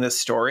telling this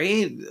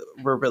story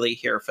were really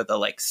here for the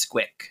like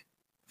squick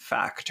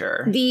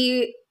factor.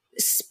 The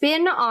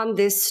spin on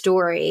this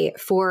story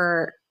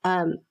for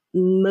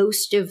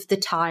most of the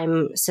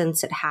time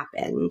since it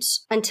happened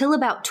until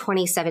about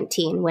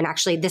 2017, when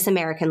actually This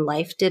American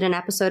Life did an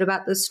episode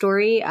about this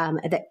story,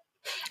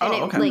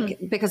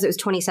 because it was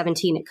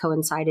 2017, it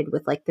coincided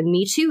with like the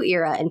Me Too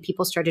era, and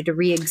people started to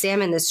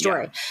re-examine this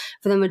story. Yeah.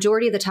 For the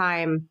majority of the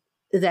time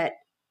that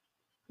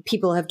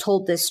people have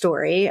told this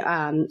story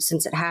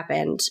since it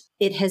happened,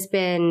 it has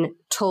been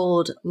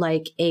told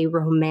like a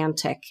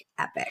romantic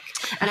epic.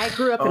 And I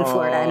grew up in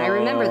Florida, and I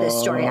remember this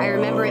story. I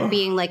remember it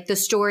being like the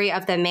story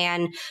of the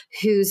man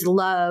whose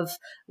love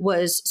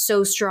was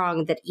so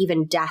strong that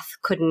even death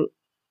couldn't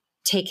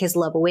take his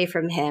love away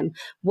from him.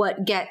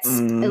 What gets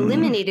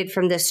eliminated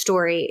from this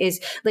story is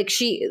like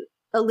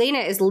Elena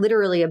is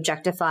literally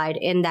objectified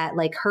in that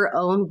like her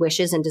own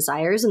wishes and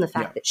desires and the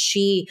fact that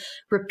she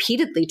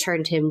repeatedly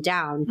turned him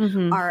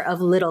down are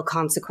of little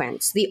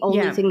consequence. The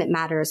only thing that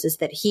matters is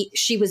that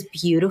she was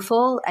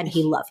beautiful and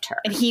he loved her.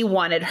 And he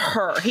wanted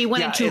her. He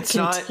wanted to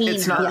contain her.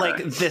 It's not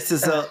like this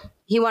is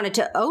he wanted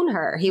to own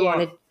her. He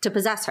wanted to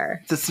possess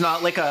her. It's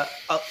not like a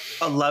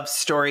love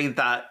story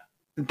that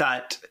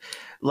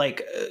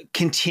like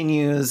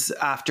continues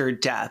after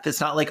death.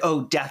 It's not like,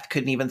 oh, death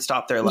couldn't even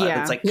stop their love.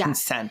 It's like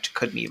consent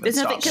couldn't even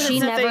stop them. She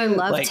never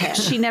loved him.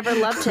 She never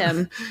loved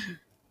him.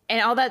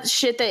 And all that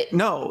shit that...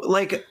 No,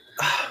 like,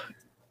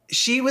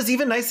 she was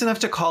even nice enough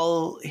to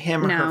call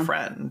him her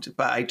friend,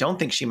 but I don't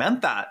think she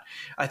meant that.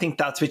 I think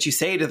that's what you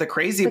say to the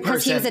crazy person.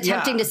 Because he was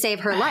attempting to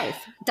save her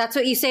life. That's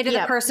what you say to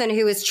the person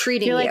who is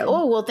treating you. You're like,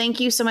 oh, well, thank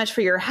you so much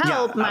for your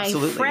help, my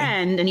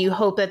friend. And you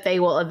hope that they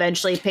will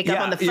eventually pick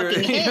up on the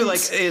fucking hint. You're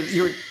like,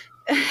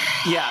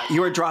 you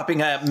were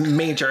dropping a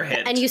major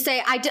hit. And you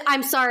say,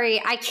 I'm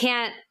sorry, I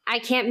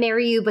can't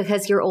marry you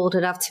because you're old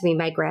enough to be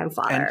my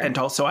grandfather. And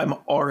also I'm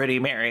already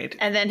married.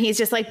 And then he's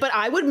just like, but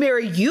I would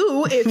marry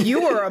you if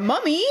you were a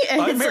mummy. And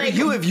I'd marry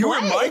you if you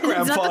were my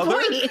grandfather.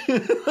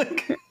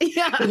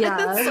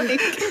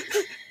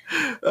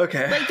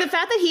 Okay. Like the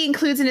fact that he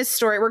includes in his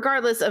story,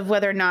 regardless of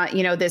whether or not,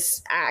 you know,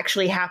 this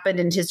actually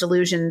happened in his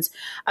delusions,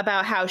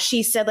 about how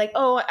she said like,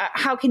 oh,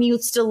 how can you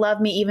still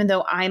love me even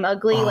though I'm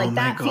ugly? Like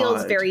that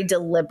feels very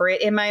deliberate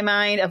in my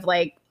mind of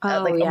like,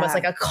 almost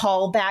like a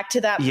callback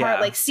to that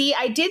part. Like, see,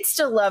 I did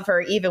still love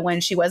her even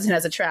when she wasn't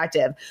as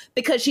attractive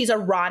because she's a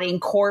rotting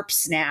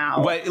corpse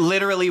now.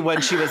 Literally when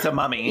she was a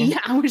mummy.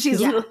 When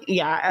she's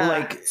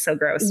like so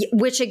gross.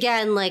 Which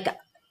again, like,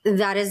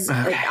 that is,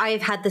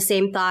 I've had the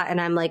same thought, and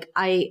I'm like,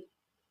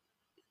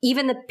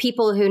 even the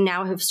people who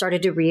now have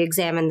started to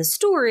re-examine the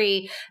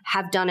story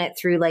have done it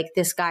through like,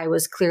 this guy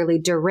was clearly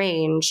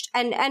deranged.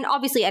 And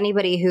obviously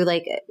anybody who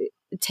like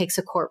takes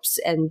a corpse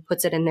and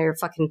puts it in their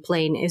fucking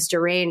plane is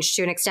deranged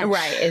to an extent.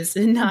 Right. Is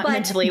not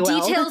mentally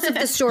well. Details of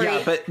the story.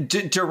 Yeah, but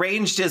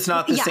deranged is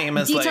not the same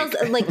as details,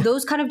 like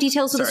those kind of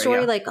details of the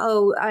story, like,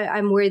 oh,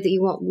 I'm worried that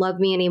you won't love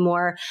me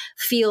anymore,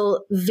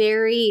 feel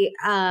very,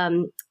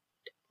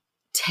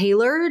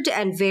 tailored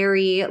and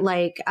very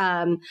like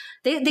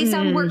they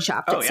sound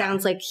workshopped. It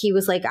sounds like he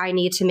was like, I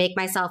need to make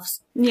myself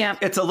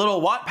it's a little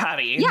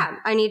Wattpad-y.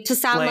 I need to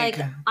sound like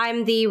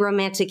I'm the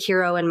romantic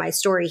hero in my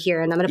story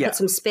here, and I'm gonna put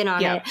some spin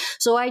on it.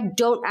 So I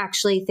don't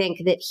actually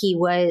think that he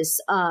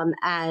was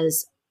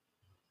as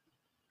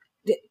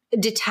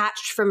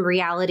detached from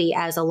reality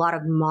as a lot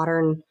of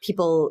modern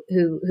people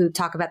who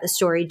talk about the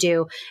story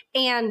do.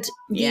 And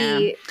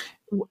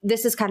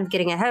this is kind of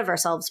getting ahead of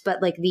ourselves,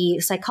 but like the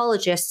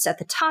psychologists at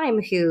the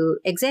time who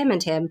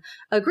examined him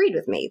agreed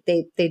with me.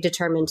 They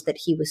determined that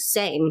he was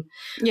sane.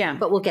 Yeah.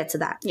 But we'll get to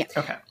that. Yeah.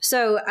 Okay.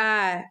 So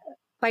by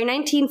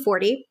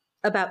 1940,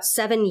 about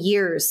 7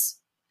 years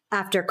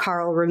after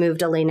Carl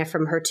removed Elena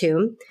from her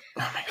tomb,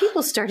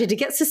 people started to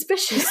get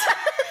suspicious.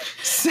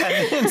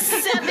 7 years. They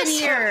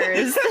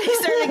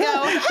started to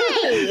go,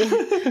 hey,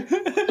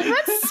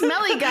 that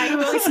smelly guy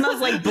who always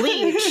smells like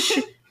bleach.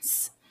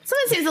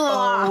 Someone seems a little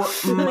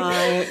off. Oh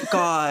my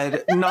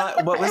God.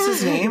 What was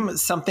his name?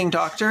 Something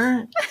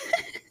doctor?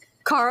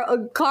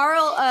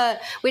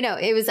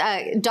 It was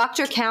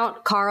Dr.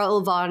 Count Karl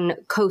von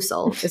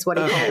Kosel is what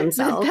he called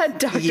himself. That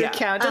Dr.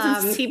 Count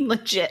doesn't seem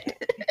legit.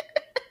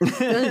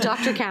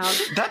 Dr.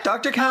 Count. That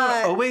Dr.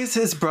 Count always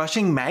is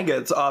brushing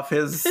maggots off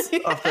his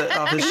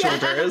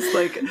shoulders.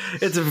 Like,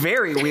 it's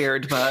very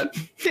weird, but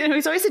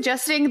he's always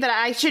suggesting that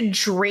I should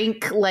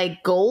drink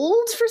like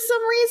gold for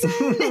some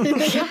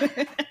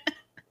reason.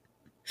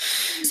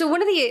 So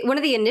one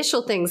of the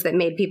initial things that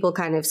made people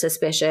kind of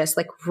suspicious,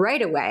 like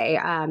right away,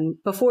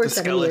 before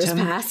 7 years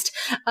passed,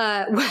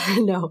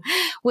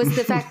 was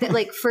the fact that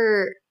like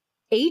for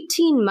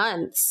 18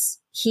 months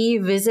he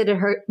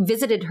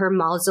visited her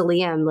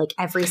mausoleum like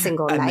every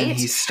single night, then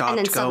he stopped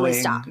and then suddenly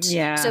going. stopped.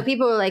 Yeah. So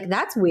people were like,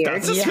 "That's weird."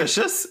 That's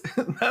suspicious.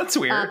 That's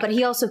weird. But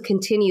he also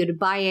continued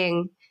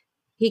buying.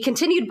 He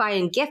continued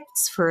buying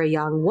gifts for a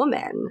young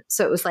woman.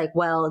 So it was like,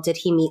 well, did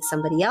he meet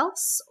somebody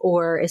else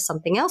or is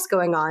something else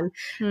going on?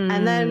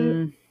 And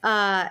then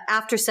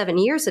after 7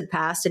 years had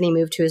passed and he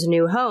moved to his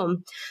new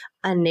home,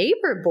 a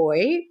neighbor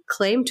boy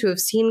claimed to have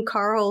seen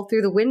Carl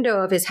through the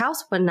window of his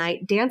house one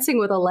night dancing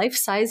with a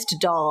life-sized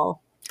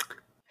doll.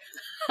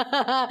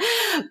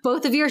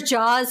 Both of your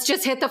jaws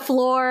just hit the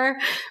floor.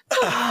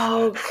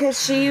 Oh,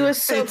 because she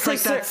was so It's like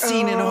that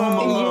scene in Home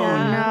Alone.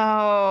 Yeah.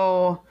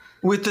 No.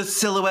 With the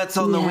silhouettes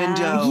on the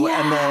window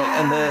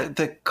and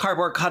the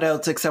cardboard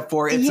cutouts, except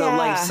for it's a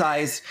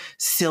life-size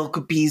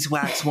silk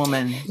beeswax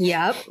woman.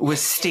 Yep. With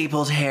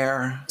stapled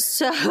hair.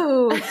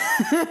 So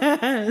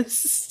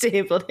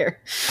stapled hair.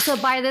 So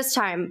by this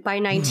time, by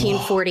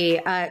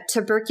 1940,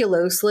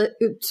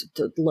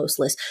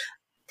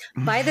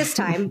 By this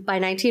time, by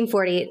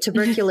 1940,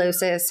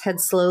 tuberculosis had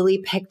slowly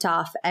picked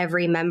off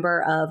every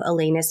member of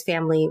Elena's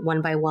family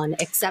one by one,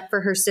 except for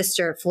her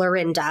sister,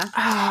 Florinda.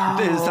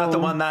 Is that the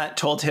one that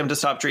told him to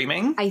stop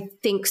dreaming? I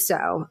think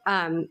so.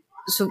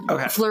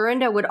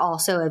 Florinda would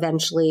also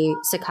eventually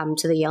succumb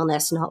to the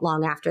illness not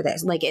long after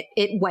this. Like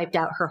it wiped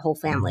out her whole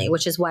family,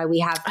 which is why we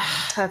have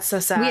that's so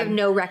sad. We have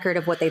no record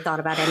of what they thought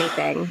about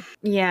anything.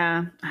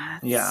 Yeah.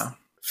 Yeah.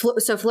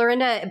 So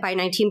Florinda, by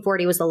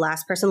 1940, was the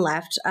last person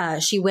left.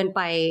 She went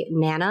by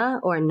Nana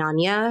or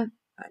Nanya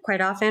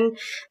quite often.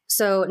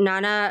 So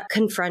Nana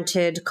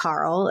confronted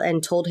Carl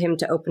and told him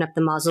to open up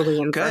the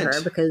mausoleum for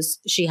her because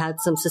she had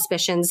some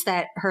suspicions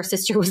that her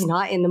sister was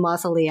not in the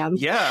mausoleum.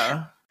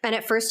 Yeah. And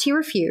at first he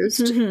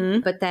refused,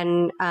 but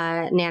then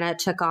Nana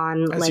took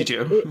on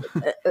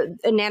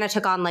Nana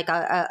took on like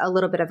a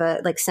little bit of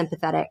a like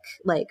sympathetic,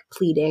 like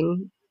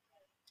pleading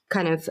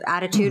kind of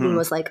attitude and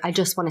was like, I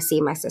just want to see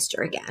my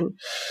sister again.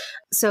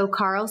 So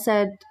Carl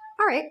said,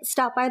 all right,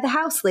 stop by the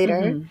house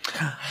later.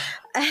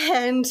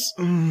 And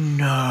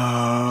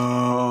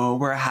no,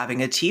 we're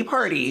having a tea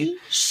party.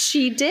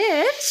 She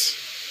did.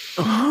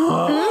 He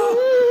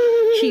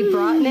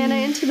brought Nana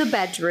into the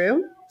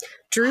bedroom,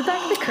 drew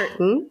back the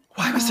curtain.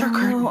 Why was there a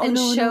curtain? And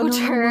showed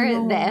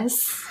her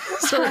this.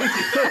 Sorry. I'm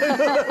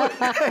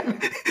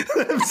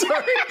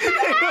sorry.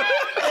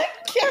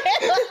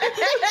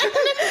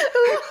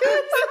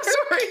 I'm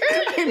sorry.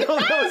 I know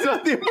that was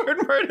not the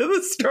important part of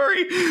the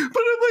story, but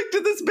I'm like,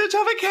 did this bitch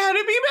have a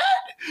canopy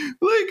bed?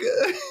 Like,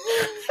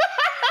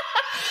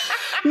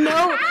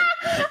 no.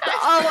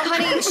 Oh,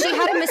 honey, she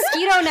had a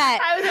mosquito net.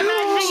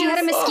 She had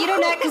a mosquito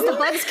net because the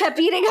bugs kept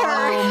eating her.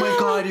 Oh my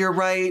God, you're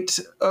right.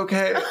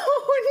 Okay.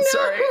 Oh, no.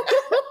 Sorry.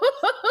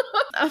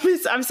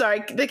 I'm sorry.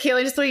 The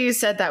Caelan, just the way you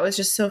said that was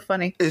just so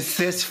funny. Is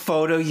this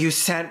photo you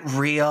sent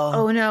real?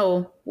 Oh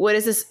no. What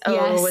is this? Oh,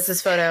 yes. What's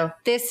this photo?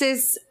 This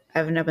is... I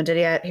haven't opened it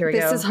yet. Here we go.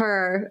 This is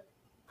her.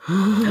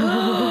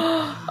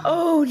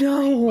 Oh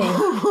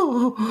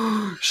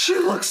no. She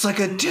looks like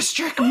a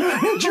district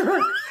manager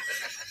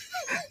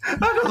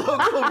at a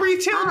local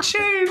retail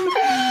chain.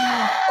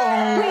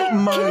 Oh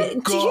my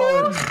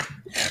God.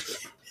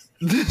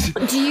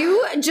 Do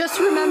you just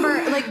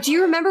remember, like, do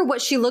you remember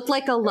what she looked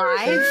like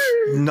alive?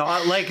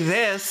 Not like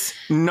this.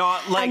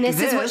 Not like this. And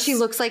this is what she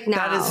looks like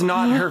now. That is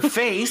not her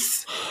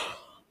face.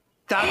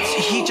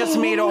 He just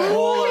made a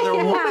whole other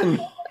woman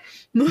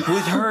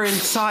with her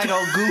inside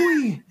all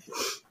gooey.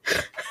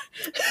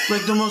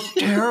 Like the most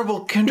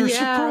terrible Kinder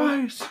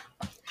Surprise.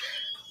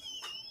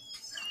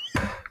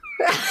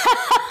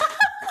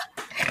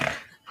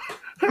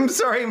 I'm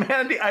sorry,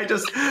 Mandy. I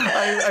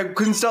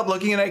couldn't stop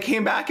looking, and I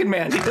came back, and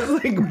Mandy was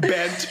like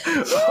bent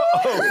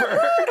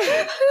over.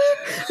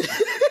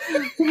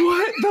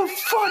 What the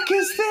fuck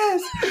is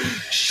this?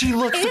 She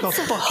looks like a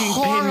fucking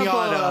horrible.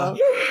 pinata.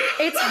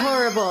 It's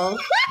horrible.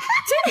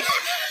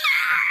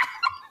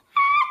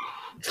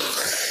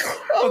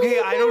 Okay,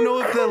 I don't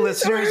know if the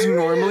listeners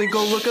normally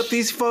go look up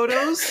these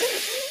photos,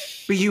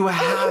 but you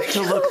have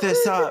to look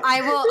this up.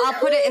 I'll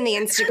put it in the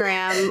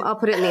Instagram. I'll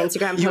put it in the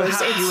Instagram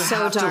post. You It's so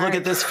have dark. to look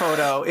at this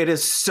photo. It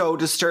is so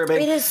disturbing.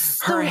 It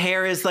is Her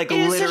hair is like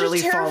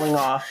literally falling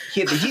off.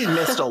 He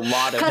missed a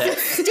lot of Because it.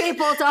 it's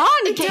stapled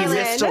on, He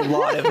missed a Caelan.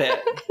 lot of it.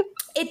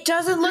 It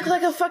doesn't look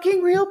like a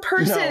fucking real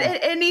person No. in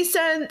any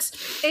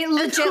sense. It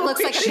legit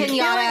looks like a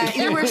pinata.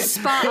 You were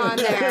spot on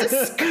there.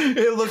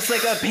 It looks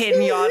like a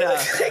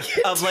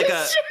pinata of like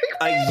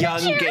a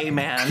young gay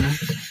man.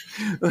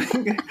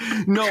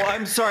 No,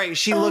 I'm sorry.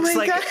 She looks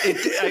like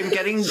I'm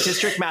getting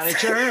district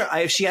manager.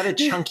 If she had a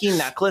chunky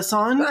necklace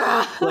on,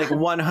 like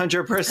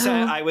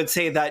 100%, I would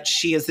say that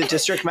she is the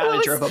district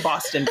manager of a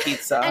Boston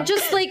Pizza. And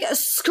just like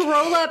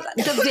scroll up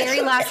the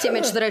very last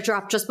image that I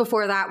dropped just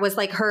before that was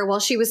like her while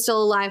she was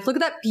still alive. Look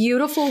at that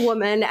beautiful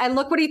woman, and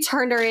look what he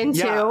turned her into.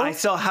 Yeah, I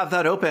still have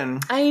that open.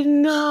 I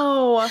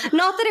know.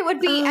 Not that it would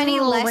be any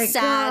my less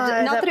sad.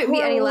 God, Not that it would be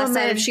poor any less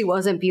sad woman. if she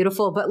wasn't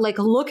beautiful, but like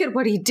look at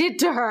what he did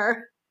to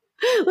her.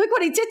 Look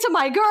what he did to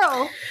my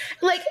girl.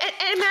 Like,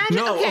 and imagine.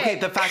 No, okay.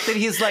 The fact that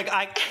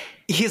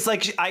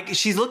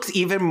she looks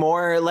even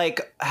more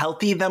like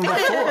healthy than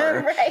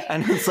before. Right.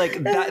 And it's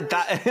like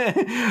that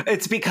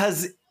it's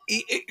because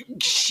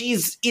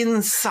she's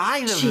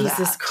inside of Jesus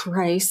that.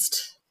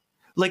 Christ.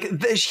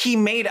 Like he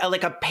made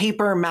a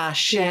paper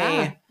mache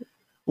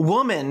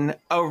woman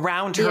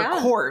around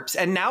her corpse.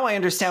 And now I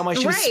understand why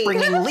she was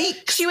springing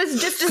leaks. She was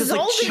just 'Cause,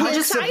 like, dissolving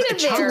inside of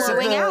chunks there. of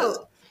Blowing the-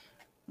 out.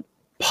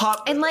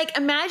 Pop. And like,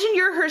 imagine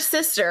you're her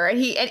sister,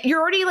 and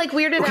you're already like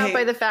weirded out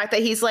by the fact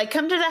that he's like,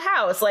 come to the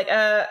house, like,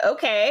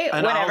 okay,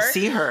 and whatever. I'll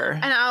see her.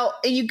 And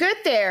you get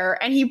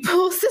there, and he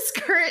pulls this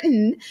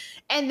curtain,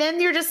 and then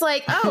you're just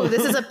like, oh,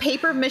 this is a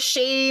paper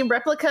mache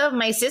replica of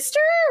my sister?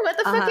 What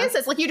the fuck is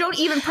this? Like, you don't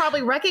even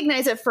probably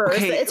recognize it first.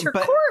 Okay, it's her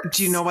but corpse.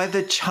 do you know why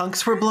the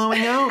chunks were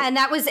blowing out? And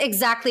that was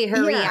exactly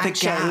her reaction. The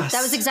gas.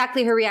 That was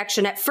exactly her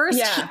reaction. At first,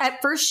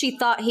 she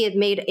thought he had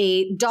made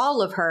a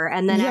doll of her,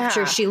 and then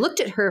after she looked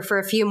at her for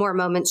a few more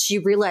moments, she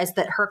realized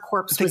that her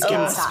corpse was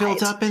gas inside.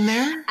 spilled up in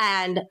there,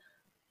 and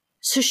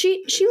so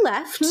she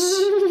left.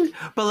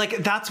 but like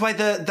that's why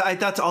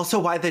that's also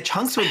why the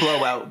chunks would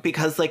blow out,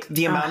 because like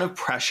the amount of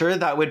pressure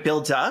that would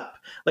build up,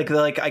 like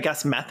I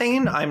guess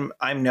methane. I'm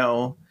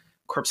no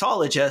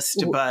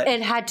corpsologist, but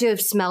it had to have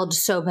smelled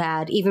so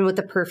bad, even with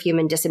the perfume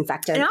and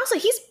disinfectant. And also,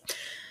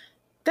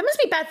 that must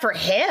be bad for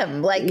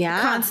him. Like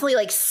constantly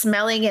like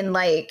smelling and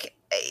like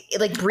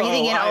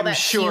breathing in all that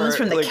fumes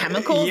from the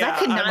chemicals. That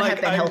could not have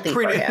been healthy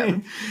for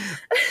him.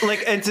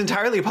 Like, it's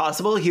entirely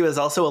possible he was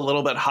also a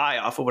little bit high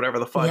off of whatever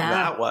the fuck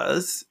that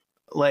was.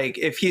 Like,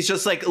 if he's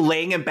just like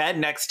laying in bed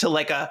next to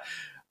like a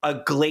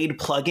Glade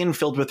plug-in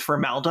filled with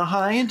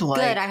formaldehyde.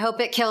 Like, good. I hope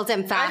it killed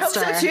him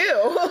faster. I hope so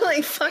too.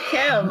 Like, fuck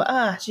him.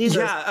 Jesus.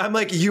 Yeah, I'm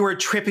like, you were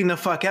tripping the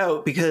fuck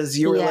out because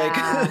you were like...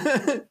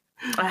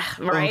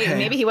 right. Okay.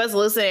 Maybe he was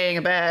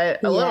hallucinating a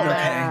little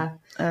bit.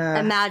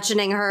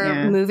 Imagining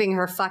her moving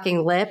her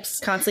fucking lips.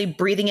 Constantly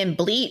breathing in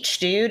bleach,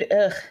 dude.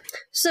 Ugh.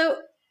 So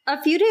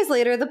a few days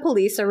later, the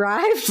police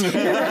arrived and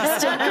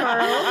arrested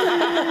Carl.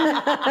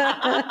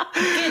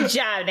 Good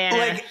job,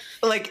 Nana.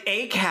 Like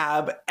a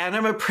cab, and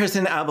I'm a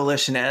prison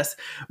abolitionist,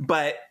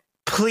 but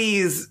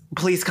please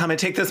come and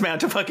take this man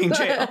to fucking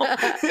jail.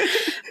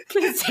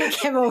 Please take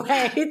him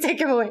away.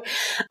 Take him away.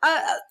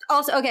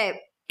 Also,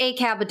 okay. A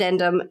cab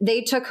addendum.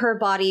 They took her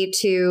body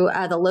to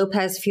the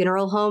Lopez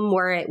funeral home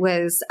where it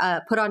was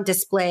put on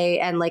display,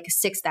 and like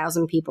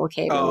 6,000 people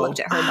came and looked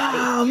at her body.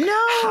 Oh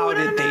no! How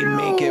did they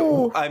make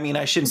it? I mean,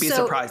 I shouldn't be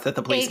surprised that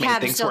the police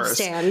made things still worse.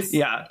 Stands.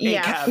 Yeah,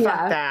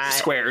 fuck that.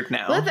 Squared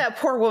now. Let that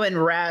poor woman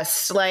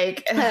rest.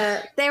 Like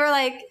they were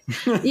like,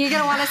 "You're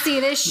gonna want to see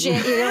this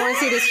shit. You're gonna want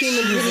to see this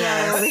human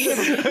video over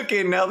here."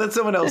 Okay, now that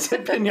someone else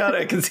said pinata,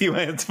 I can see why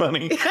it's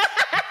funny.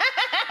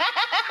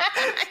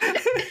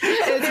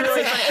 it's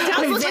really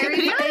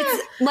funny.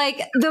 It's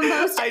like the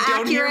most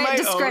accurate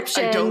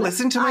description I don't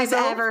listen to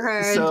myself, I've ever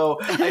heard. So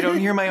I don't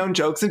hear my own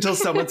jokes until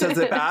someone says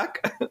it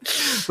back.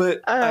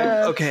 But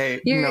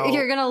okay,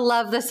 you're gonna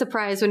love the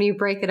surprise when you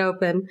break it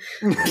open.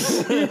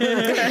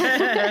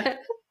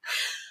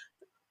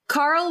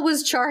 Carl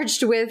was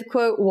charged with,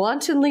 quote,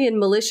 wantonly and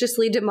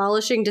maliciously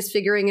demolishing,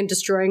 disfiguring, and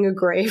destroying a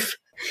grave.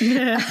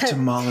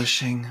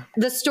 Demolishing.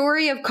 The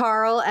story of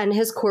Carl and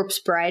his corpse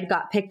bride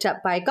got picked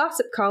up by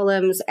gossip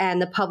columns,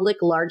 and the public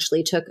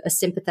largely took a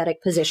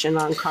sympathetic position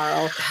on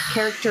Carl,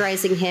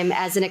 characterizing him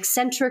as an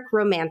eccentric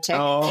romantic.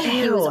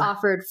 He was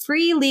offered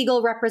free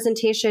legal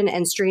representation,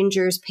 and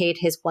strangers paid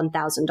his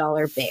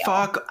 $1,000 bail.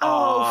 Fuck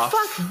off.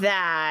 Oh, fuck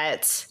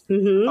that.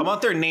 Mm-hmm. I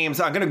want their names.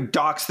 I'm going to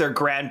dox their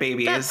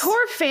grandbabies. That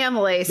poor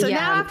family. So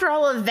now after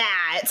all of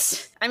that,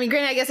 I mean,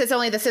 granted, I guess it's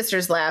only the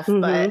sisters left,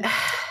 but...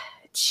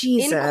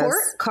 Jesus. In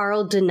court,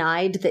 Carl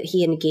denied that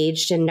he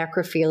engaged in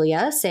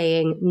necrophilia,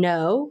 saying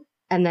no,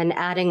 and then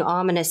adding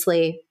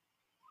ominously,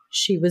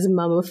 she was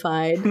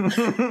mummified. What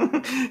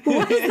does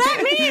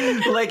that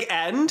mean? Like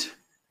end?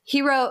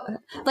 He wrote,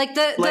 like,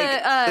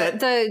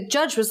 the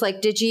judge was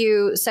like, did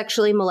you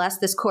sexually molest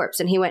this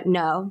corpse? And he went,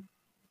 no.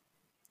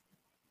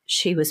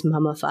 She was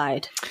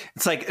mummified.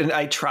 It's like, and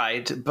I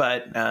tried,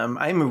 but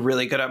I'm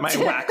really good at my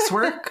wax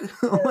work.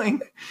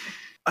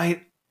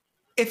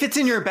 If it's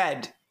in your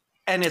bed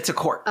and it's a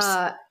corpse,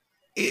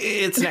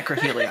 it's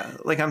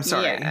necrophilia. Like, I'm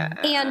sorry. Yeah.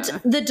 And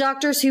the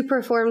doctors who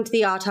performed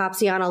the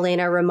autopsy on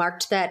Elena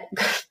remarked that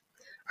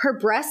her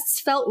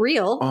breasts felt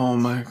real. Oh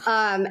my.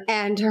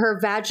 And her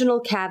vaginal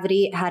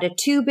cavity had a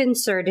tube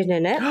inserted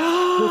in it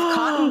with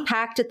cotton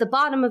packed at the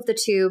bottom of the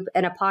tube.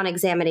 And upon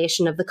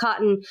examination of the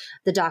cotton,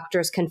 the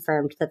doctors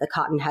confirmed that the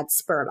cotton had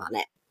sperm on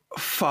it.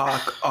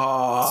 Fuck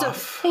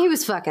off. So he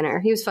was fucking her.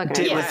 Was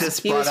this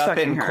brought up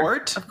in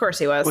court? Of course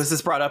he was. Was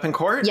this brought up in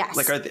court? Yes.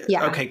 Like,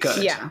 yeah. Okay,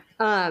 good. Yeah.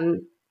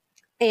 And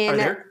are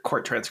there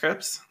court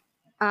transcripts?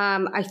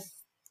 I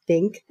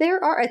think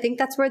there are. I think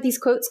that's where these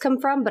quotes come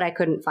from, but I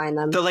couldn't find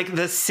them. The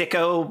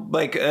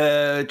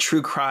sicko,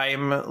 true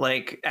crime,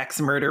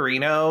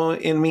 ex-murderino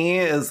in me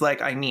is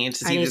like, I need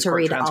to see these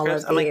court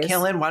transcripts. I'm like,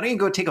 Caelan, why don't you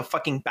go take a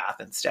fucking bath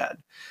instead?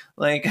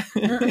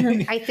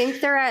 I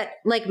think they're at,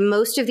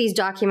 most of these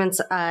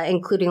documents,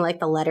 including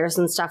the letters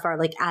and stuff, are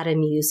at a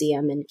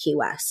museum in Key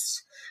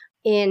West.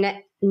 In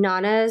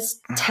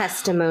Nana's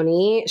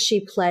testimony,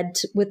 she pled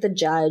with the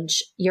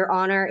judge, Your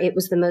Honor, it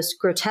was the most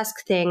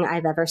grotesque thing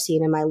I've ever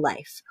seen in my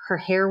life. Her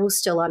hair was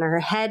still on her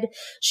head.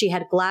 She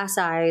had glass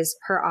eyes.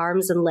 Her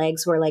arms and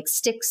legs were like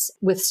sticks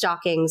with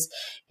stockings.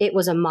 It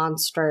was a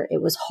monster.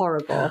 It was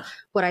horrible.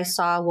 What I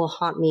saw will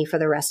haunt me for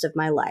the rest of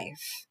my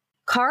life.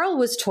 Carl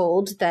was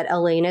told that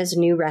Elena's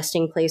new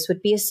resting place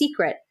would be a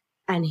secret,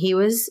 and he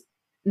was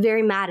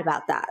very mad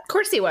about that. Of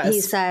course he was.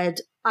 He said,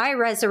 I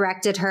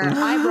resurrected her.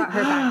 I brought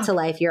her back to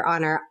life, Your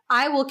Honor.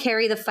 I will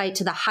carry the fight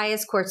to the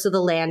highest courts of the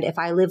land if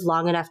I live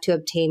long enough to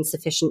obtain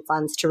sufficient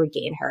funds to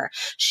regain her.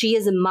 She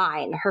is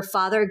mine. Her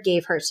father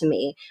gave her to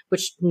me,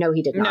 which no,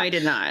 he did not. No, he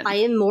did not. I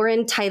am more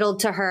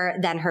entitled to her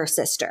than her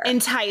sister.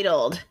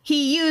 Entitled.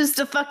 He used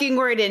the fucking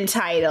word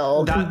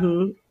entitled.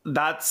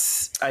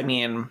 That's, I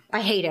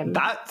hate him.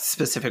 That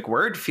specific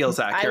word feels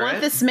accurate. I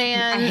want this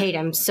man. I hate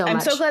him so much. I'm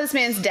so glad this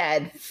man's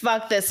dead.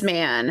 Fuck this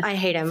man. I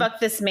hate him.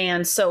 Fuck this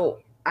man.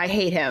 I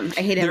hate him.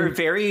 There are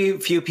very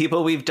few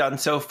people we've done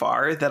so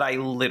far that I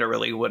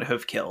literally would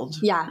have killed.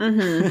 Yeah.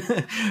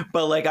 Mm-hmm.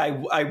 But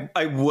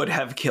I would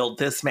have killed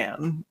this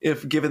man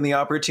if given the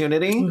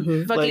opportunity.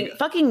 Mm-hmm.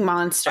 Fucking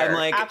monster.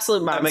 I'm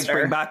absolute monster. I'm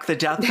bring back the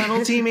death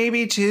penalty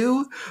maybe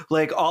too.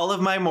 All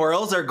of my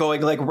morals are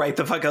going right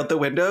the fuck out the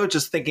window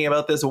just thinking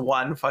about this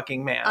one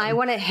fucking man. I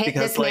want to hit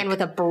this man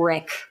with a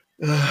brick.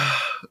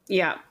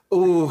 Yeah.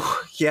 Ooh,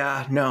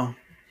 yeah, no.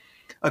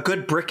 A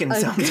good brickin'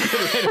 sounds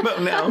good right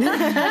about now.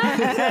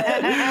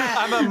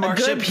 I'm a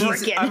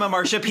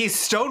Marsha P.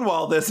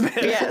 Stonewall this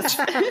bitch.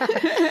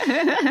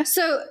 Yes.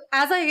 So,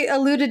 as I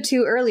alluded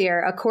to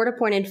earlier, a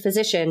court-appointed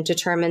physician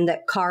determined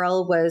that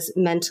Carl was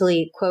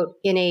mentally, quote,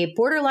 in a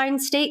borderline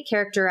state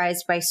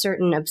characterized by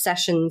certain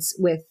obsessions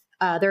with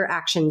other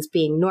actions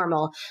being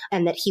normal,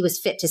 and that he was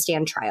fit to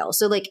stand trial.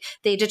 So,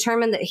 they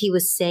determined that he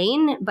was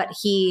sane, but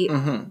he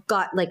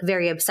got,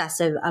 very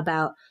obsessive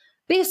about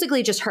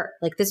basically just hurt.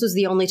 This was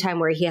the only time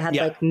where he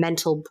had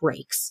mental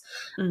breaks.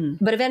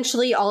 But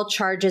eventually all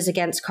charges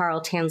against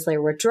Carl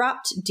Tanzler were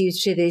dropped due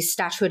to the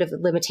statute of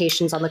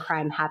limitations on the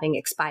crime having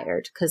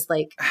expired. Because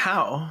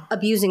how?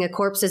 Abusing a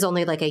corpse is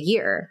only a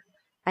year.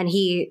 And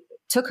he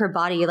took her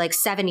body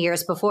 7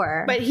 years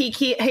before. But he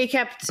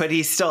kept... But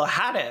he still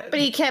had it.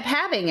 But he kept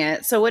having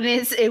it. So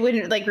it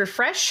wouldn't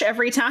refresh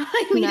every time?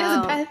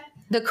 No.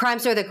 The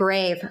crimes are the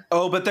grave.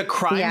 Oh, but the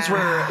crimes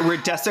were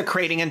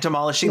desecrating and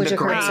demolishing the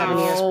grave. 7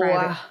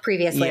 years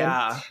previously.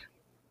 Yeah.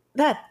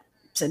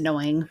 That's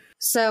annoying.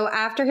 So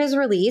after his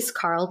release,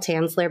 Carl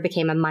Tanzler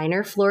became a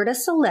minor Florida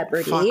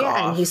celebrity,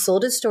 and he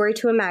sold his story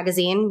to a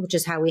magazine, which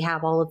is how we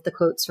have all of the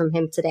quotes from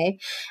him today,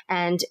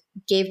 and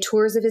gave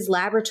tours of his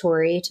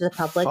laboratory to the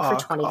public for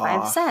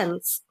 25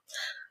 cents.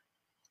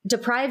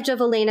 Deprived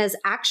of Elena's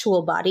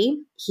actual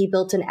body, he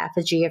built an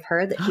effigy of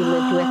her that he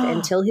lived with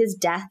until his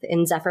death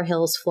in Zephyr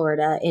Hills,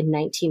 Florida in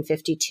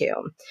 1952.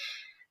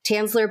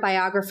 Tanzler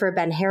biographer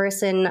Ben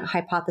Harrison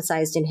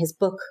hypothesized in his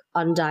book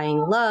Undying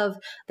Love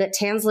that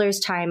Tanzler's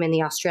time in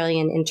the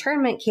Australian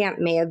internment camp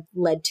may have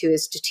led to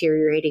his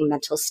deteriorating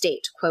mental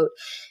state. Quote,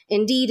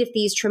 indeed, if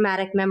these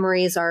traumatic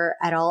memories are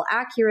at all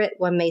accurate,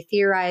 one may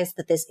theorize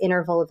that this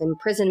interval of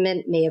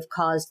imprisonment may have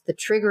caused the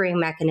triggering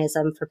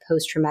mechanism for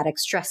post-traumatic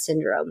stress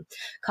syndrome,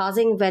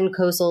 causing Van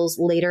Kosel's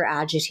later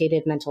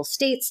agitated mental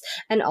states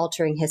and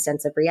altering his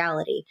sense of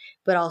reality,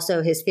 but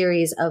also his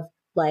theories of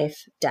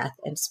life, death,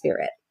 and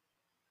spirit.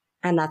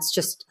 And that's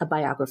just a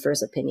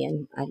biographer's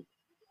opinion.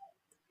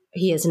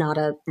 He is not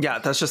a... Yeah,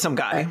 that's just some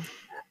guy.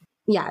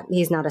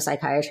 He's not a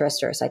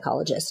psychiatrist or a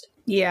psychologist.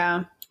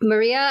 Yeah.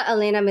 Maria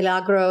Elena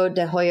Milagro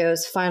de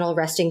Hoyo's final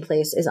resting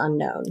place is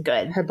unknown.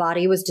 Good. Her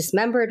body was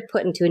dismembered,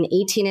 put into an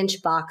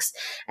 18-inch box,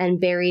 and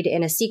buried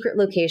in a secret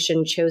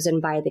location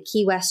chosen by the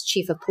Key West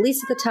chief of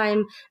police at the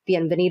time,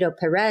 Bienvenido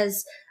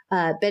Perez,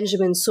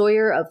 Benjamin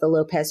Sawyer of the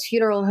Lopez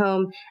Funeral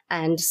Home,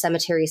 and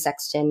cemetery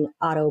sexton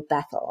Otto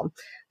Bethel.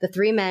 The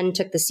three men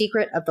took the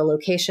secret of the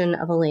location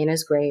of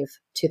Elena's grave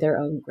to their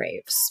own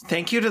graves.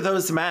 Thank you to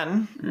those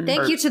men.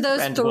 Thank you to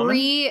those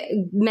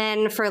three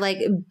men for like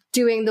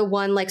doing the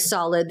one like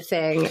solid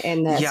thing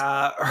in this.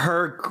 Yeah,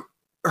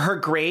 her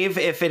grave,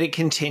 if it had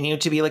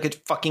continued to be like a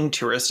fucking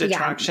tourist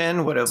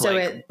attraction, would have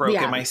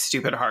broken my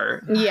stupid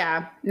heart.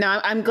 Yeah, no,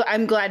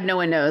 I'm glad no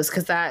one knows,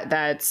 because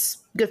that's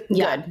good.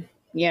 Yeah. Good.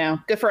 You know,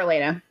 good for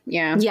Elena.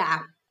 Yeah. Yeah.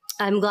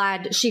 I'm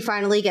glad she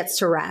finally gets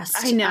to rest.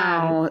 I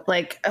know.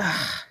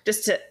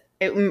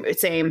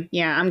 Same.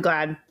 Yeah, I'm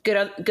glad.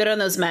 Good on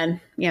those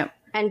men. Yeah.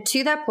 And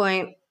to that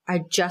point, I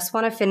just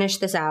want to finish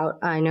this out.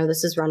 I know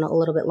this has run a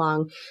little bit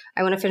long.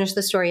 I want to finish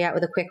the story out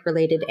with a quick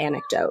related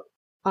anecdote.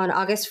 On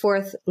August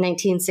 4th,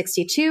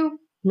 1962,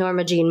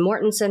 Norma Jean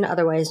Mortensen,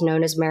 otherwise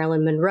known as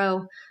Marilyn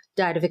Monroe,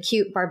 died of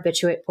acute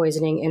barbiturate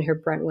poisoning in her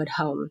Brentwood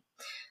home.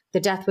 The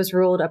death was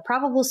ruled a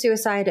probable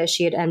suicide, as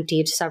she had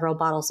emptied several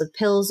bottles of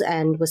pills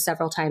and was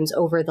several times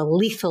over the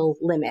lethal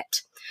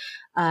limit.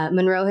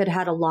 Monroe had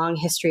had a long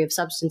history of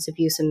substance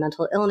abuse and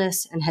mental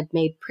illness and had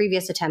made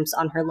previous attempts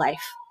on her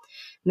life.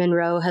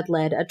 Monroe had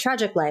led a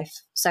tragic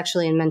life,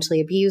 sexually and mentally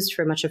abused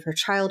for much of her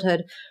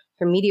childhood.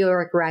 Her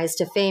meteoric rise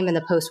to fame in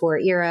the post-war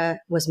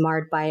era was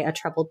marred by a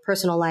troubled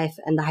personal life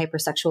and the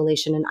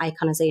hypersexualization and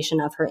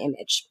iconization of her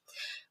image.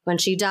 When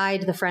she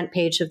died, the front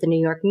page of the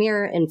New York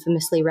Mirror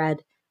infamously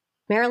read,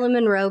 "Marilyn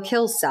Monroe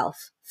kills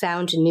self,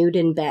 found nude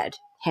in bed,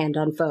 hand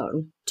on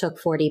phone, took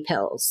 40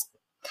 pills."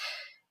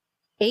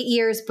 8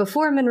 years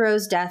before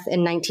Monroe's death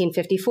in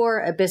 1954,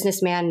 a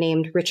businessman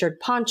named Richard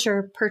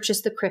Poncher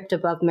purchased the crypt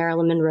above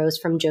Marilyn Monroe's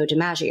from Joe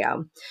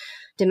DiMaggio.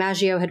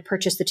 DiMaggio had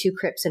purchased the two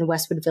crypts in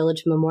Westwood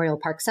Village Memorial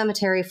Park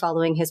Cemetery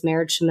following his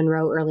marriage to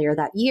Monroe earlier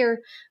that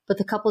year, but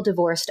the couple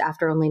divorced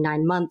after only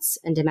 9 months,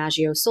 and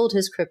DiMaggio sold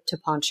his crypt to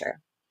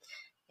Poncher.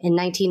 In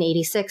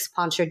 1986,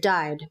 Poncher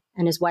died,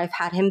 and his wife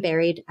had him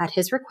buried, at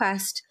his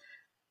request,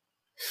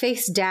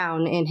 face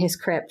down in his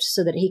crypt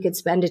so that he could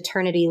spend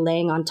eternity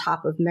laying on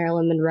top of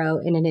Marilyn Monroe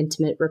in an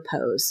intimate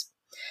repose.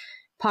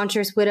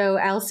 Poncher's widow,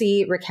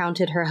 Elsie,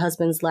 recounted her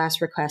husband's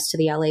last request to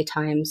the LA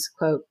Times,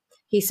 quote,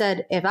 "He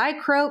said, 'If I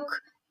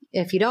croak,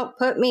 if you don't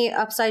put me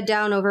upside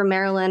down over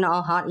Marilyn,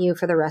 I'll haunt you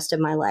for the rest of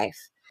my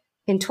life.'"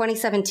 In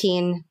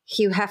 2017,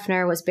 Hugh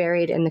Hefner was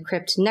buried in the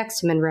crypt next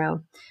to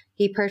Monroe.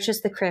 He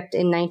purchased the crypt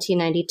in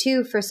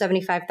 1992 for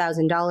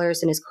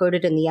 $75,000 and is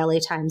quoted in the LA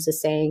Times as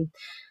saying,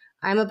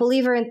 "I'm a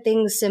believer in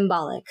things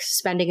symbolic.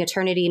 Spending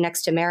eternity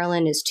next to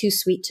Marilyn is too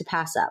sweet to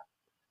pass up."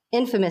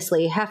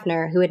 Infamously,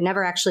 Hefner, who had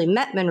never actually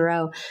met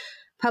Monroe,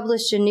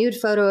 published a nude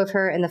photo of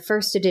her in the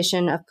first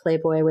edition of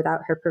Playboy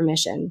without her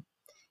permission.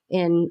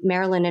 In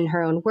Marilyn in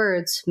her own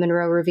words,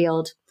 Monroe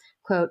revealed,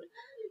 quote,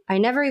 "I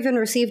never even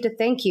received a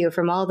thank you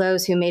from all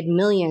those who made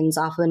millions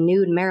off a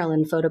nude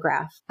Marilyn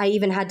photograph. I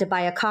even had to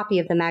buy a copy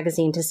of the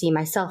magazine to see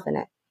myself in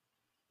it."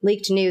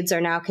 Leaked nudes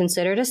are now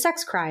considered a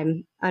sex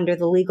crime under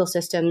the legal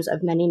systems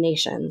of many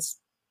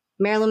nations.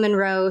 Marilyn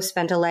Monroe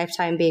spent a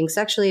lifetime being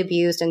sexually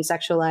abused and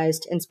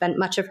sexualized, and spent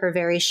much of her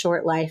very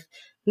short life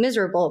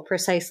miserable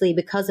precisely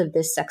because of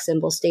this sex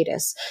symbol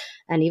status.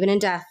 And even in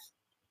death,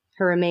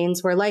 her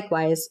remains were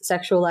likewise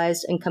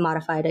sexualized and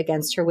commodified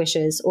against her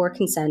wishes or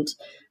consent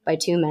by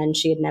two men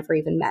she had never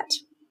even met.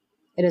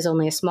 It is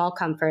only a small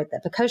comfort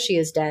that because she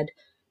is dead,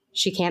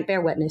 she can't bear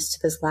witness to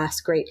this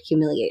last great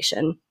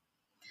humiliation.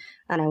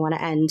 And I want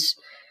to end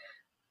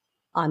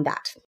on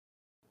that.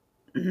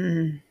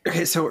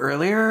 Okay, so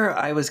earlier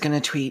I was going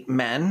to tweet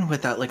men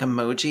with that like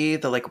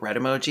emoji, the like red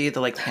emoji, the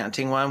like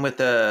panting one with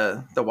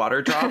the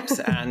water drops.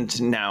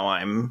 And now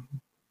I'm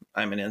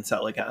an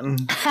incel again.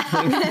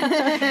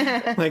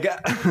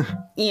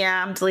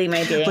 Yeah, I'm deleting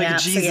my dating apps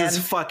Jesus again.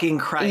 Fucking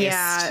Christ.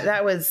 Yeah,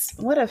 that was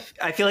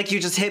I feel like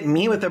you just hit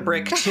me with a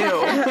brick too.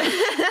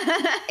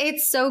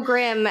 It's so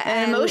grim.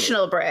 An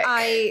emotional brick.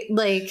 I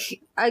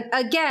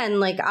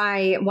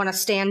want to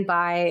stand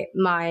by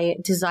my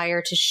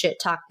desire to shit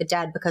talk the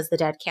dead because the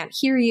dead can't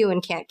hear you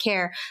and can't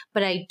care.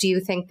 But I do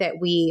think that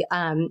we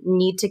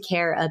need to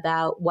care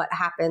about what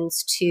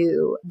happens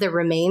to the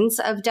remains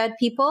of dead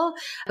people,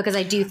 because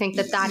I do think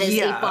that is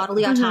a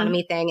bodily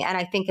autonomy thing. And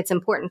I think it's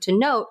important to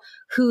note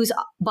whose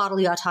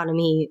bodily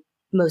autonomy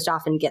most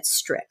often gets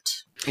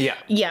stripped. Yeah.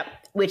 Yep.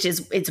 Which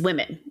is, it's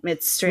women.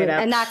 It's straight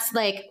up. And that's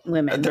like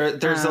women.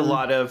 There's a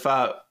lot of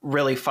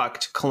really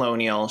fucked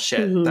colonial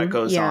shit that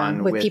goes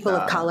on with people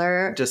of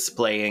color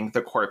displaying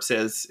the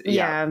corpses.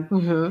 Yeah.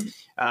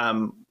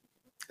 Mm-hmm.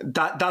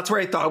 That's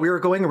where I thought we were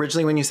going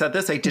originally when you said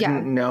this. I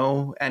didn't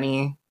know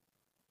any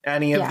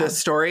of this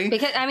story.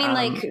 Because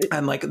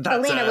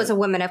Elena was a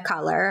woman of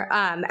color.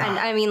 And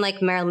I mean,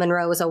 like Marilyn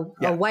Monroe was a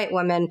white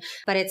woman,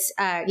 but it's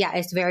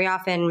very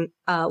often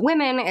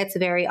women. It's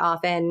very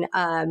often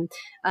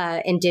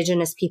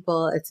indigenous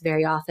people. It's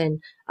very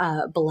often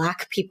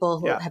Black people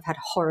who have had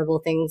horrible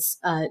things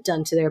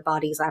done to their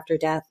bodies after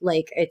death.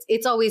 Like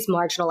it's always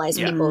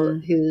marginalized people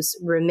whose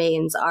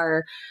remains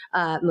are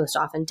most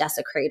often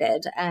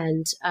desecrated.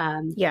 And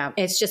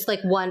it's just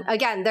like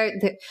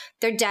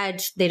they're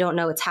dead. They don't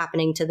know what's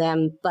happening to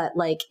them, but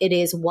like it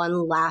is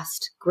one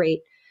last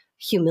great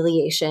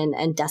humiliation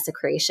and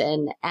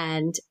desecration,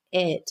 and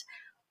it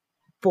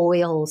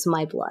boils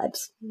my blood.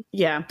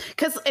 Yeah.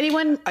 Because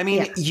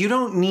you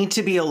don't need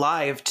to be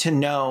alive to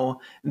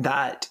know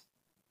that,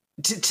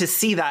 to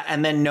see that,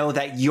 and then know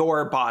that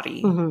your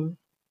body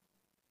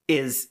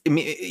is,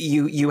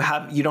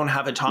 you don't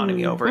have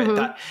autonomy over it.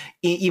 That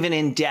even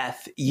in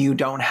death, you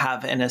don't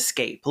have an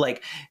escape.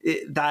 Like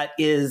that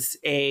is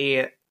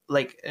I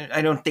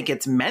don't think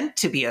it's meant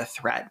to be a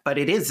threat, but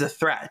it is a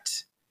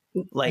threat.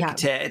 Like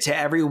to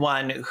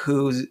everyone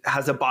who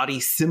has a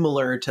body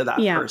similar to that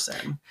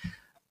person.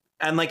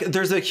 And like,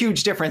 there's a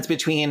huge difference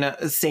between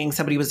saying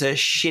somebody was a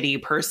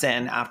shitty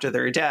person after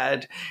they're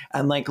dead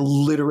and like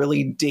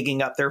literally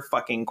digging up their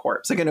fucking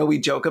corpse. Like, I know we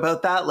joke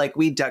about that. Like,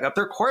 we dug up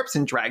their corpse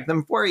and dragged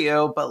them for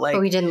you, but like,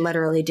 we didn't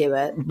literally do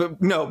it.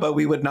 But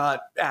we would not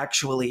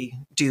actually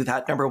do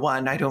that. Number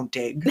one, I don't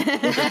dig.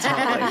 It's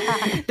not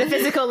like... The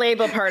physical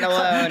label part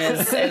alone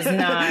is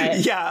not.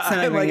 Yeah,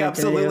 I'm like,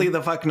 absolutely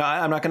the fuck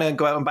not. I'm not going to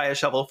go out and buy a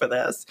shovel for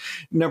this.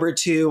 Number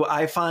two,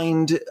 I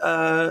find,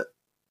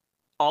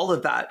 all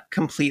of that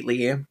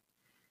completely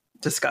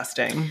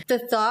disgusting. The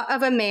thought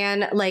of a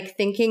man like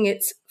thinking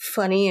it's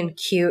funny and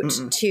cute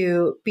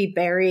to be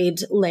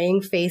buried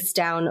laying face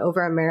down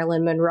over a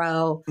Marilyn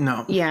Monroe.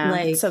 No. Yeah.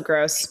 Like, so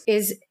gross.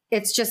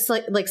 It's just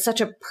like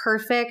such a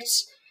perfect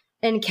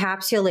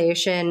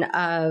encapsulation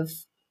of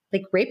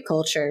like rape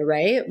culture,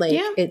 right? Like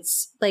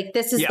it's like,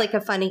 this is like a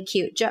funny,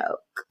 cute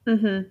joke.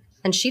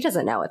 And she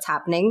doesn't know what's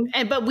happening.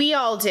 But we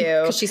all do.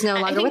 Because she's no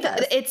longer with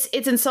us.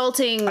 It's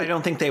insulting. I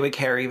don't think they would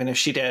care even if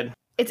she did.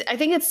 I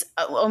think it's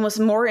almost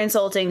more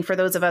insulting for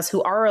those of us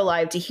who are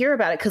alive to hear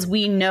about it, because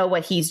we know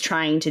what he's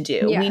trying to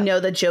do. Yeah. We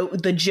know the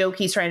joke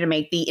he's trying to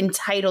make, the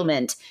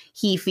entitlement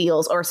he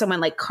feels, or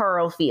someone like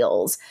Carl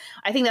feels.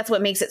 I think that's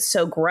what makes it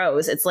so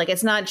gross. It's like,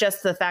 it's not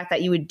just the fact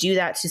that you would do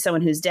that to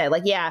someone who's dead.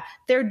 Like, yeah,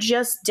 they're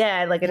just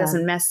dead. Like, it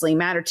doesn't necessarily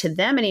matter to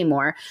them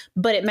anymore,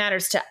 but it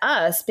matters to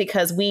us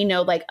because we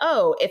know, like,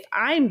 oh, if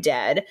I'm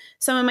dead,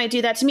 someone might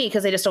do that to me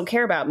because they just don't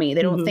care about me.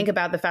 They don't think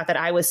about the fact that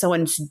I was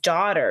someone's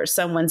daughter,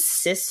 someone's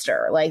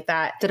sister, like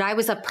that. That I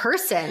was a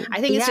person. I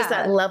think it's just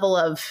that level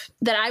of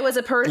that I was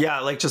a person. Yeah,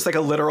 like just like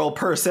a literal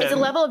person. It's a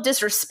level of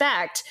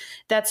disrespect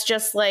that's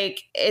just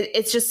like,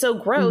 it's just so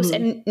gross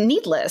and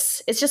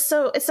needless. It's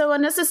so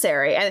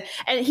unnecessary. And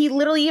he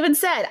literally even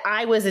said,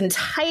 I was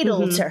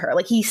entitled to her.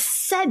 Like, he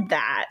said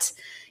that.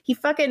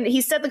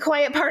 He said the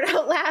quiet part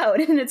out loud.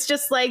 And it's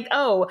just like,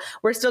 oh,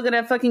 we're still going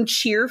to fucking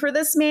cheer for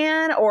this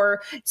man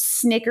or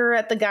snicker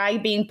at the guy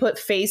being put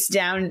face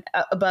down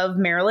above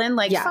Marilyn.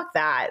 Like, fuck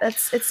that.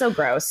 It's so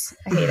gross.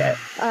 I hate it.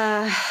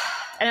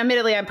 And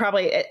admittedly, I'm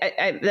probably,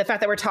 the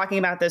fact that we're talking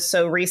about this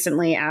so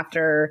recently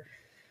after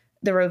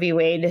the Roe v.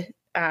 Wade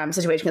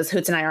situation, because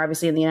Hoots and I are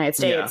obviously in the United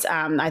States.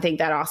 I think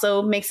that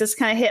also makes this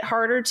kind of hit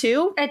harder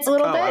too. It's a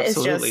little bit.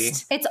 Absolutely.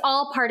 It's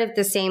all part of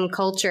the same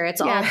culture.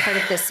 It's all part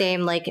of the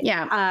same like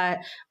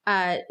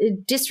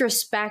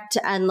disrespect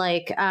and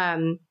like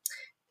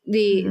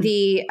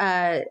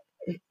the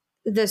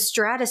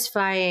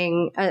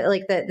stratifying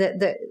like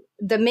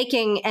the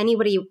making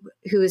anybody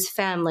who is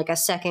femme like a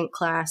second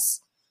class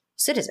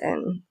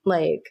citizen.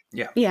 Like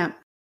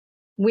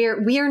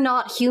we're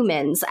not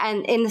humans.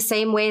 And in the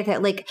same way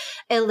that like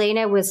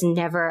Elena was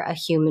never a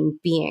human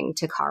being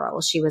to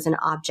Carl, she was an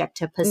object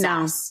to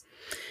possess.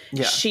 No.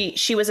 Yeah.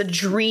 She was a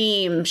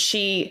dream. Which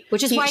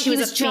is why he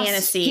was a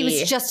fantasy. He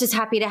was just as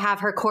happy to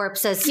have her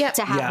corpse as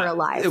to have her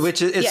alive.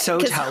 Which is so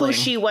telling. Because who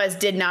she was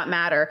did not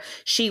matter.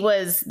 She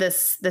was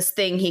this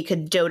thing he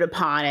could dote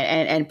upon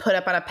and put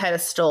up on a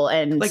pedestal.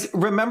 And like,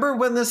 remember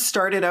when this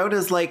started out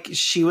as like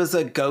she was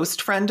a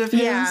ghost friend of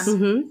his?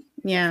 Yeah.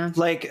 Yeah.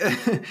 Like,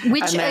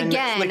 which then,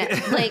 again,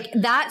 like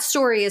that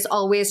story is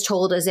always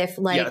told as if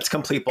like, it's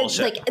complete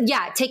bullshit.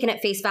 Like, taken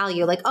at face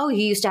value. Like, oh,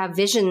 he used to have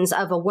visions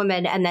of a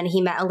woman and then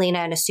he met Elena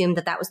and assumed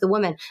that was the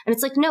woman. And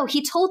it's like, no,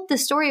 he told the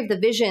story of the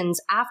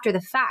visions after the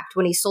fact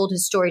when he sold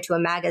his story to a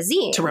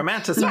magazine. To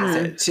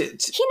romanticize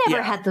it. He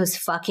never had those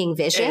fucking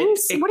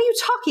visions. What are you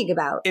talking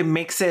about?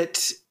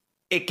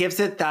 It gives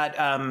it that,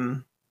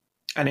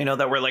 and I know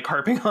that we're like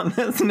harping on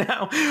this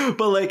now,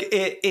 but like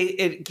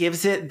it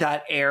gives it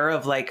that air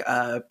of like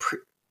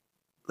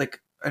like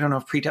I don't know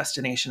if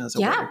predestination is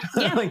a word.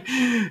 Yeah. Like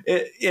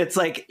it's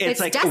like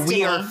destiny.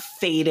 We are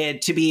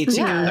fated to be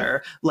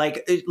together.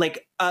 Like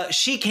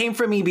she came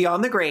from me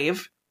beyond the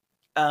grave,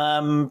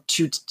 to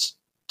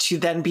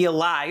then be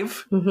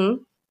alive.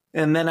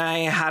 And then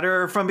I had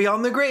her from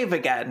beyond the grave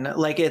again.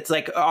 Like, it's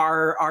like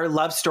our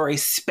love story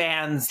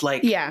spans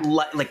like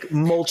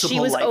multiple She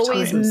was lifetimes.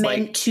 always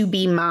meant to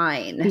be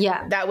mine.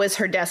 Yeah. That was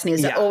her destiny,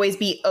 is to always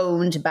be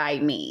owned by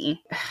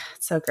me.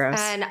 So gross.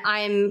 And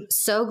I'm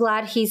so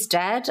glad he's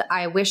dead.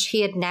 I wish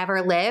he had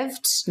never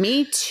lived.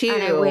 Me too.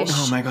 And I wish,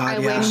 oh my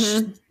God,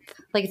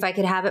 like if I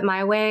could have it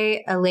my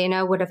way,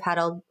 Elena would have had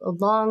a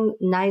long,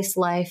 nice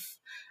life,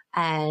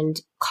 and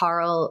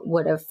Carl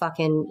would have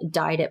fucking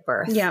died at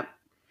birth. Yeah.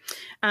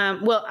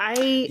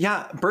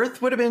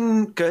 Birth would have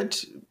been good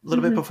a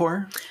little bit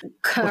before.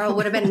 Carl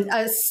would have been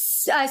a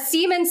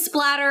semen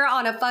splatter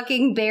on a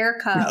fucking bear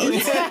coat.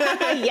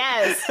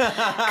 Yes.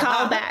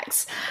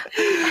 Callbacks.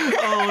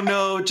 Oh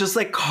no, just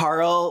like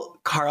Carl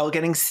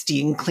getting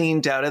steam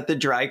cleaned out at the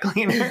dry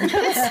cleaner.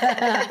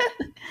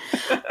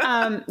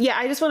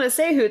 I just want to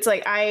say, Hoots,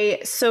 I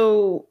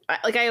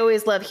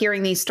always love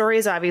hearing these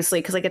stories,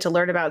 obviously, because I get to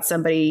learn about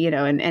somebody,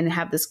 and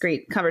have this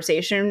great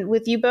conversation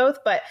with you both.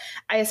 But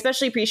I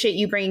especially appreciate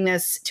you bringing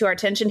this to our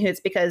attention, Hoots,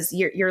 because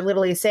you're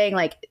literally saying,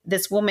 like,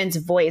 this woman's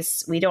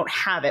voice, we don't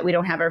have it. We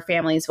don't have our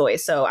family's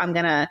voice. So I'm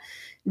going to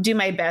do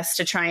my best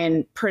to try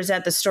and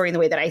present the story in the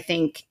way that I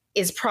think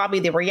is probably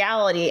the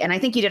reality. And I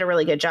think you did a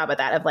really good job of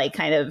that, of like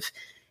kind of,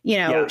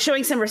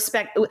 showing some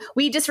respect.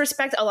 We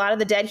disrespect a lot of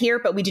the dead here,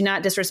 but we do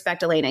not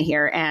disrespect Elena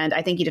here. And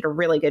I think you did a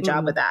really good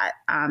job with that.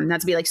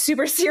 Not to be like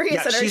super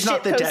serious on our she's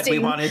not the dead we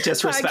want to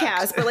disrespect.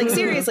 Podcast, but like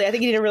seriously, I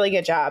think you did a really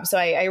good job. So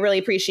I really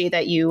appreciate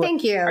that you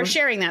are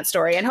sharing that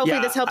story. And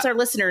hopefully this helps our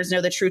listeners know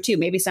the truth too.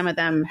 Maybe some of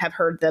them have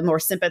heard the more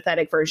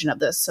sympathetic version of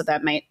this, so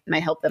that might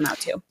help them out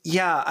too.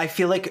 Yeah, I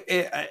feel like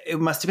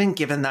it must have been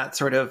given that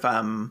sort of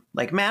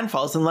like man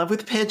falls in love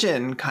with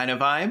pigeon kind of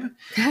vibe,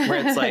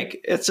 where it's like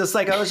it's just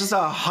like, oh, it's just a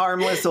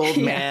harmless old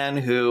man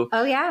who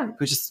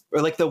who just,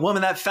 or like the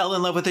woman that fell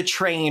in love with a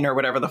train or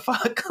whatever the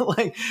fuck,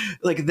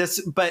 like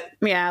this, but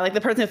like the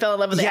person who fell in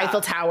love with the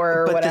Eiffel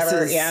Tower or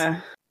whatever.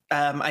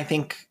 I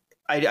think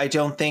I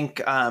don't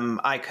think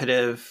I could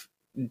have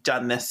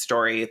done this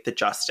story the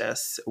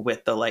justice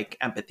with the like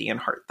empathy and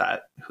heart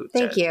that Hoots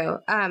Thank you.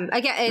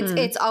 Again,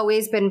 it's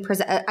always been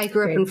present. I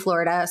grew up in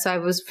Florida, so I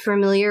was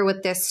familiar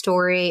with this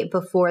story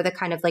before the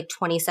kind of like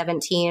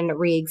 2017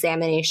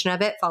 re-examination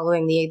of it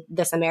following the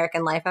This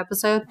American Life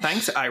episode.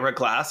 Thanks, Ira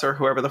Glass or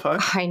whoever the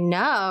fuck. I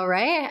know,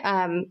 right?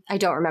 I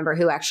don't remember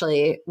who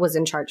actually was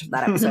in charge of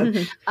that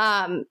episode.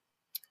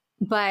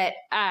 But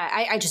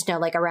I just know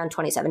like around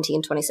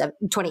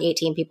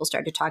 2018, people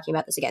started talking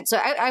about this again. So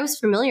I was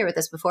familiar with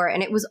this before,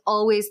 and it was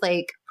always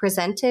like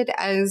presented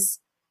as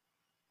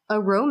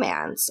a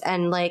romance.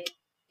 And like,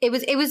 it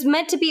was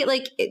meant to be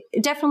like,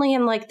 definitely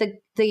in like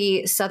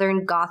the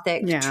Southern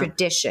Gothic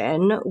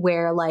tradition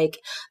where like,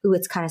 ooh,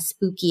 it's kind of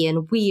spooky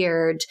and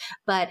weird,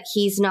 but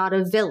he's not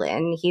a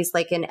villain. He's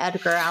like an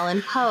Edgar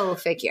Allan Poe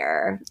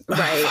figure.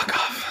 Right. Fuck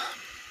off.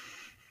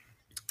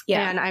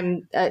 Yeah, and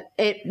I'm.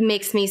 It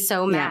makes me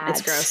so mad.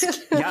 It's gross.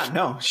 Yeah,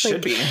 no,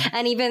 should be.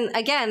 And even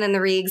again, in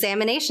the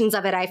re-examinations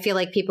of it, I feel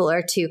like people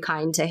are too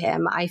kind to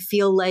him. I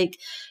feel like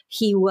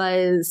he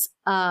was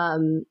a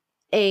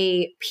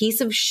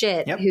piece of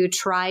shit who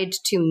tried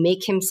to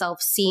make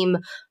himself seem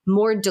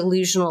more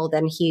delusional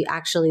than he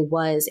actually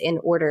was in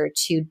order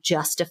to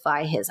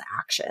justify his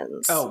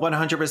actions. Oh,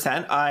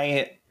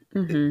 100%.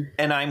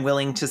 And I'm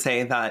willing to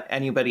say that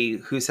anybody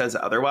who says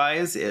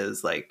otherwise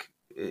is like,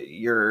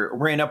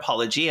 we're in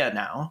apologia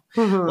now.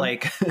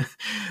 Like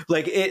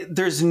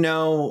there's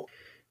no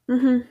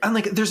and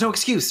like there's no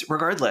excuse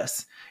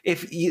regardless.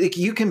 If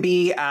you can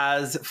be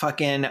as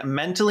fucking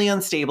mentally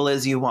unstable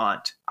as you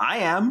want. I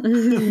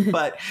am,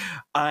 but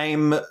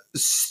I'm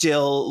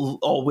still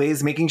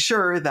always making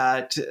sure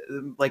that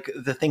like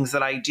the things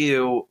that I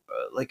do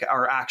like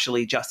are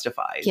actually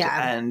justified.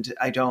 And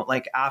I don't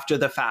like after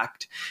the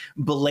fact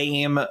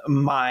blame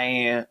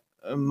my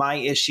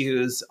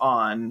issues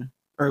on,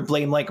 or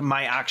blame like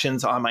my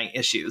actions on my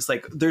issues.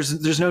 Like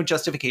there's no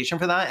justification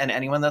for that. And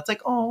anyone that's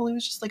like, oh, well, he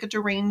was just like a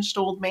deranged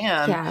old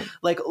man.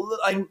 Like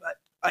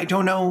I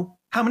don't know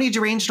how many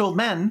deranged old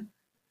men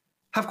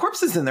have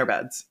corpses in their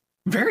beds.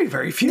 Very,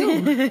 very few.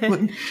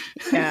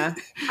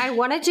 I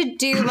wanted to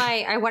do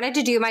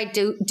my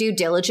due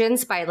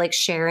diligence by like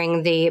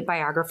sharing the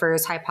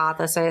biographer's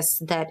hypothesis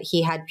that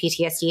he had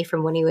PTSD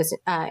from when he was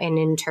in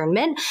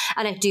internment,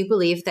 and I do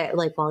believe that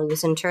like while he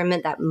was in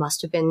internment, that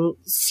must have been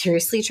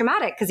seriously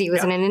traumatic because he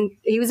was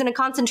in a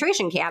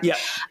concentration camp.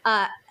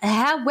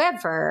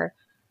 However,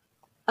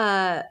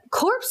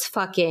 corpse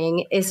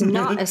fucking is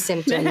not a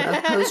symptom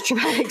of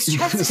post-traumatic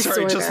stress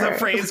disorder. Sorry, just the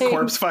phrase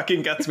corpse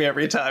fucking gets me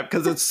every time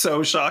because it's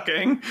so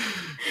shocking.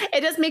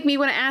 It does make me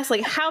want to ask,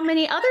 like, how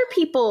many other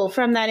people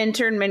from that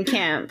internment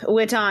camp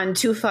went on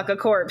to fuck a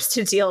corpse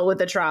to deal with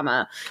the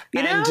trauma?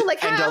 You know,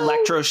 like how? And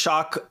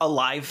electroshock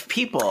alive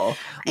people.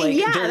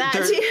 Like,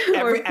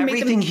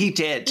 everything he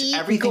did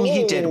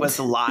was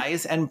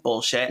lies and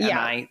bullshit. And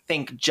I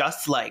think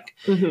just like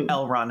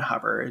L. Ron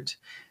Hubbard,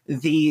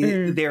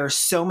 there are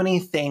so many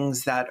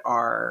things that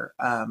are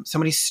so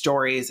many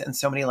stories and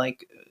so many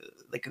like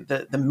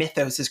the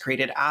mythos is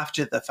created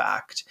after the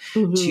fact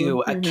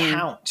to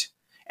account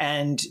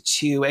and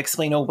to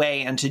explain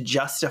away and to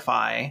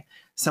justify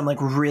some like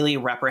really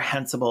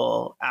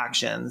reprehensible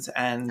actions.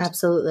 And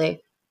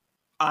absolutely,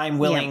 I'm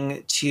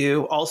willing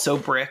to also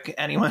brick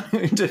anyone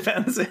who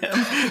defends him.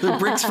 The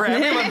bricks for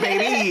everyone,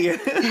 baby.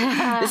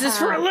 This is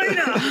for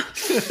Elena.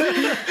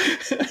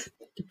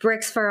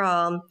 Bricks for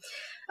all.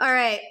 All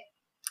right.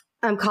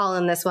 I'm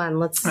calling this one.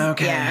 Let's.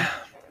 Okay. Yeah.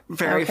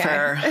 Very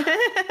fair.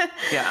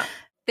 Yeah.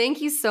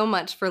 Thank you so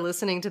much for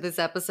listening to this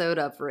episode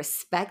of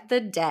Respect the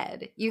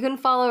Dead. You can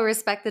follow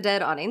Respect the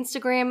Dead on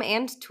Instagram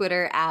and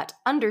Twitter at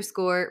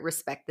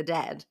 _Respect the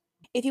Dead.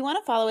 If you want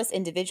to follow us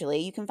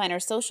individually, you can find our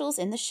socials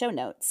in the show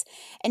notes.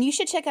 And you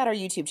should check out our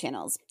YouTube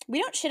channels. We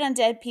don't shit on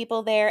dead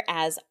people there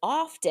as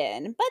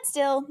often, but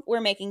still, we're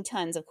making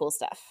tons of cool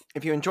stuff.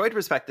 If you enjoyed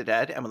Respect the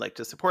Dead and would like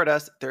to support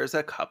us, there's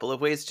a couple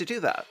of ways to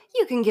do that.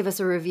 You can give us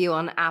a review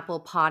on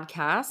Apple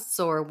Podcasts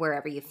or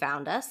wherever you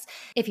found us.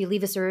 If you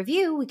leave us a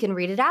review, we can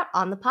read it out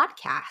on the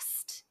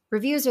podcast.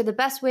 Reviews are the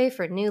best way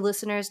for new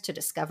listeners to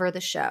discover the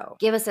show.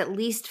 Give us at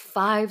least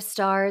 5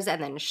 stars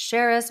and then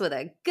share us with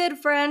a good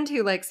friend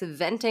who likes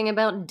venting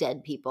about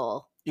dead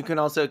people. You can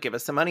also give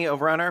us some money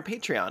over on our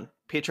Patreon.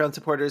 Patreon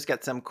supporters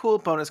get some cool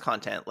bonus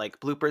content like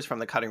bloopers from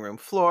the cutting room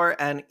floor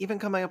and even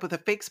coming up with a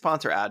fake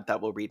sponsor ad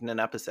that we'll read in an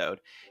episode.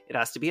 It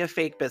has to be a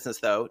fake business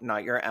though,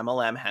 not your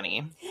MLM,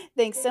 Henny.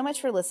 Thanks so much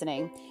for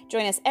listening.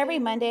 Join us every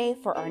Monday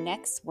for our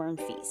next Worm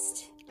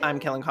Feast. I'm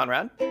Caelan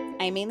Conrad.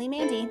 I'm mainly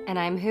Mandy. And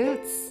I'm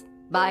Hoots.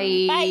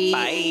 Bye. Bye.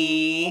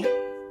 Bye.